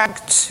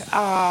constructs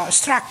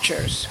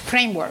structures,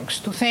 frameworks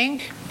to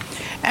think,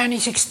 and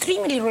is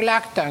extremely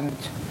reluctant,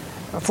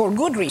 for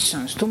good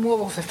reasons, to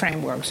move off the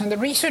frameworks. And the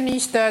reason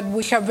is that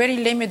we have very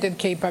limited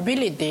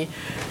capability,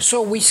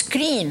 so we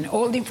screen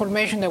all the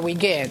information that we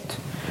get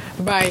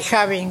by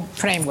having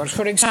frameworks.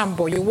 For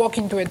example, you walk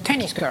into a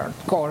tennis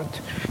court,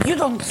 you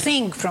don't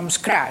think from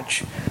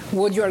scratch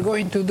what you are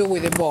going to do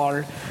with the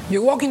ball.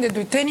 You walk into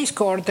the tennis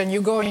court and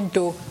you go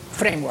into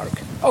framework.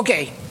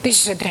 Okay,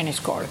 this is a tennis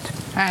court.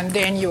 And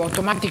then you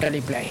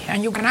automatically play.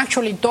 And you can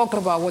actually talk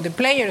about what the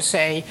players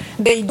say.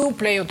 They do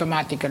play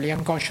automatically,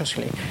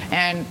 unconsciously,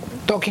 and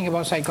talking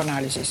about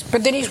psychoanalysis.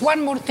 But there is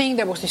one more thing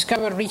that was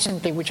discovered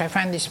recently, which I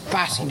find is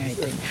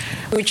fascinating,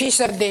 which is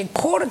that the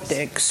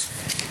cortex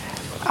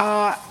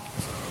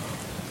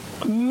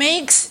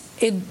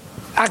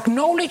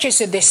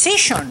acknowledges a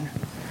decision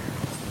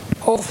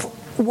of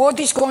what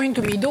it's going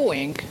to be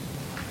doing,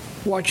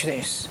 watch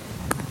this,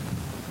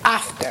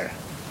 after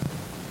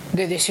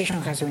the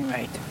decision has been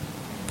made.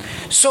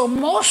 So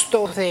most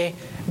of the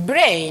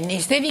brain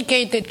is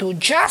dedicated to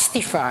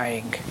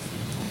justifying,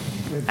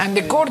 and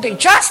the cortex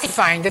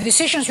justifying the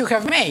decisions you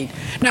have made.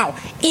 Now,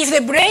 if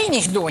the brain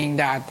is doing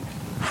that,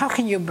 how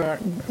can you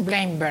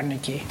blame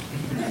Bernanke?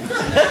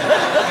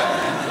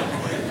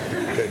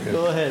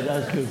 Go ahead,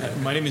 ask you.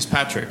 My name is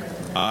Patrick.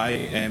 I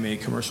am a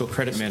commercial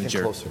credit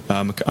manager.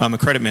 I'm a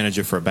credit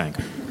manager for a bank.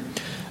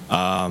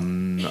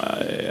 I'm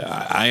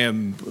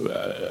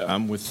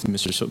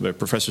with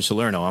Professor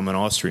Salerno. I'm an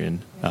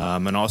Austrian.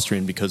 I'm an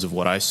Austrian because of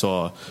what I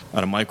saw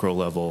at a micro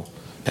level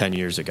 10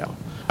 years ago.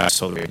 I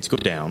saw the rates go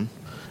down,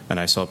 and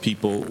I saw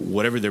people,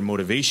 whatever their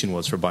motivation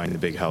was for buying the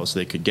big house,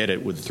 they could get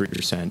it with a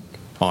 3%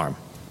 ARM.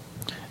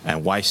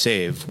 And why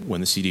save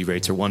when the CD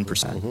rates are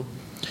 1%?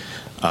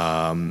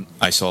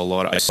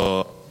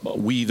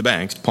 We, the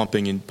banks,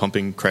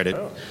 pumping credit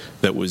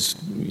that was,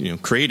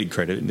 created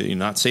credit,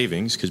 not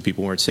savings, because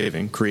people weren't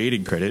saving,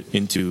 created credit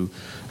into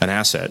an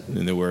asset.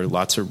 And there were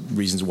lots of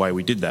reasons why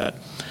we did that.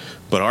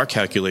 But our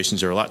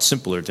calculations are a lot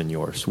simpler than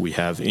yours. We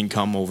have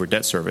income over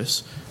debt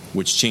service,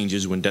 which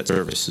changes when debt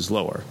service is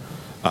lower.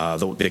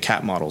 The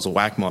CAP models, the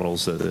WACC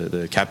models,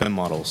 the CAPM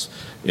models,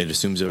 it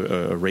assumes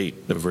a rate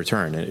of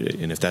return.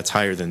 And if that's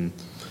higher than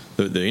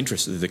the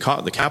interest, the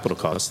capital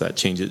cost, that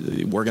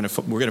changes. We're going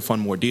to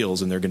fund more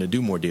deals, and they're going to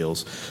do more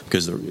deals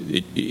because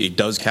it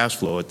does cash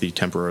flow at the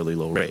temporarily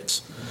low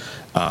rates.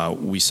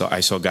 I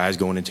saw guys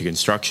going into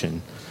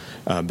construction,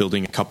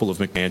 building a couple of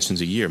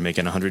McMansions a year,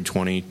 making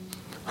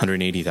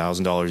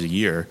 $180,000 a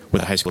year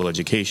with a high school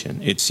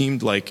education. It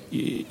seemed like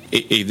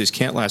this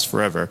can't last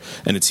forever,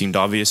 and it seemed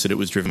obvious that it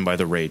was driven by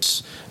the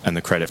rates and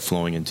the credit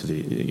flowing into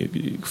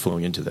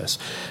this.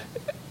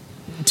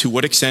 To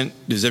what extent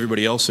does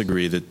everybody else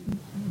agree that?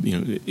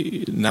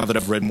 Now that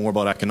I've read more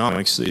about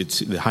economics, it's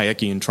the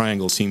Hayekian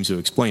triangle seems to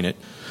explain it.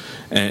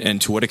 And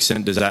to what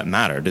extent does that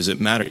matter? Does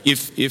it matter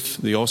if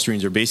the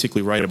Austrians are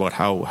basically right about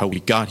how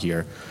we got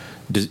here?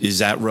 Is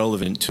that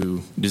relevant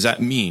to? Does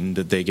that mean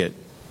that they get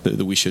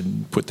that we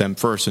should put them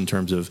first in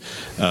terms of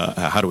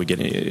how do we get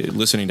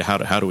listening to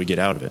how do we get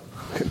out of it?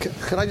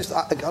 Can I just?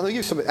 I'll give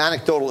you some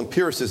anecdotal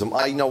empiricism.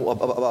 I know a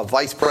former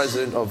vice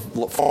president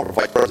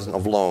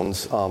of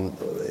loans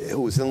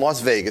who was in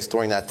Las Vegas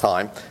during that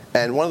time,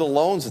 and one of the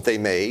loans that they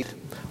made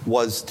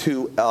was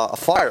to a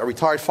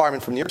retired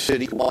fireman from New York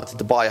City who wanted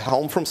to buy a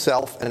home for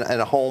himself and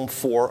a home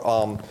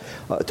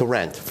to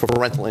rent for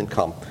rental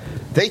income.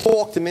 They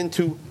talked him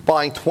into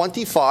buying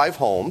 25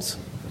 homes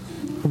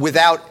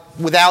without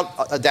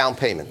a down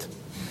payment.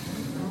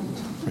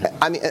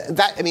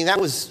 That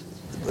was.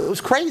 It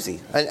was crazy,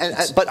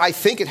 but I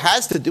think it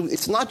has to do.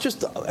 It's not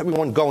just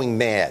everyone going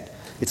mad.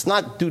 It's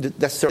not due to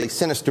necessarily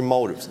sinister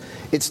motives.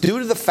 It's due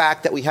to the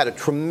fact that we had a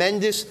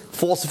tremendous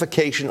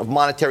falsification of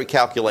monetary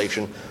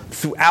calculation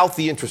throughout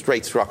the interest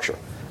rate structure,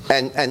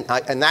 and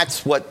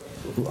that's what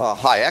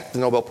Hayek, the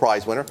Nobel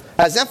Prize winner,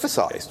 has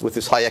emphasized with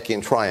this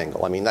Hayekian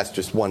triangle. I mean, that's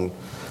just one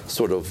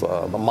sort of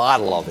a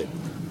model of it,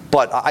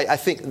 but I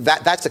think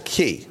that's a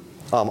key.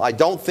 I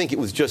don't think it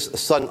was just a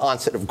sudden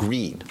onset of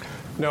greed.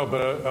 No,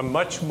 but a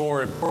much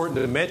more important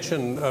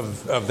dimension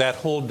of that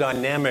whole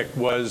dynamic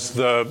was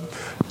the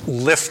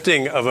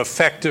lifting of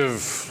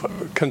effective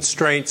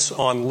constraints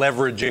on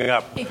leveraging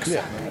up.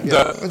 Exactly.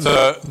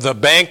 The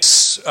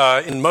banks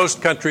in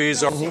most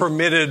countries are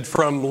permitted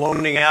from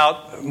loaning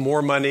out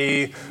more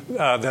money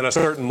than a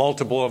certain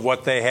multiple of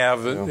what they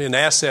have in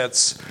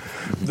assets.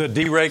 The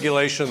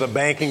deregulation of the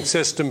banking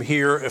system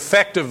here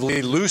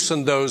effectively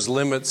loosened those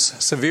limits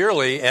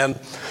severely, and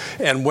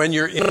when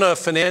you're in a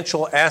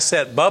financial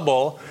asset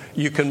bubble,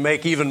 you can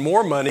make even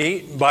more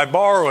money by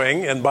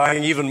borrowing and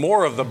buying even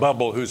more of the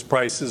bubble whose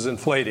price is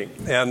inflating.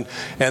 And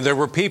there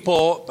were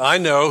people I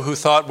know who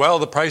thought, well,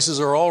 the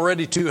prices are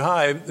already too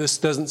high, this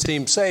doesn't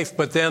seem safe.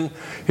 But then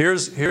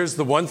here's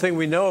the one thing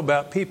we know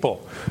about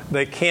people.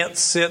 They can't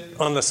sit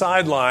on the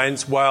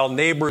sidelines while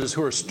neighbors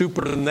who are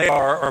stupider than they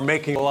are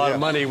making a lot of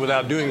money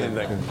without doing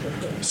anything.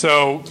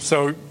 So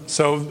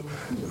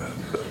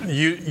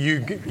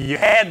you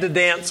had to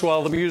dance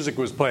while the music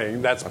was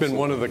playing. That's been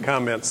one of the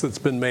comments that's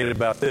been made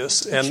about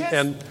this.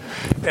 And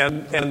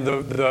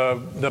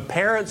the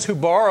parents who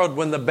borrowed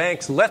when the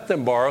banks let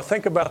them borrow,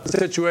 think about the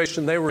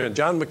situation they were in.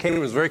 John McCain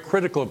was very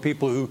critical of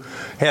people who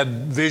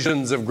had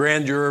visions of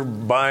grandeur,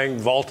 buying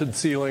vaulted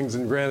ceilings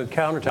and granite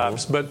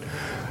countertops. But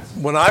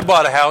when I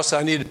bought a house,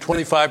 I needed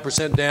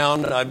 25%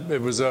 down.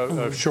 It was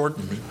a short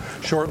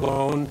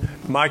loan.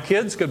 My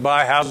kids could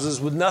buy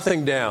houses with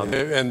nothing down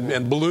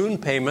and balloon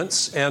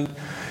payments. And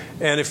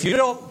if you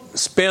don't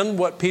spend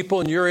what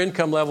people in your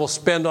income level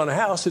spend on a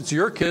house, it's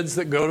your kids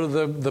that go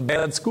to the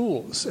bad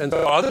schools. And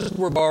so others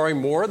were borrowing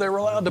more. They were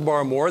allowed to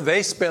borrow more.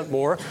 They spent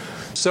more.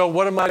 So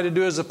what am I to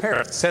do as a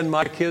parent? Send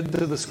my kid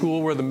to the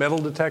school where the metal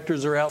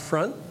detectors are out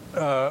front?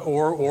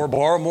 Or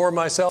borrow more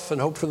myself and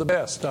hope for the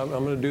best. I'm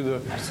going to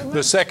do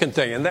the second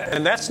thing.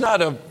 And that's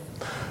not a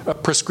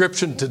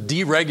prescription to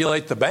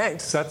deregulate the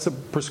banks. That's a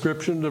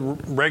prescription to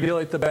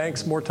regulate the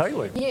banks more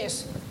tightly.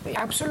 Yes,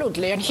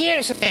 absolutely. And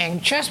here's the thing.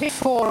 Just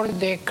before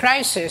the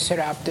crisis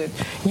erupted,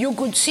 you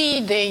could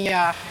see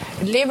the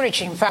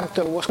leveraging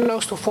factor was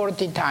close to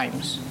 40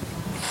 times.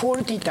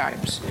 40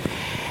 times.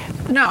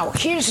 Now,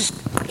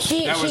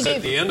 that was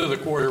at the end of the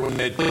quarter when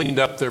they cleaned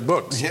up their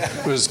books. Yeah.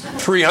 It was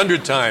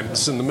 300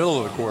 times in the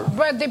middle of the quarter.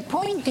 But the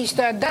point is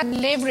that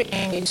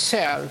leveraging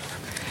itself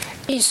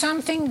is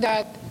something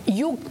that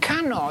you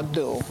cannot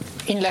do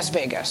in Las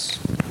Vegas,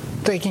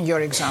 taking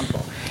your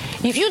example.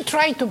 If you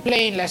try to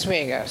play in Las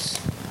Vegas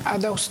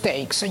at those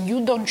stakes and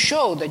you don't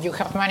show that you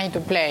have money to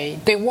play,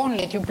 they won't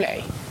let you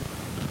play.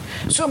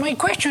 So my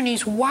question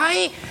is,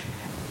 why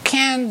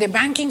can the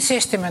banking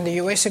system and the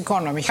U.S.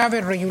 economy have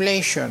a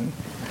regulation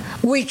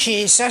which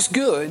is as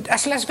good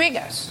as Las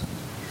Vegas?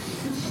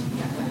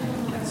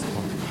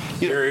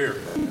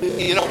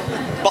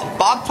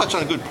 Bob touched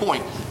on a good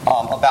point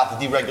about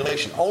the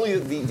deregulation. Only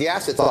the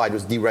asset side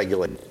was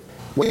deregulated.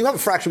 When you have a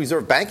fractional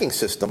reserve banking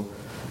system,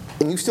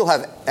 and you still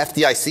have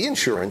FDIC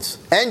insurance,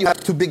 and you have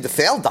too big to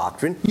fail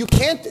doctrine, you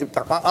can't.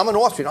 I'm an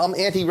Austrian. I'm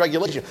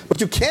anti-regulation, but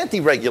you can't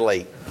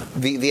deregulate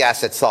the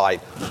asset side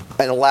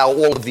and allow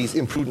all of these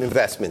imprudent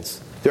investments.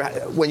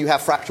 When you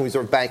have fractional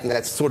reserve banking,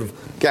 that's sort of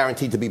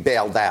guaranteed to be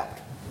bailed out.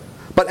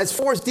 But as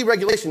far as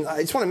deregulation,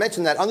 I just want to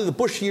mention that under the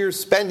Bush years,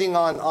 spending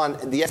on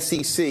the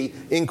SEC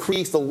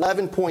increased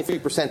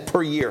 11.3%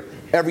 per year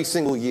every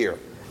single year,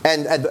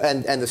 and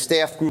the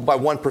staff grew by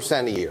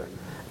 1% a year.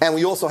 And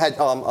we also had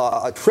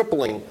a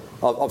tripling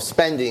of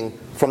spending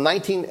from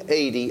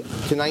 1980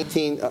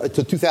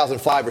 to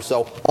 2005 or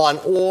so on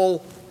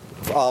all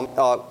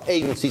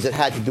agencies that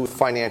had to do with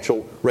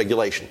financial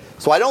regulation.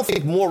 So I don't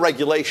think more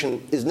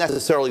regulation is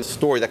necessarily the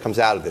story that comes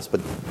out of this, but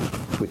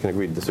we can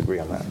agree to disagree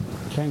on that.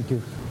 Thank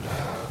you.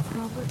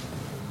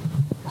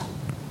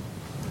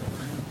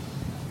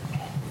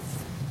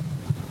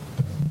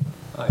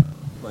 Hi,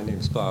 my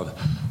name's Bob.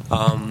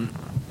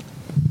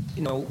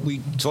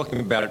 We talking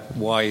about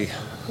why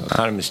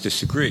economists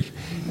disagree,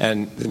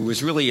 and there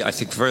was really, I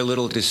think, very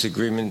little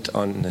disagreement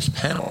on this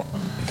panel.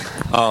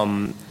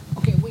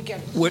 Okay, we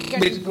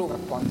can improve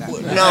upon that.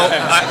 No,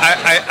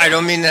 I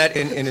don't mean that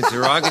in a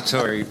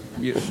derogatory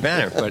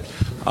manner, but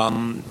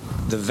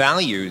the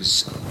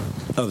values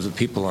of the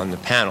people on the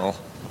panel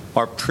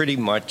are pretty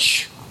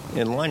much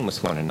in line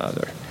with one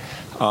another.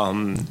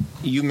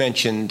 You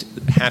mentioned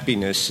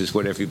happiness is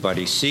what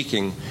everybody's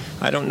seeking.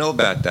 I don't know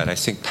about that. I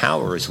think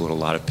power is what a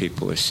lot of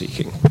people are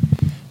seeking.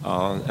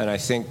 And I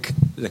think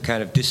the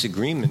kind of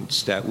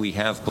disagreements that we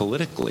have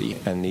politically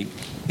and the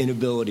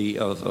inability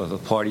of the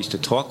parties to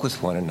talk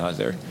with one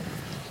another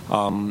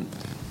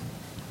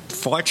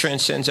far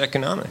transcends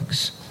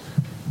economics.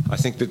 I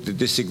think that the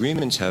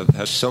disagreements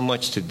have so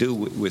much to do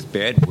with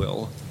bad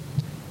will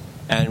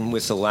and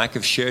with the lack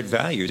of shared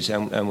values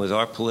and with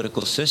our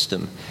political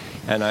system.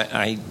 And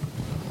I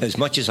as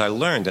much as I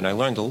learned, and I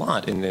learned a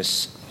lot in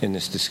this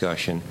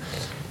discussion,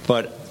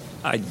 but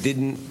I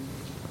didn't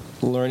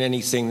learn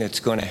anything that's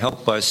going to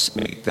help us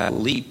make that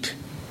leap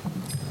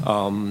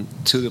to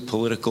the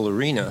political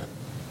arena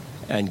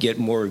and get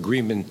more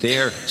agreement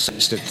there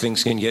such that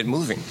things can get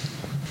moving.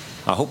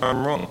 I hope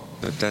I'm wrong,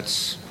 but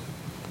that's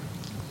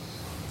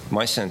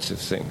my sense of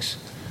things.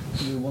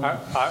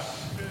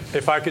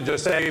 If I could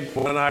just say,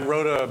 when I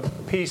wrote a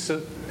piece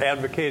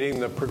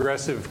advocating the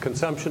progressive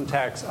consumption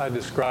tax I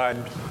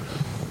described,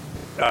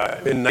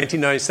 in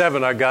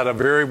 1997, I got a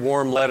very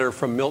warm letter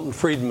from Milton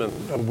Friedman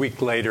a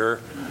week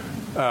later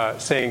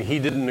saying he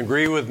didn't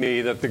agree with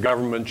me that the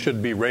government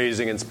should be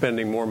raising and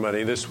spending more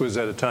money. This was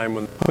at a time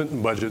when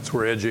Clinton budgets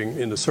were edging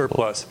into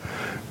surplus.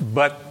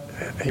 But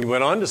he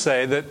went on to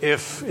say that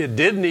if it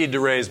did need to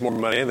raise more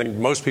money, I think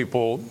most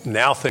people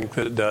now think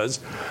that it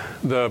does,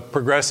 the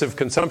progressive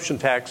consumption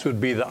tax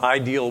would be the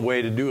ideal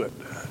way to do it.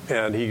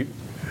 And he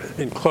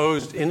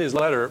enclosed in his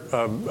letter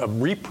a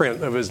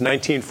reprint of his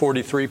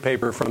 1943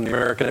 paper from the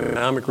American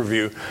Economic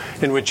Review,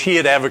 in which he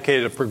had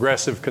advocated a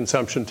progressive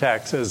consumption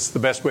tax as the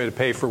best way to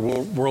pay for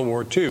World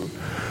War II.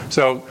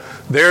 So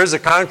there's a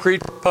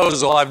concrete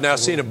proposal. I've now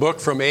seen a book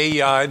from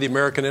AEI, the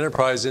American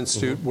Enterprise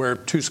Institute, where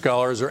two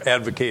scholars are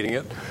advocating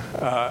it.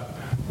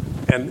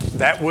 And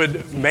that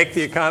would make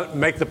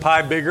the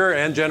pie bigger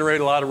and generate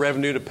a lot of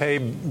revenue to pay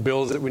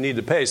bills that we need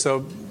to pay.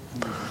 So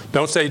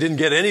don't say you didn't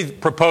get any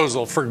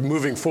proposal for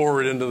moving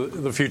forward into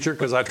the future,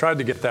 because I tried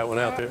to get that one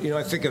out there.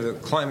 I think of the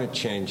climate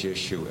change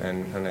issue,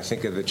 and I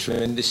think of the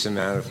tremendous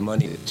amount of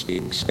money that's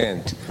being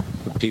spent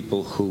for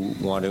people who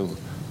want to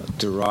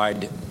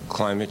deride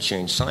climate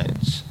change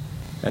science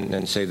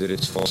and say that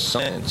it's false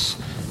science.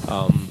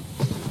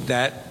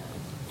 That,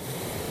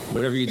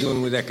 whatever you're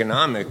doing with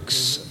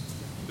economics,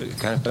 it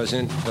kind of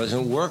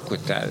doesn't work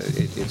with that.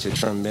 It's a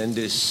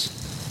tremendous,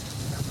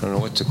 I don't know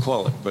what to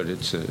call it, but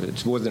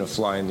it's more than a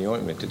fly in the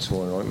ointment. It's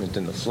more an ointment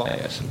than the fly,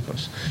 I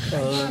suppose. I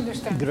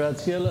understand.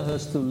 Graziella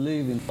has to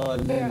leave in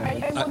 5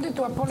 minutes. I wanted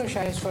to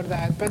apologize for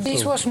that, but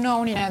this was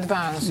known in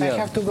advance. Yeah. I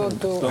have to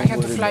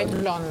fly to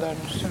London.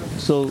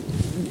 So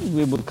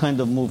we would kind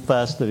of move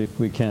faster if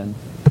we can.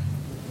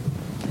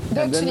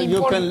 That's an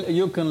important.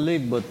 You can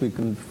leave, but we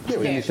can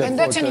finish at 4:30. And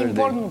that's an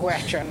important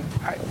question.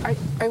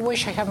 I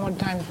wish I had more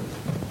time.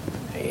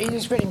 It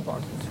is very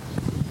important.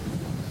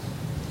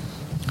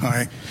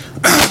 Hi,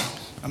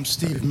 I'm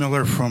Steve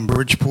Miller from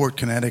Bridgeport,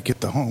 Connecticut,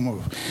 the home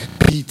of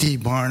P.T.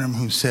 Barnum,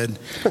 who said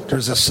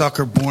there's a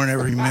sucker born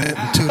every minute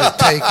and two to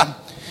take him.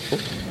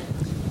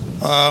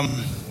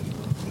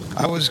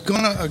 I was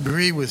going to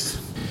agree with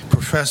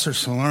Professor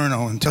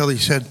Salerno until he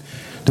said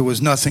there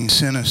was nothing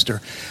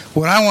sinister.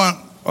 What I want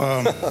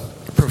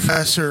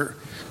Professor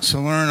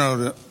Salerno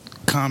to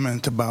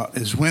comment about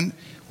is when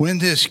when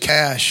this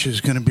cash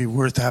is going to be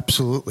worth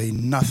absolutely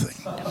nothing.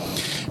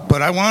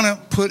 But I want to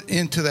put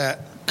into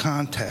that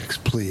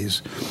context,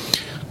 please,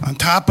 on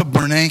top of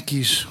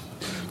Bernanke's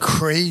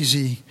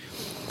crazy,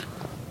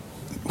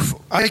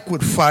 Ike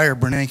would fire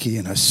Bernanke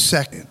in a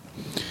second,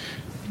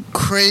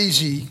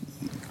 crazy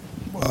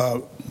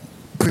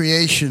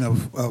creation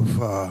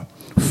of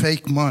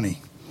fake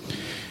money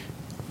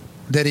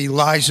that he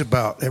lies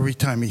about every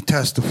time he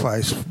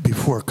testifies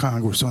before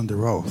Congress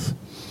under oath.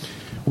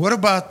 What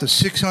about the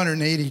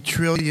 $680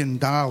 trillion,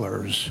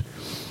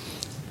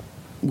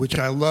 which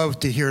I love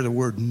to hear the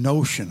word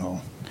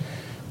notional,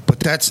 but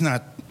that's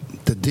not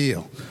the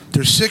deal.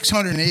 There's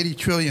 $680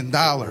 trillion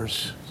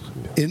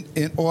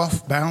in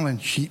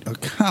off-balance sheet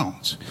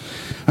accounts.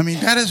 I mean,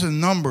 that is a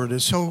number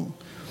that's so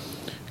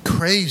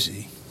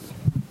crazy.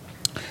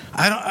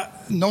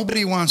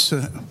 Nobody wants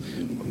to.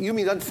 You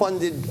mean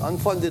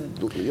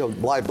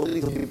unfunded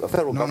liabilities of the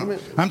federal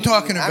government? I'm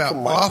talking about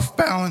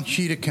off-balance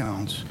sheet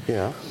accounts.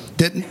 Yeah.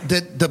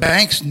 That the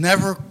banks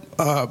never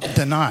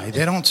deny.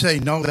 They don't say,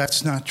 no,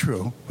 that's not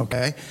true,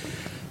 okay?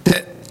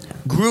 That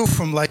grew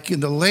from, like,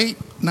 in the late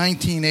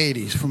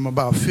 1980s, from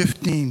about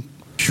 15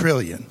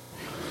 trillion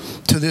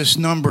to this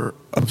number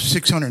of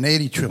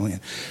 680 trillion.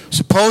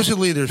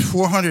 Supposedly, there's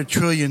 400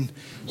 trillion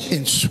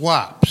in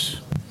swaps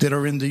that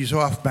are in these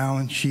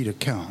off-balance sheet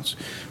accounts,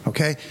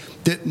 okay,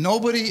 that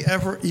nobody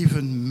ever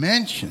even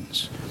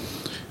mentions.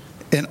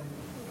 And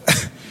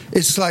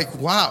it's like,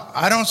 wow,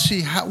 I don't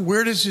see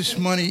where does this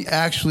money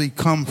actually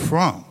come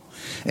from?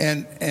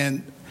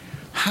 And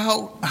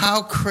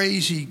how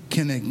crazy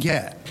can it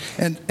get?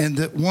 And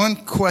the one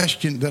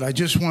question that I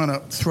just want to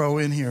throw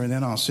in here, and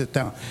then I'll sit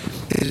down,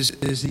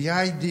 is the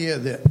idea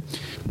that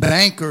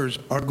bankers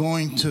are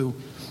going to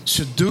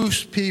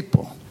seduce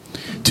people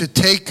to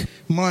take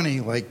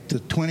money, like the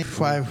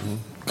 25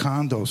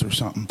 condos or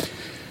something,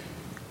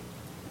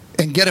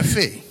 and get a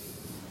fee.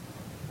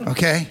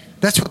 Okay?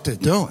 That's what they're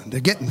doing. They're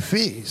getting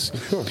fees.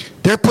 Sure.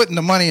 They're putting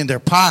the money in their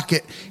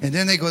pocket, and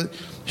then they go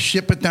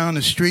ship it down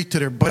the street to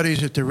their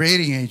buddies at the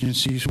rating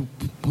agencies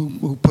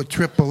who put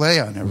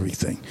AAA on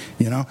everything.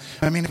 You know?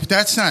 I mean, if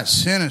that's not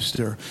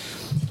sinister,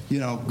 you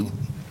know,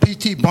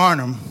 P.T.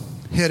 Barnum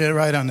hit it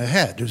right on the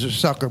head. There's a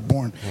sucker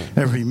born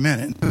every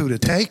minute who to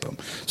take them.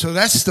 So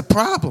that's the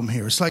problem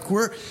here. It's like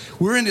we're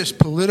in this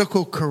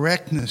political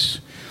correctness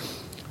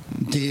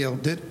deal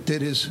that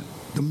is,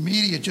 the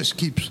media just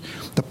keeps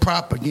the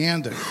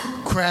propaganda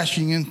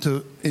crashing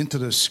into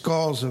the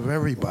skulls of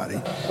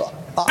everybody.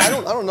 I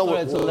don't know.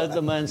 Right, so let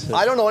them answer.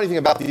 I don't know anything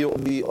about the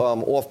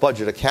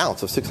off-budget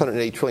accounts of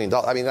 $680 trillion.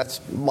 I mean, that's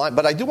mine.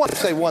 But I do want to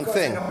say one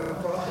thing.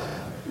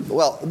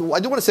 Well, I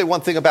do want to say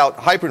one thing about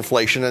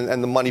hyperinflation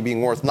and the money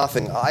being worth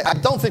nothing. I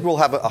don't think we'll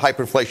have a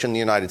hyperinflation in the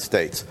United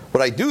States.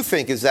 What I do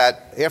think is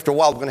that after a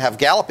while we're going to have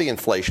galloping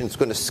inflation. It's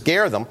going to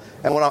scare them.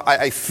 And what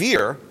I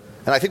fear,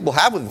 and I think we'll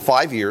have within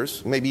 5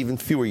 years, maybe even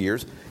fewer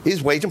years,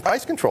 is wage and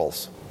price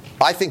controls.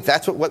 I think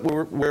that's what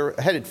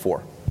we're headed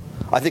for.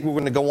 I think we're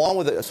going to go on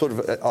with a sort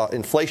of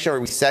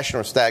inflationary recession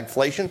or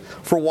stagflation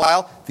for a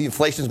while. The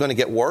inflation is going to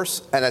get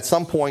worse, and at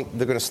some point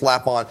they're going to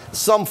slap on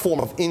some form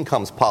of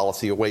incomes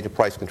policy or wage and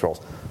price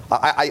controls.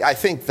 I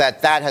think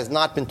that has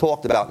not been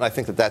talked about, and I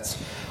think that that's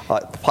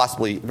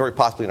very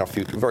possibly in our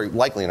future, very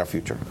likely in our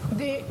future.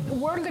 The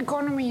world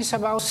economy is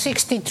about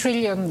 $60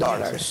 trillion.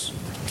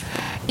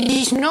 It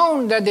is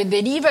known that the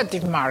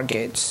derivative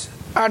markets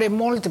are a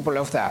multiple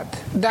of that.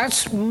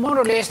 That's more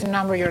or less the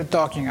number you're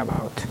talking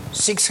about,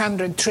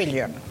 600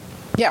 trillion.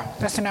 Yeah,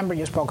 that's the number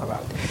you spoke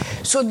about.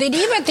 So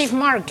derivative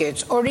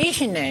markets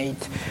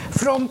originate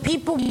from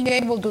people being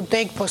able to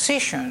take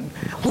position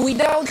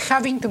without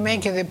having to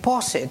make a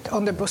deposit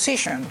on the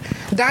position.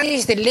 That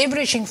is the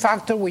leveraging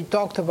factor we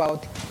talked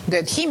about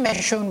that he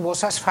mentioned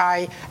was as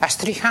high as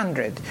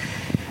 300.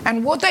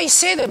 And what I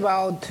said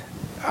about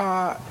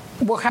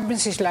what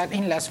happens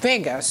in Las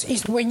Vegas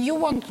is when you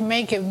want to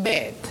make a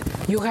bet,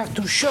 you have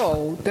to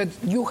show that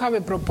you have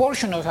a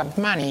proportion of that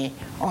money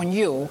on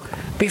you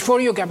before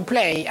you can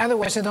play.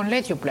 Otherwise, they don't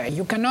let you play.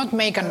 You cannot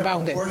make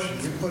unbounded.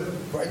 You put it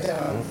right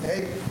down on the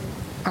table.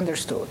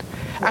 Understood.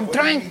 I'm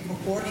trying.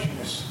 Proportion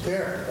is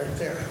there, right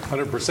there.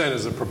 100%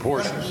 is a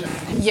proportion.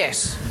 100%.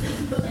 Yes.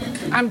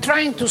 I'm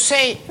trying to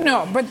say,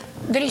 no, but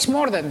there is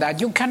more than that.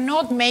 You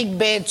cannot make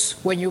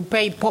bets when you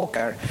play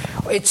poker,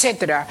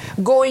 etc.,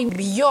 going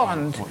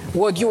beyond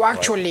what you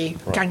actually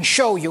can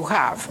show you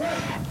have.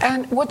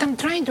 And what I'm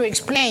trying to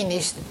explain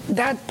is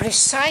that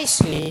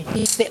precisely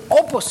is the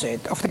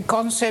opposite of the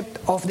concept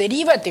of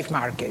derivative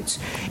markets,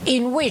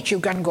 in which you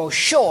can go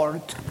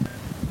short,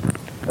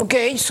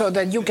 okay, so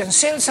that you can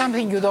sell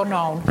something you don't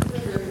own.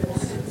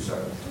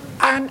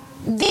 And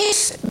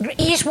this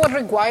is what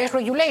requires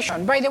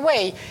regulation. By the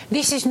way,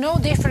 this is no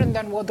different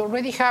than what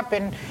already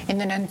happened in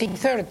the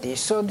 1930s.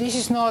 So this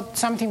is not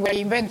something we're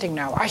inventing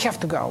now. I have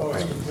to go.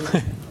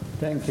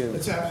 Thank you.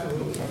 It's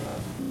absolutely.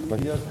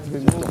 Just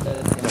remove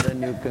that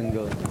and then you can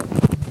go.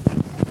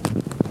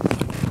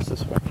 It's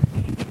this way.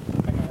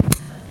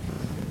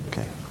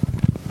 Okay.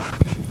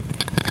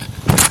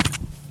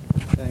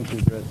 Thank you,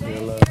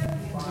 Graciela.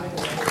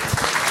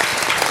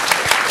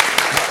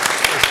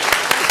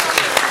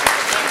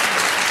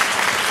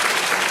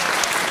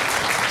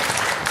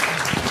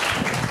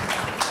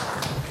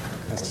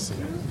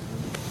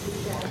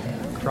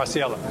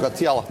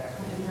 Graciela.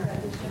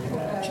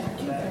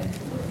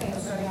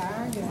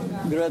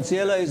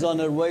 Graciela is on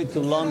her way to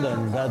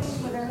London. That's.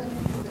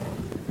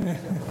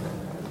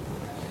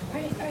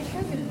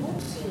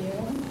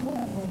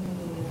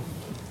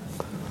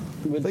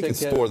 We'll they can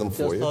store them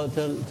for you.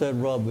 Tell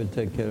Rob we'll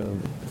take care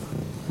of it.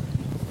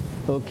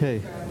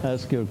 Okay,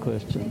 ask your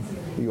question.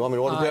 You want me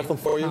to autograph them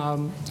for you?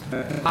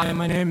 Hi,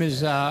 my name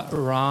is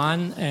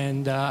Ron,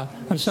 and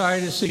I'm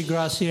sorry to see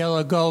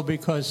Graciela go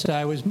because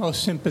I was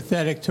most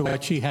sympathetic to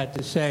what she had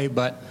to say,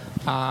 but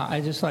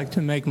I'd just like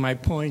to make my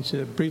points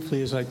as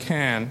briefly as I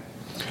can.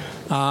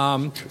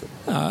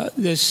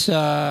 This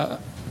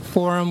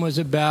forum was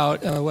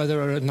about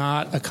whether or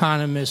not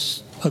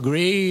economists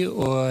agree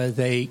or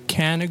they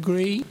can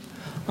agree.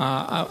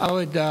 I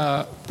would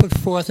put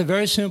forth a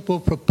very simple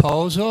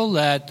proposal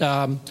that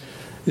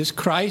this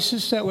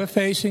crisis that we're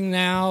facing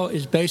now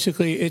is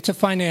basically, it's a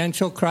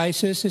financial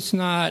crisis. It's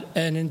not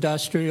an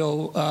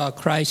industrial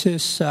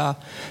crisis.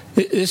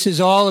 This is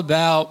all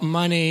about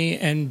money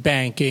and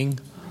banking.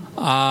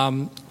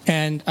 And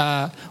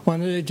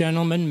one of the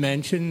gentlemen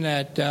mentioned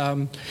that,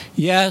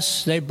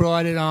 yes, they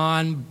brought it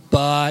on,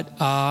 but,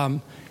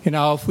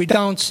 if we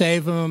don't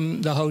save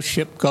them, the whole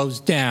ship goes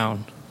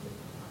down.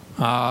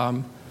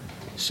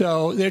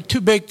 So they're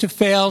too big to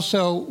fail,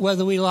 so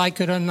whether we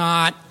like it or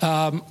not,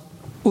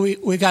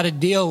 we got to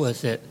deal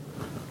with it.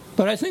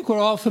 But I think we're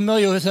all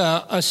familiar with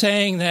a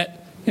saying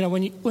that,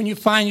 when you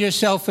find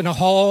yourself in a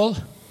hole,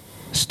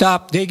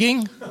 stop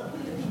digging.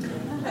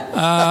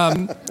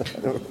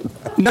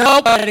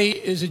 Nobody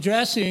is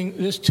addressing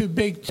this too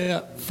big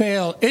to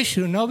fail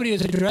issue. Nobody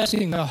is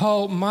addressing the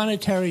whole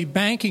monetary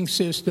banking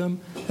system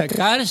that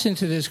got us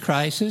into this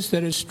crisis,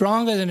 that is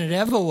stronger than it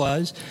ever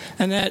was,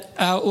 and that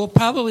will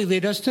probably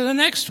lead us to the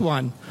next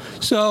one.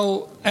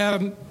 So,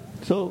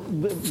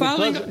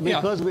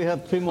 because we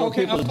have 3 more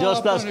people,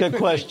 just ask a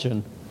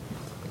question.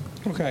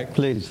 Okay.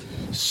 Please.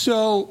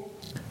 So,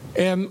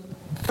 2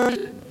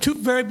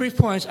 very brief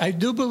points. I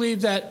do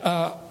believe that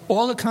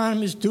all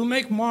economists do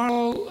make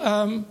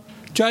moral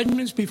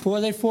judgments before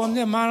they form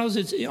their models.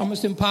 It's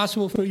almost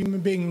impossible for a human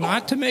being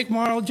not to make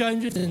moral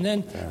judgments and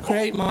then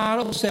create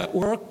models that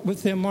work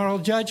with their moral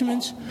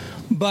judgments.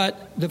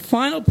 But the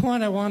final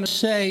point I want to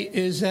say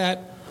is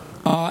that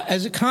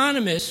as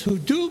economists who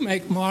do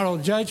make moral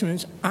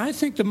judgments, I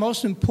think the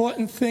most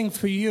important thing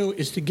for you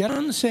is to get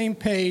on the same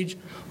page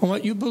on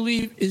what you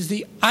believe is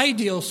the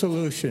ideal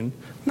solution,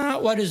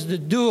 not what is the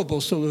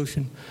doable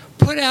solution.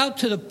 Put out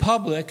to the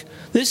public,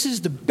 this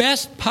is the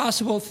best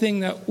possible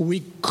thing that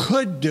we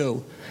could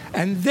do.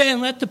 And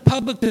then let the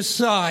public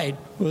decide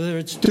whether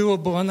it's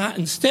doable or not,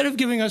 instead of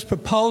giving us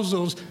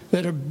proposals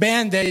that are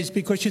Band-Aids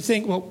because you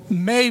think, well,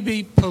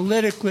 maybe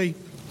politically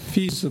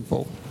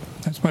feasible.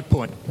 That's my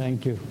point.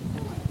 Thank you.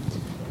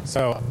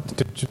 So,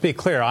 to be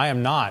clear, I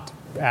am not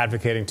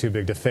advocating too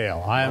big to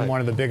fail. I am one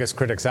of the biggest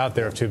critics out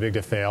there of too big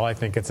to fail. I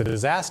think it's a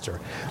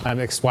disaster. I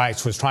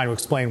was trying to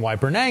explain why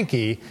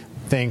Bernanke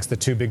thinks that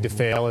too big to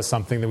fail is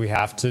something that we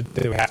have to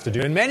do.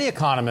 And many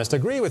economists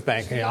agree with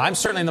Bernanke. I'm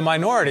certainly in the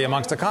minority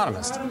amongst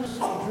economists.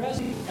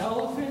 Addressing the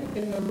elephant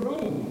in the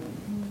room.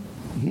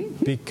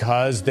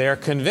 Because they're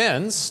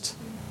convinced,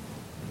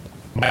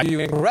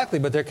 maybe incorrectly,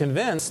 but they're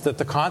convinced that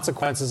the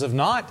consequences of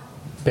not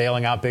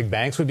bailing out big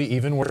banks would be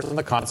even worse than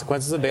the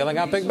consequences of bailing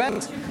out big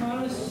banks.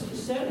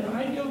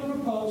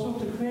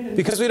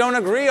 Because we don't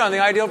agree on the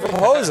ideal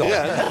proposal.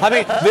 I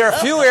mean, there are a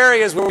few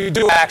areas where we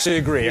do actually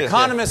agree.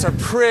 Economists are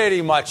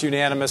pretty much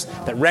unanimous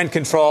that rent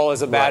control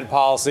is a bad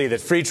policy,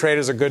 that free trade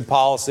is a good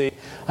policy,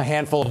 a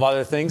handful of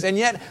other things, and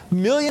yet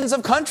millions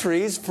of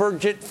countries for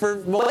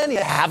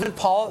millennia haven't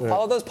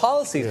followed those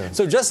policies.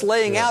 So just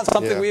laying out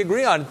something we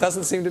agree on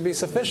doesn't seem to be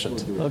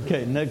sufficient.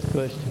 Okay, next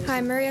question.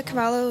 Hi, Maria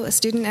Cavallo, a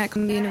student at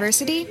Columbia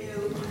University.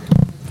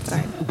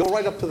 Sorry. Go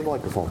right up to the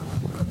microphone.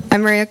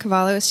 I'm Maria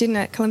Cavallo, a student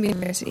at Columbia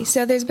University.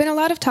 So there's been a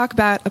lot of talk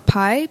about a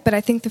pie, but I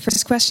think the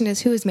first question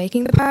is who is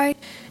making the pie?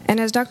 And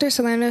as Dr.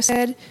 Salerno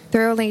said,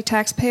 there are only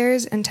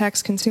taxpayers and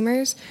tax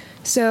consumers.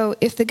 So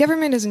if the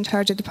government is in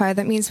charge of the pie,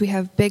 that means we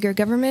have bigger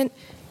government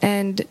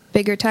and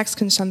bigger tax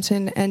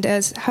consumption. And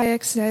as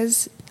Hayek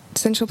says,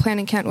 central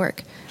planning can't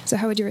work. So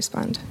how would you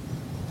respond?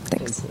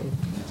 Thanks.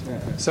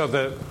 So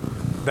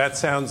that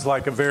sounds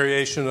like a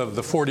variation of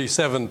the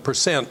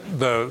 47%,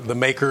 the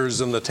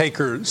makers and the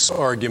takers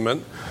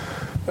argument.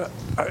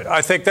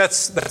 I think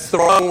that's the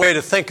wrong way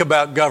to think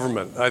about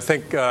government. I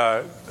think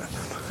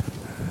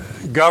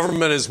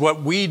government is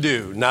what we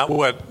do, not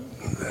what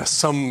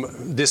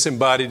some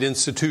disembodied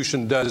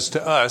institution does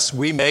to us.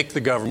 We make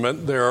the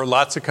government. There are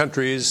lots of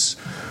countries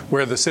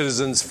where the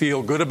citizens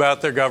feel good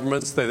about their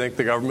governments. They think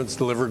the governments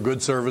deliver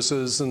good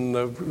services, and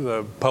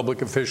the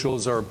public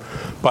officials are,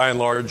 by and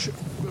large,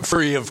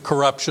 free of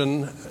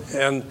corruption.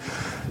 And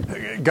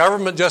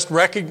government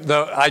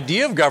the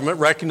idea of government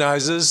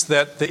recognizes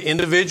that the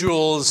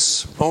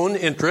individual's own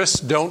interests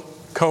don't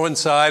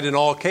coincide in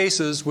all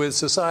cases with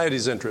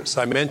society's interests.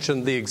 I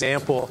mentioned the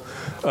example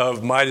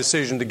of my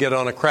decision to get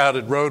on a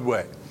crowded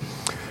roadway.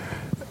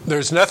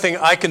 There's nothing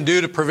I can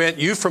do to prevent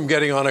you from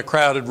getting on a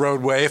crowded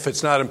roadway. If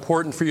it's not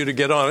important for you to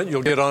get on it,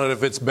 you'll get on it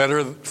if it's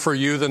better for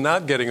you than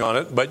not getting on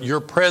it. But your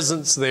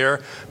presence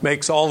there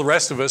makes all the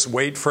rest of us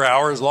wait for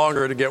hours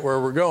longer to get where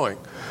we're going.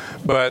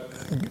 But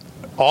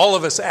all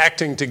of us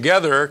acting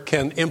together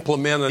can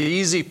implement an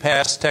easy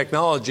pass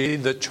technology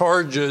that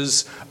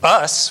charges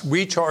us,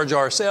 we charge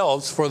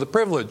ourselves for the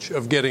privilege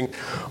of getting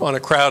on a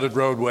crowded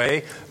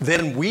roadway.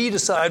 Then we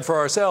decide for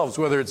ourselves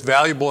whether it's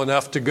valuable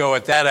enough to go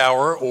at that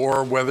hour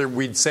or whether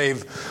we'd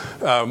save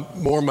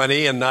more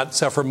money and not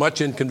suffer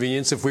much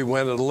inconvenience if we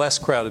went at a less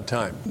crowded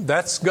time.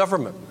 That's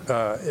government.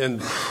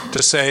 And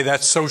to say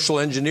that's social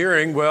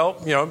engineering,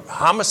 well,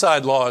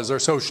 homicide laws are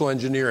social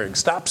engineering.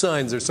 Stop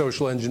signs are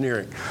social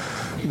engineering.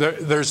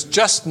 There's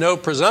just no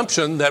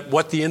presumption that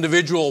what the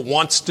individual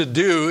wants to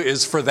do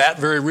is for that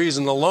very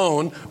reason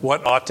alone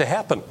what ought to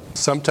happen.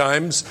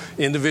 Sometimes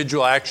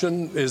individual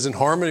action is in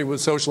harmony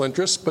with social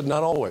interests, but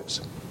not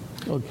always.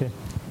 Okay.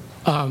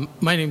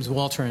 My name is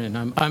Walter, and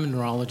I'm a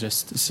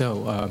neurologist,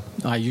 so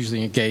I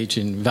usually engage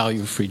in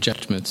value-free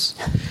judgments,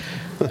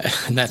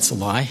 and that's a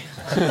lie.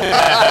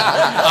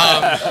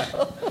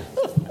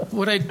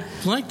 What I'd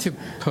like to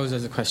pose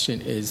as a question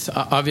is,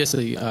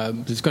 obviously,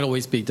 there's going to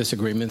always be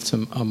disagreements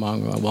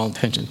among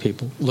well-intentioned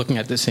people looking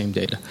at the same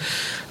data.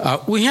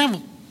 We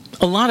have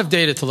a lot of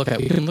data to look at.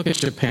 We can look at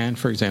Japan,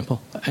 for example,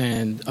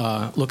 and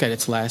look at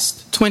its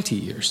last 20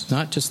 years,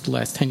 not just the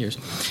last 10 years,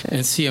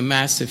 and see a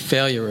massive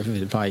failure of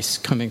advice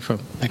coming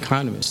from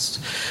economists.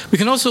 We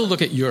can also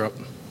look at Europe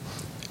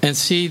and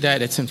see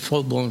that it's in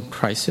full-blown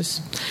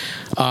crisis,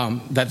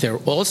 that they're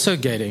also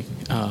getting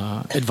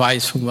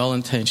advice from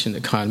well-intentioned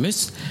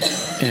economists,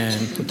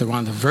 and what they're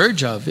on the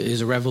verge of is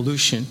a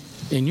revolution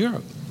in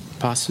Europe,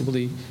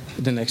 possibly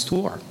the next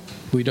war.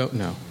 We don't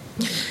know.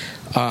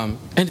 And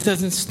it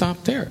doesn't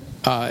stop there.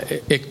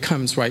 It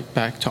comes right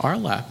back to our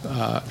lap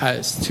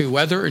as to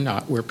whether or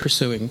not we're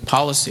pursuing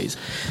policies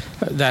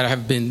that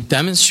have been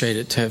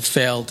demonstrated to have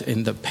failed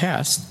in the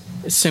past,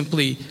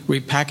 simply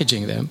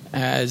repackaging them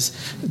as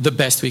the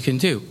best we can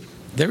do.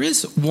 There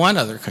is one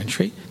other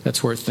country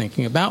that's worth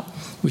thinking about,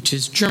 which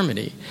is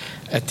Germany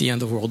at the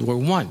end of World War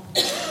I,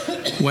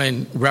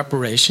 when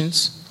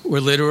reparations were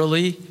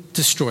literally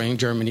destroying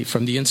Germany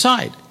from the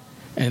inside.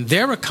 And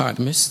their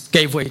economists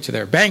gave way to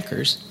their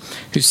bankers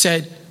who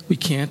said, we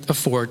can't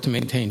afford to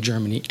maintain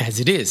Germany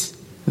as it is.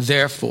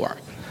 Therefore,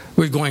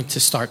 we're going to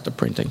start the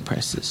printing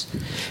presses.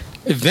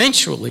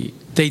 Eventually,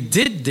 they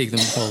did dig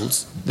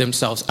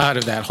themselves out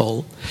of that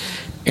hole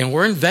and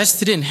were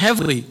invested in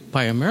heavily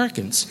by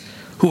Americans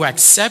who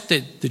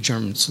accepted the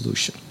German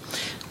solution,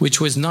 which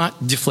was not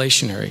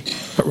deflationary,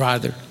 but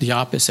rather the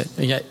opposite.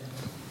 And yet,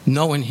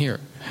 no one here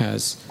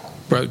has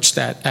broached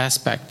that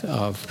aspect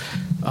of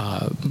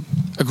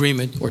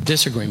agreement or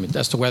disagreement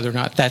as to whether or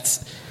not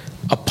that's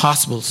a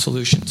possible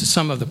solution to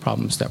some of the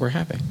problems that we're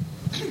having.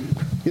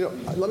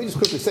 Let me just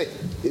quickly say,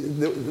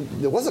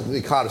 there was an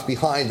economist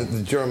behind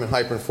the German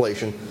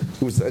hyperinflation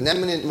who was an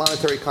eminent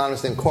monetary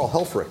economist named Karl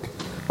Helfrich,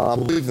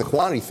 who believed in the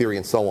quantity theory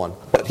and so on.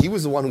 But he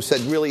was the one who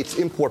said, really, it's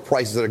import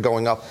prices that are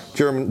going up.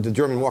 The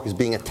German market is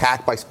being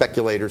attacked by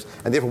speculators,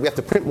 and therefore we have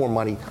to print more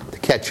money to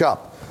catch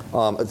up,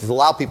 to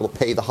allow people to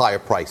pay the higher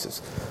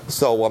prices.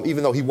 So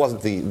even though he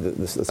wasn't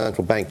the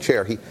central bank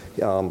chairman,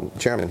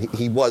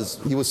 he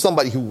was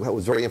somebody who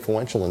was very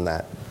influential in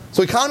that.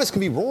 So economists can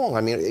be wrong.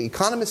 I mean,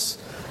 economists,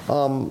 it's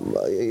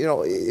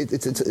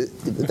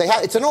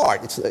an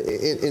art.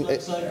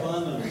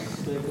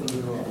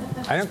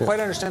 I don't quite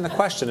understand the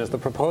question. Is the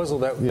proposal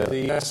that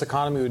the U.S.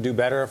 economy would do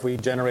better if we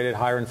generated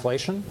higher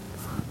inflation?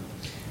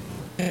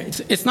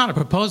 It's not a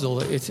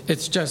proposal.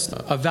 It's just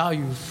a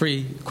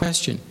value-free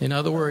question. In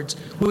other words,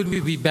 would we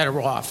be better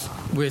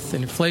off with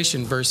an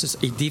inflation versus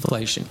a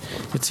deflation?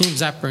 It seems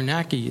that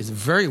Bernanke is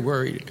very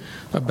worried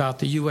about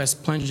the U.S.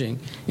 plunging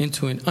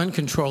into an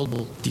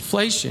uncontrollable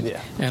deflation,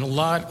 and a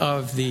lot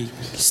of the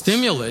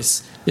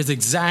stimulus is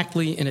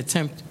exactly an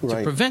attempt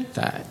to prevent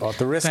that. Well, at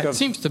the risk of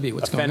seems to be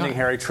what's going on. Offending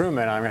Harry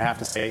Truman, I'm going to have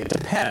to say it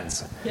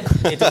depends.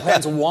 It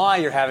depends why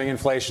you're having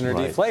inflation or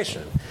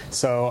deflation.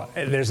 So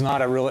there's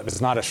not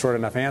a short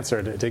enough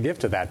answer to give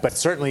to that. But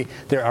certainly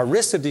there are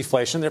risks of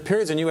deflation. There are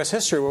periods in U.S.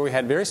 history where we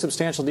had very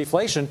substantial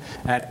deflation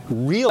and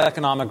real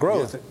economic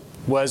growth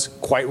was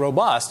quite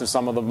robust, and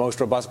some of the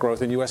most robust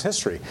growth in U.S.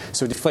 history.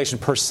 So deflation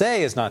per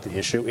se is not the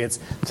issue. It's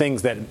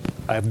things that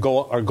are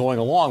going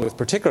along with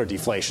particular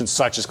deflation,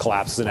 such as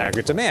collapses in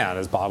aggregate demand,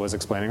 as Bob was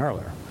explaining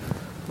earlier.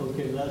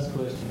 Okay, last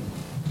question.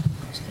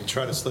 I'll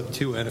try to slip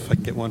two in if I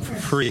can get one for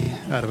free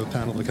out of a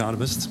panel of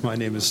economists. My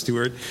name is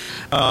Stuart.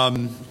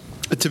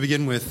 To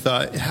begin with,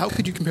 how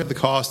could you compare the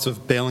cost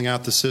of bailing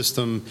out the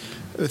system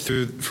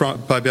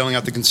by bailing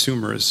out the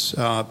consumers,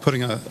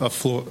 putting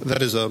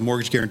a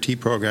mortgage guarantee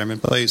program in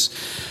place,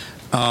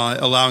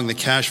 allowing the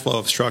cash flow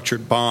of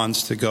structured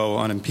bonds to go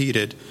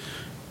unimpeded?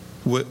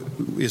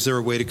 Is there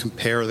a way to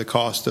compare the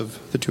cost of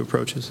the two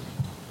approaches?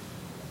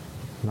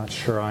 I'm not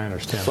sure I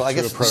understand. So I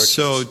guess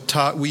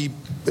we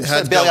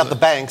had bail out the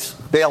banks,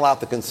 bail out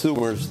the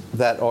consumers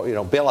that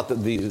are, bail out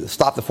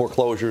stop the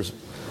foreclosures.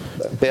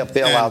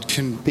 bail out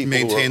can people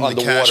maintain who are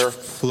the cash underwater.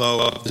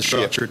 flow of the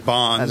structured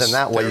bonds. And then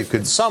that way you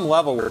could... At some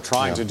level, we're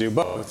trying to do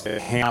both. The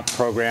HAMP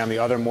program, the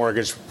other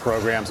mortgage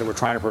programs that we're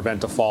trying to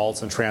prevent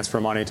defaults and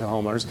transfer money to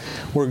homeowners,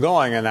 we're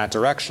going in that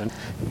direction.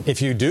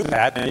 If you do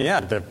that, then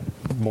yeah, the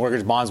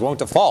mortgage bonds won't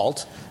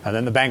default, and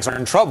then the banks are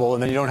in trouble,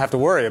 and then you don't have to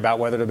worry about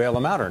whether to bail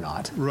them out or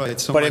not. Right.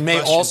 So but it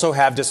may also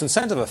have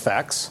disincentive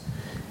effects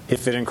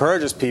if it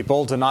encourages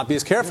people to not be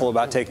as careful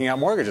about taking out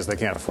mortgages they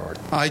can't afford.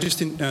 I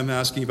just am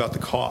asking about the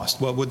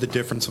cost. What would the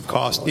difference of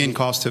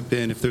cost have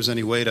been, if there's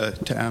any way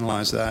to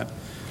analyze that?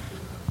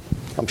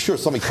 I'm sure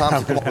some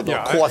economists come up with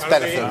a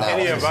cost-benefit analysis.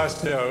 Any of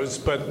us knows,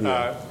 but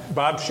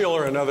Bob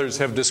Schiller and others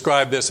have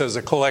described this as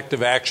a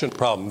collective action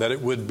problem, that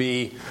it would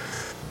be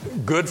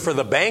good for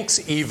the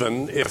banks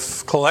even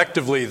if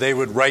collectively they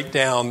would write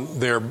down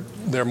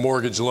their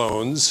mortgage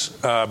loans,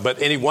 but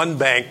any one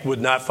bank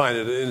would not find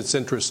it in its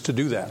interest to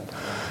do that.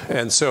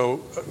 And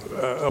so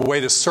a way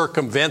to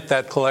circumvent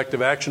that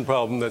collective action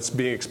problem that's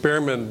being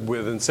experimented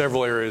with in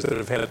several areas that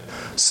have had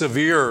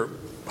severe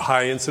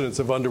high incidence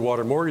of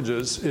underwater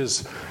mortgages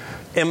is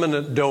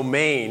eminent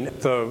domain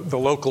at the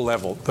local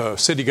level. The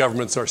city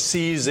governments are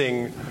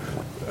seizing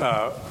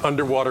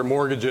underwater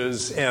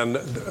mortgages and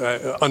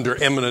under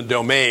eminent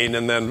domain,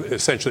 and then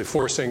essentially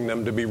forcing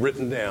them to be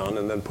written down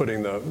and then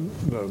putting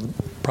the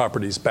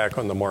properties back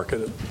on the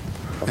market.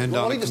 And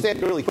let me just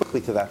add really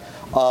quickly to that.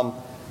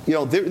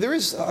 There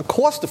is a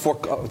cost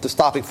to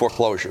stopping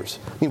foreclosures.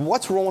 I mean,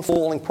 what's wrong with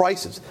falling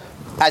prices?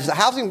 As the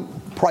housing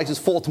prices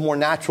fall to more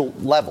natural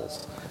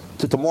levels,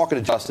 to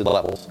market-adjusted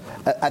levels,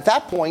 at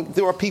that point,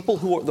 there are people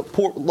who are the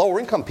poor,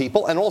 lower-income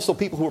people, and also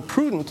people who are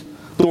prudent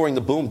during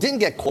the boom, didn't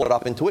get caught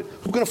up into it,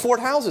 who can afford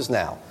houses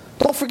now.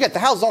 Don't forget, the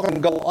houses aren't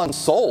going to go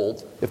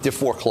unsold if they're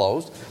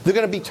foreclosed. They're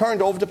going to be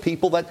turned over to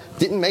people that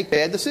didn't make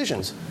bad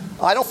decisions.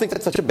 I don't think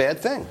that's such a bad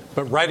thing.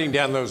 But writing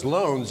down those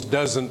loans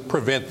doesn't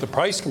prevent the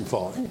price from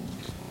falling.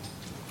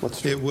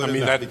 It would I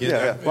mean, have if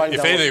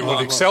anything, it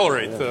would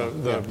accelerate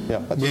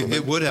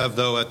It would have,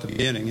 though, at the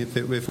beginning,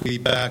 if we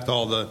backed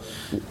all the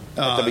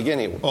at the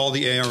beginning, all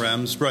the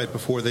ARMs right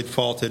before they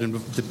defaulted and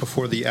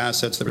before the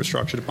assets that were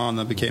structured upon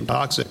them became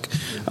toxic.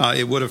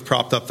 It would have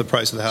propped up the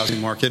price of the housing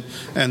market,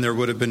 and there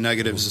would have been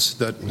negatives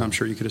that I'm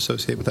sure you could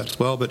associate with that as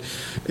well. But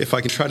if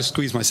I can try to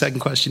squeeze my second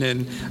question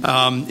in,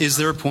 is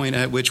there a point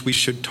at which we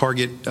should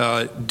target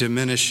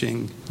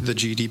diminishing the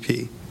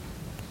GDP?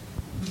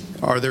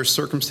 Are there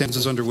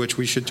circumstances under which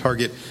we should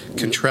target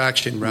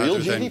contraction rather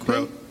than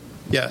growth?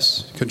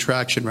 Yes,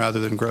 contraction rather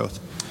than growth.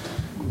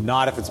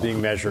 Not if it's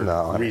being measured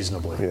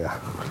reasonably. Yeah.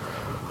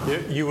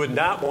 You would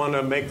not want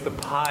to make the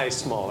pie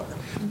smaller.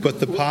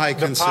 But the pie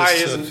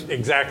isn't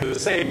exactly the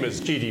same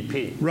as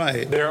GDP.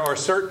 Right. There are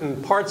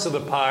certain parts of the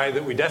pie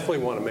that we definitely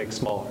want to make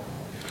smaller.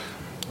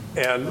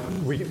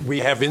 And we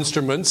have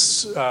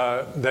instruments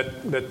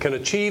that can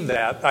achieve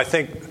that. I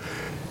think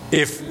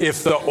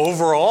if the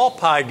overall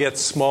pie gets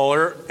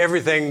smaller,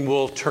 everything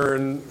will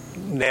turn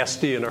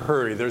nasty in a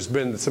hurry. There's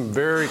been some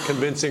very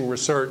convincing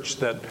research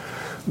that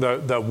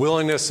the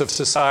willingness of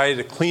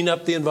society to clean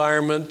up the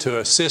environment, to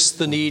assist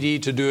the needy,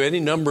 to do any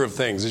number of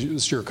things,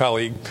 as your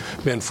colleague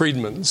Ben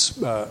Friedman's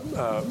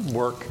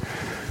work,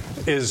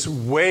 is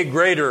way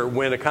greater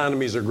when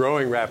economies are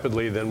growing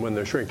rapidly than when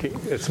they're shrinking.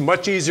 It's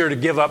much easier to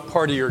give up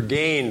part of your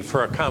gain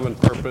for a common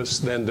purpose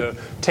than to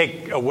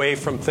take away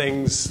from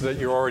things that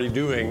you're already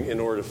doing in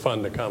order to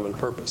fund a common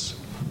purpose.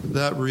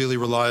 That really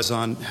relies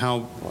on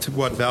to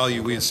what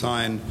value we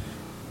assign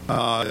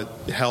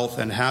health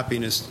and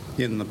happiness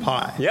in the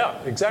pie.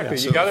 Yeah, exactly.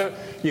 Yeah,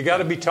 you got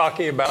to be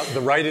talking about the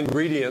right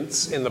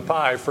ingredients in the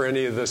pie for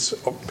any of this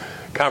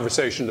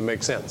conversation to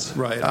make sense.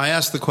 Right. I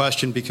asked the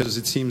question because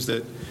it seems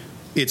that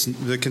it's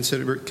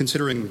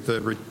considering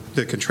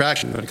the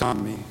contraction of an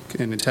economy,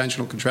 an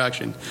intentional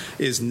contraction,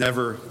 is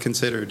never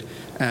considered.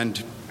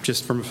 And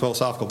just from a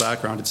philosophical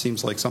background, it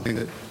seems like something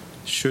that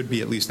should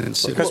be at least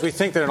considered. Because we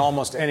think that in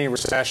almost any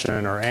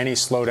recession or any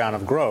slowdown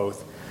of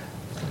growth,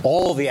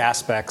 all of the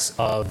aspects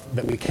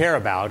that we care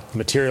about,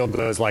 material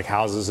goods like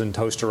houses and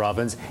toaster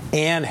ovens,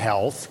 and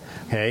health,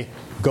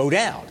 go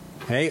down.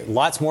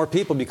 Lots more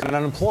people become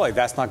unemployed.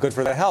 That's not good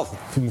for their health.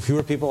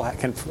 Fewer people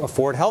can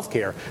afford health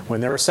care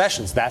when there are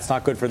recessions. That's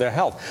not good for their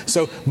health.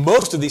 So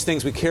most of these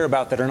things we care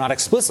about that are not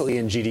explicitly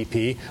in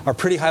GDP are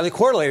pretty highly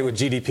correlated with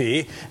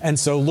GDP. And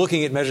so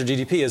looking at measured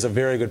GDP is a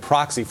very good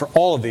proxy for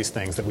all of these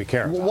things that we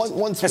care about.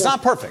 It's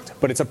not perfect,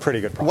 but it's a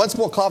pretty good proxy. One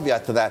small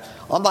caveat to that.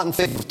 I'm not in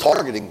favor of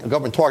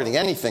government targeting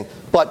anything.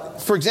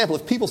 But, for example,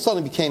 if people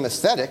suddenly became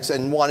aesthetics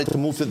and wanted to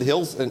move to the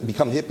hills and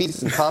become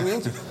hippies and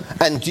communes,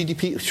 and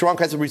GDP shrunk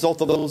as a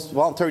result of those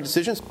voluntary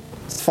decisions,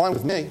 it's fine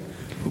with me.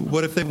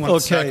 What if they want to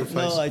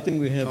sacrifice? No, I think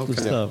we have to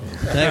stop.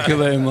 Thank you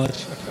very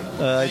much.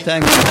 I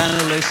thank the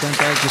panelists and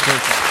thank you for...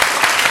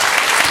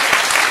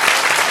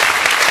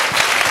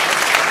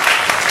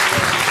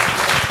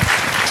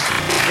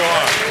 Go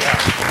on. Yeah.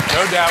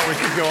 No doubt we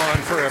could go on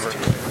forever.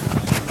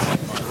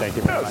 Thank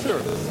you very much. Sure.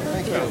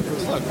 Thank you.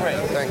 Great.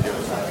 Thank you.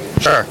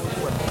 Sure.